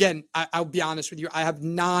and again, I'll be honest with you. I have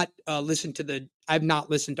not listened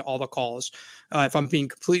to all the calls. If I'm being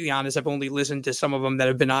completely honest, I've only listened to some of them that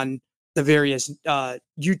have been on the various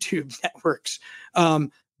YouTube networks.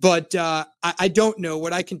 But I don't know.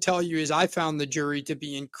 What I can tell you is I found the jury to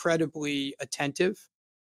be incredibly attentive,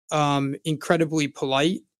 incredibly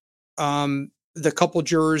polite. The couple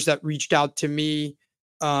jurors that reached out to me,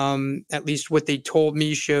 at least what they told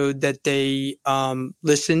me, showed that they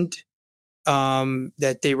listened,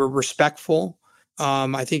 that they were respectful.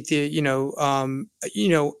 I think I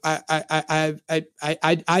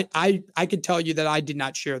could tell you that I did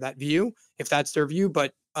not share that view, if that's their view,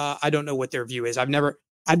 but I don't know what their view is. I've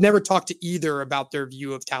never talked to either about their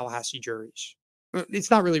view of Tallahassee juries. It's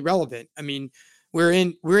not really relevant. I mean, we're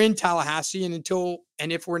in Tallahassee, and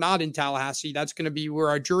if we're not in Tallahassee, that's going to be where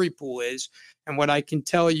our jury pool is. And what I can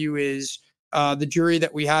tell you is the jury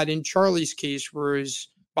that we had in Charlie's case was,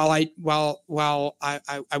 while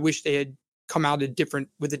I wish they had come out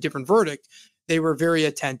with a different verdict, they were very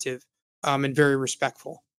attentive and very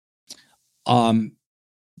respectful. Ben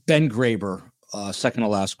Graber, second to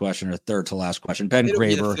last question or third to last question. Ben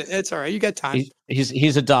Graber. It's all right. You got time.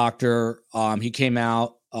 He's a doctor. He came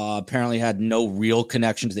out, apparently had no real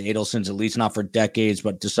connection to the Adelsons, at least not for decades,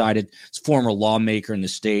 but decided, as a former lawmaker in the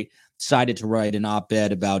state, decided to write an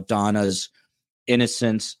op-ed about Donna's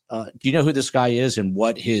innocence. Do you know who this guy is and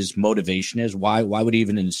what his motivation is? Why would he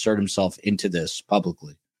even insert himself into this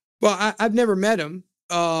publicly? Well, I've never met him,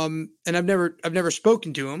 and I've never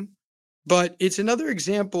spoken to him. But it's another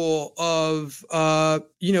example of,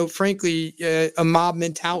 frankly, a mob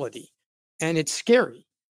mentality, and it's scary.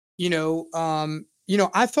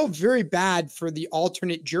 I felt very bad for the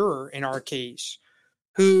alternate juror in our case,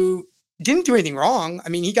 who didn't do anything wrong. I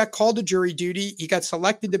mean, he got called to jury duty. He got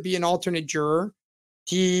selected to be an alternate juror.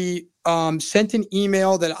 He sent an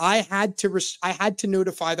email that I had to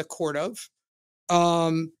notify the court of,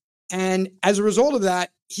 and as a result of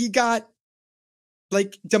that, he got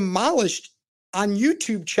demolished on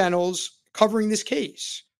YouTube channels covering this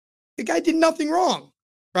case. The guy did nothing wrong,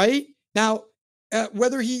 right? Now,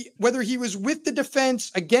 whether he was with the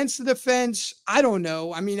defense, against the defense, I don't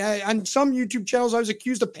know. I mean, on some YouTube channels, I was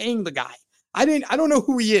accused of paying the guy. I don't know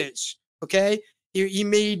who he is. Okay. He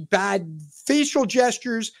made bad facial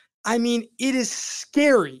gestures. I mean, it is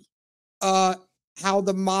scary, how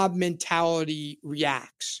the mob mentality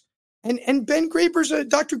reacts. And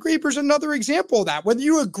Dr. Graber's another example of that, whether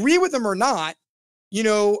you agree with him or not,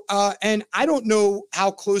 and I don't know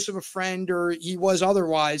how close of a friend or he was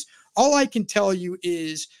otherwise. All I can tell you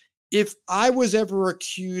is if I was ever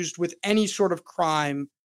accused with any sort of crime,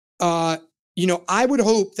 I would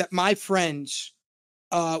hope that my friends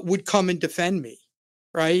would come and defend me,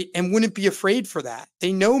 right? And wouldn't be afraid for that.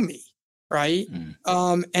 They know me, right?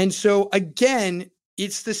 And so again,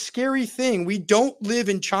 It's the scary thing. We don't live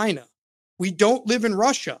in China. We don't live in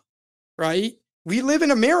Russia, right? We live in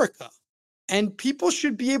America. And people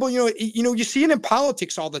should be able, you see it in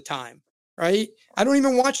politics all the time, right? I don't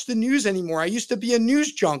even watch the news anymore. I used to be a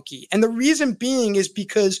news junkie. And the reason being is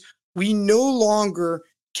because we no longer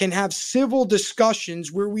can have civil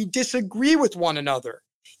discussions where we disagree with one another.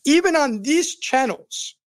 Even on these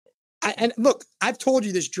channels. And look, I've told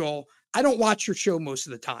you this, Joel. I don't watch your show most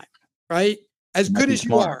of the time, right? As good as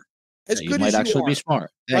you are. As good as you are. You might actually be smart.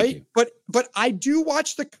 Thank you. But I do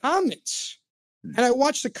watch the comments. And I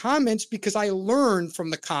watch the comments because I learn from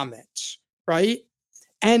the comments, right?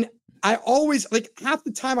 And I always, like, half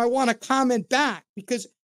the time I want to comment back because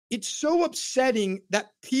it's so upsetting that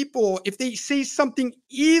people, if they say something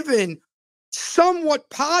even somewhat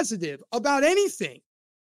positive about anything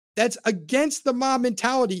that's against the mob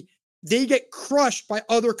mentality, they get crushed by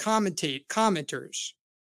other commenters.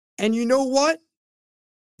 And you know what?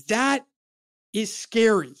 That is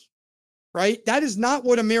scary, right? That is not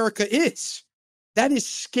what America is. That is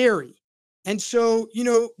scary. And so,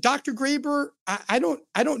 Dr. Graber, I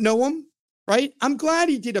don't know him, right? I'm glad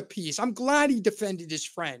he did a piece. I'm glad he defended his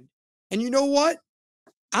friend. And you know what?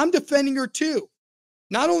 I'm defending her too.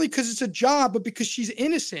 Not only because it's a job, but because she's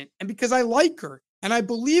innocent and because I like her and I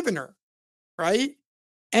believe in her, right?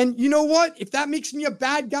 And you know what? If that makes me a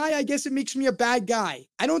bad guy, I guess it makes me a bad guy.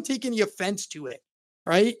 I don't take any offense to it,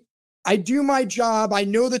 right? I do my job. I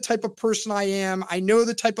know the type of person I am. I know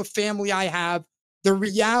the type of family I have. The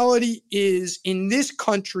reality is, in this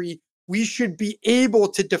country, we should be able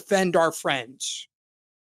to defend our friends.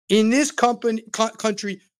 In this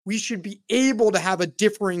country, we should be able to have a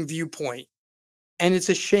differing viewpoint. And it's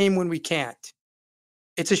a shame when we can't.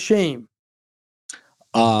 It's a shame.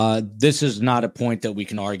 This is not a point that we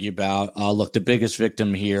can argue about. Look, the biggest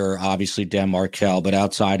victim here, obviously, Dan Markel, but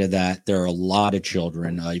outside of that, there are a lot of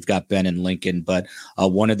children. You've got Ben and Lincoln, but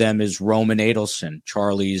one of them is Roman Adelson,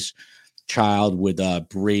 Charlie's child with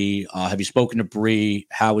Bree. Have you spoken to Bree?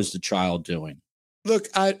 How is the child doing? Look,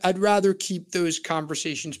 I'd rather keep those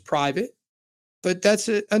conversations private, but that's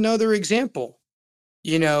another example.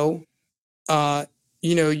 You're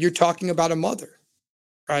talking about a mother,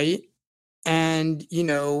 right? And,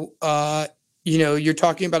 you're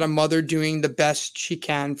talking about a mother doing the best she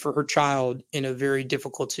can for her child in a very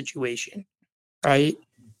difficult situation, right?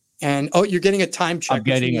 And, you're getting a time check. I'm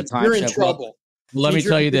getting a time check. You're in trouble. Well, let me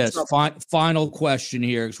tell you this. Final question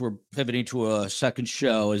here, because we're pivoting to a second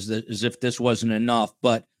show, as if this wasn't enough.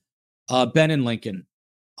 But Ben and Lincoln,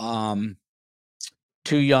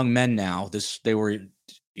 two young men now. They were,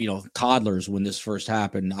 toddlers when this first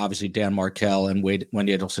happened. Obviously, Dan Markel and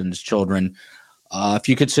Wendy Adelson's children. If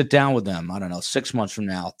you could sit down with them, I don't know, 6 months from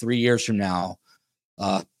now, 3 years from now,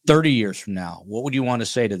 30 years from now, what would you want to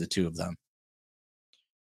say to the two of them?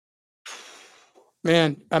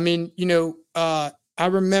 Man, I mean, I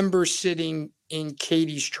remember sitting in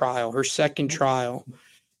Katie's trial, her second trial,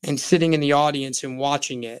 and sitting in the audience and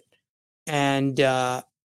watching it. And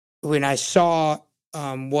when I saw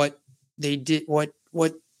what they did, what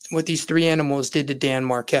these three animals did to Dan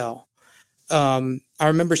Markel, I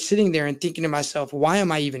remember sitting there and thinking to myself, why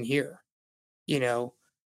am I even here? He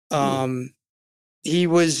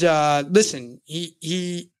was,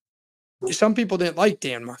 some people didn't like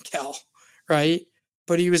Dan Markel, right?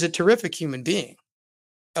 But he was a terrific human being.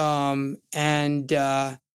 The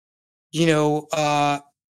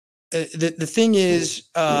thing is,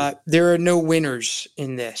 there are no winners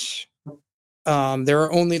in this. There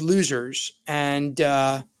are only losers. And,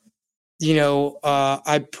 I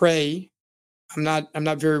pray. I'm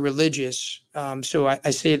not very religious. So I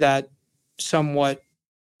say that somewhat,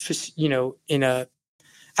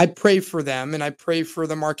 I pray for them and I pray for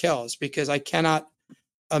the Markels because I cannot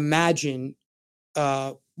imagine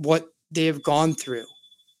what they have gone through.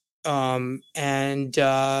 Look,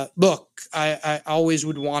 I always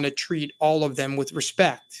would want to treat all of them with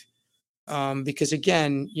respect. Because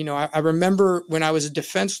again, I remember when I was a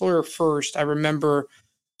defense lawyer first, I remember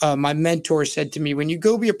my mentor said to me, when you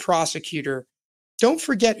go be a prosecutor, don't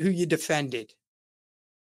forget who you defended.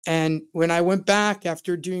 And when I went back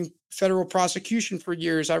after doing federal prosecution for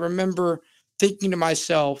years, I remember thinking to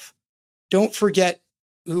myself, don't forget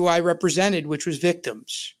who I represented, which was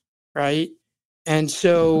victims, right? And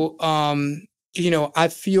so, I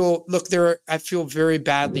feel very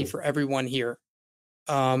badly for everyone here.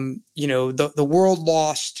 The world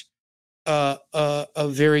lost a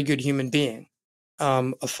very good human being,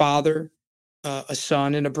 a father, a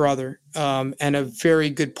son, and a brother, and a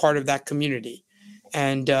very good part of that community.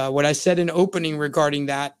 And what I said in opening regarding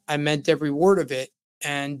that, I meant every word of it.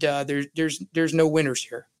 And there's no winners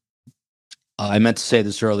here. I meant to say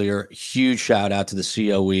this earlier. Huge shout out to the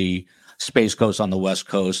COE, Space Coast on the West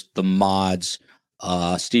Coast, the mods,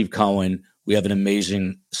 Steve Cohen. We have an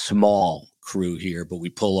amazing small crew here, but we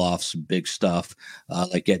pull off some big stuff,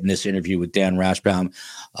 like getting this interview with Dan Rashbaum.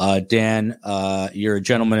 Dan, you're a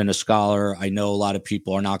gentleman and a scholar. I know a lot of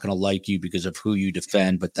people are not going to like you because of who you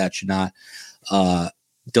defend, but that should not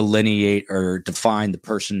delineate or define the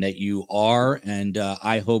person that you are. And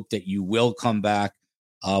I hope that you will come back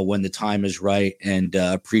when the time is right, and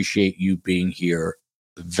appreciate you being here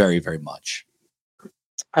very, very much.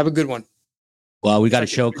 Have a good one. Well, we got a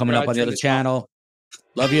show coming up on the other channel.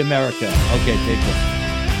 Love you, America. Okay, take care.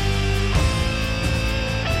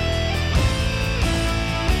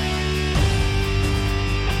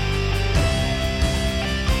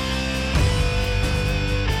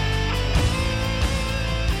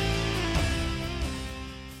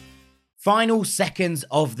 Final seconds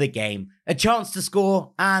of the game. A chance to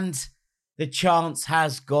score, and the chance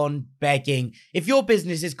has gone begging. If your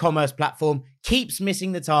business's commerce platform keeps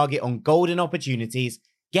missing the target on golden opportunities,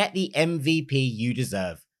 get the MVP you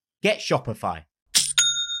deserve. Get Shopify.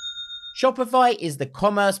 Shopify is the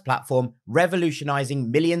commerce platform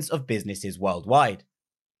revolutionizing millions of businesses worldwide.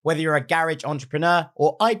 Whether you're a garage entrepreneur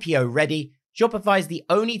or IPO ready, Shopify is the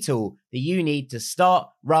only tool that you need to start,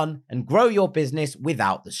 run, and grow your business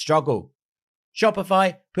without the struggle.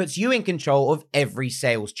 Shopify puts you in control of every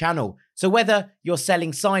sales channel. So whether you're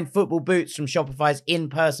selling signed football boots from Shopify's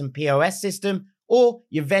in-person POS system, or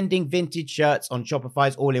you're vending vintage shirts on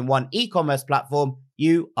Shopify's all-in-one e-commerce platform,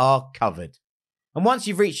 you are covered. And once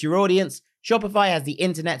you've reached your audience, Shopify has the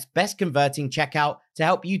internet's best converting checkout to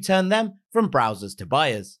help you turn them from browsers to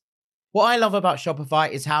buyers. What I love about Shopify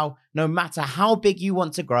is how, no matter how big you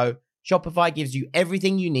want to grow, Shopify gives you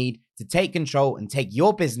everything you need to take control and take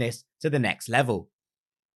your business to the next level.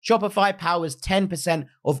 Shopify powers 10%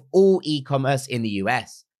 of all e-commerce in the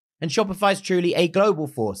US. And Shopify is truly a global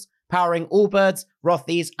force, powering Allbirds,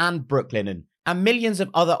 Rothy's, and Brooklinen, and millions of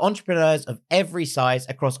other entrepreneurs of every size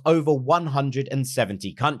across over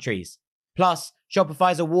 170 countries. Plus,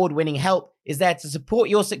 Shopify's award-winning help is there to support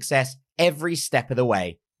your success every step of the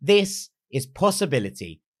way. This is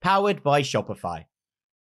Possibility, powered by Shopify.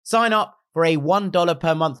 Sign up for a $1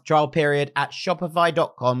 per month trial period at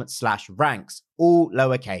shopify.com/ranks, all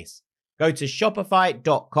lowercase. Go to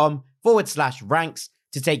shopify.com/ranks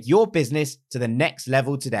to take your business to the next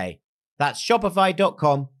level today. That's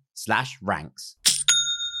shopify.com/ranks.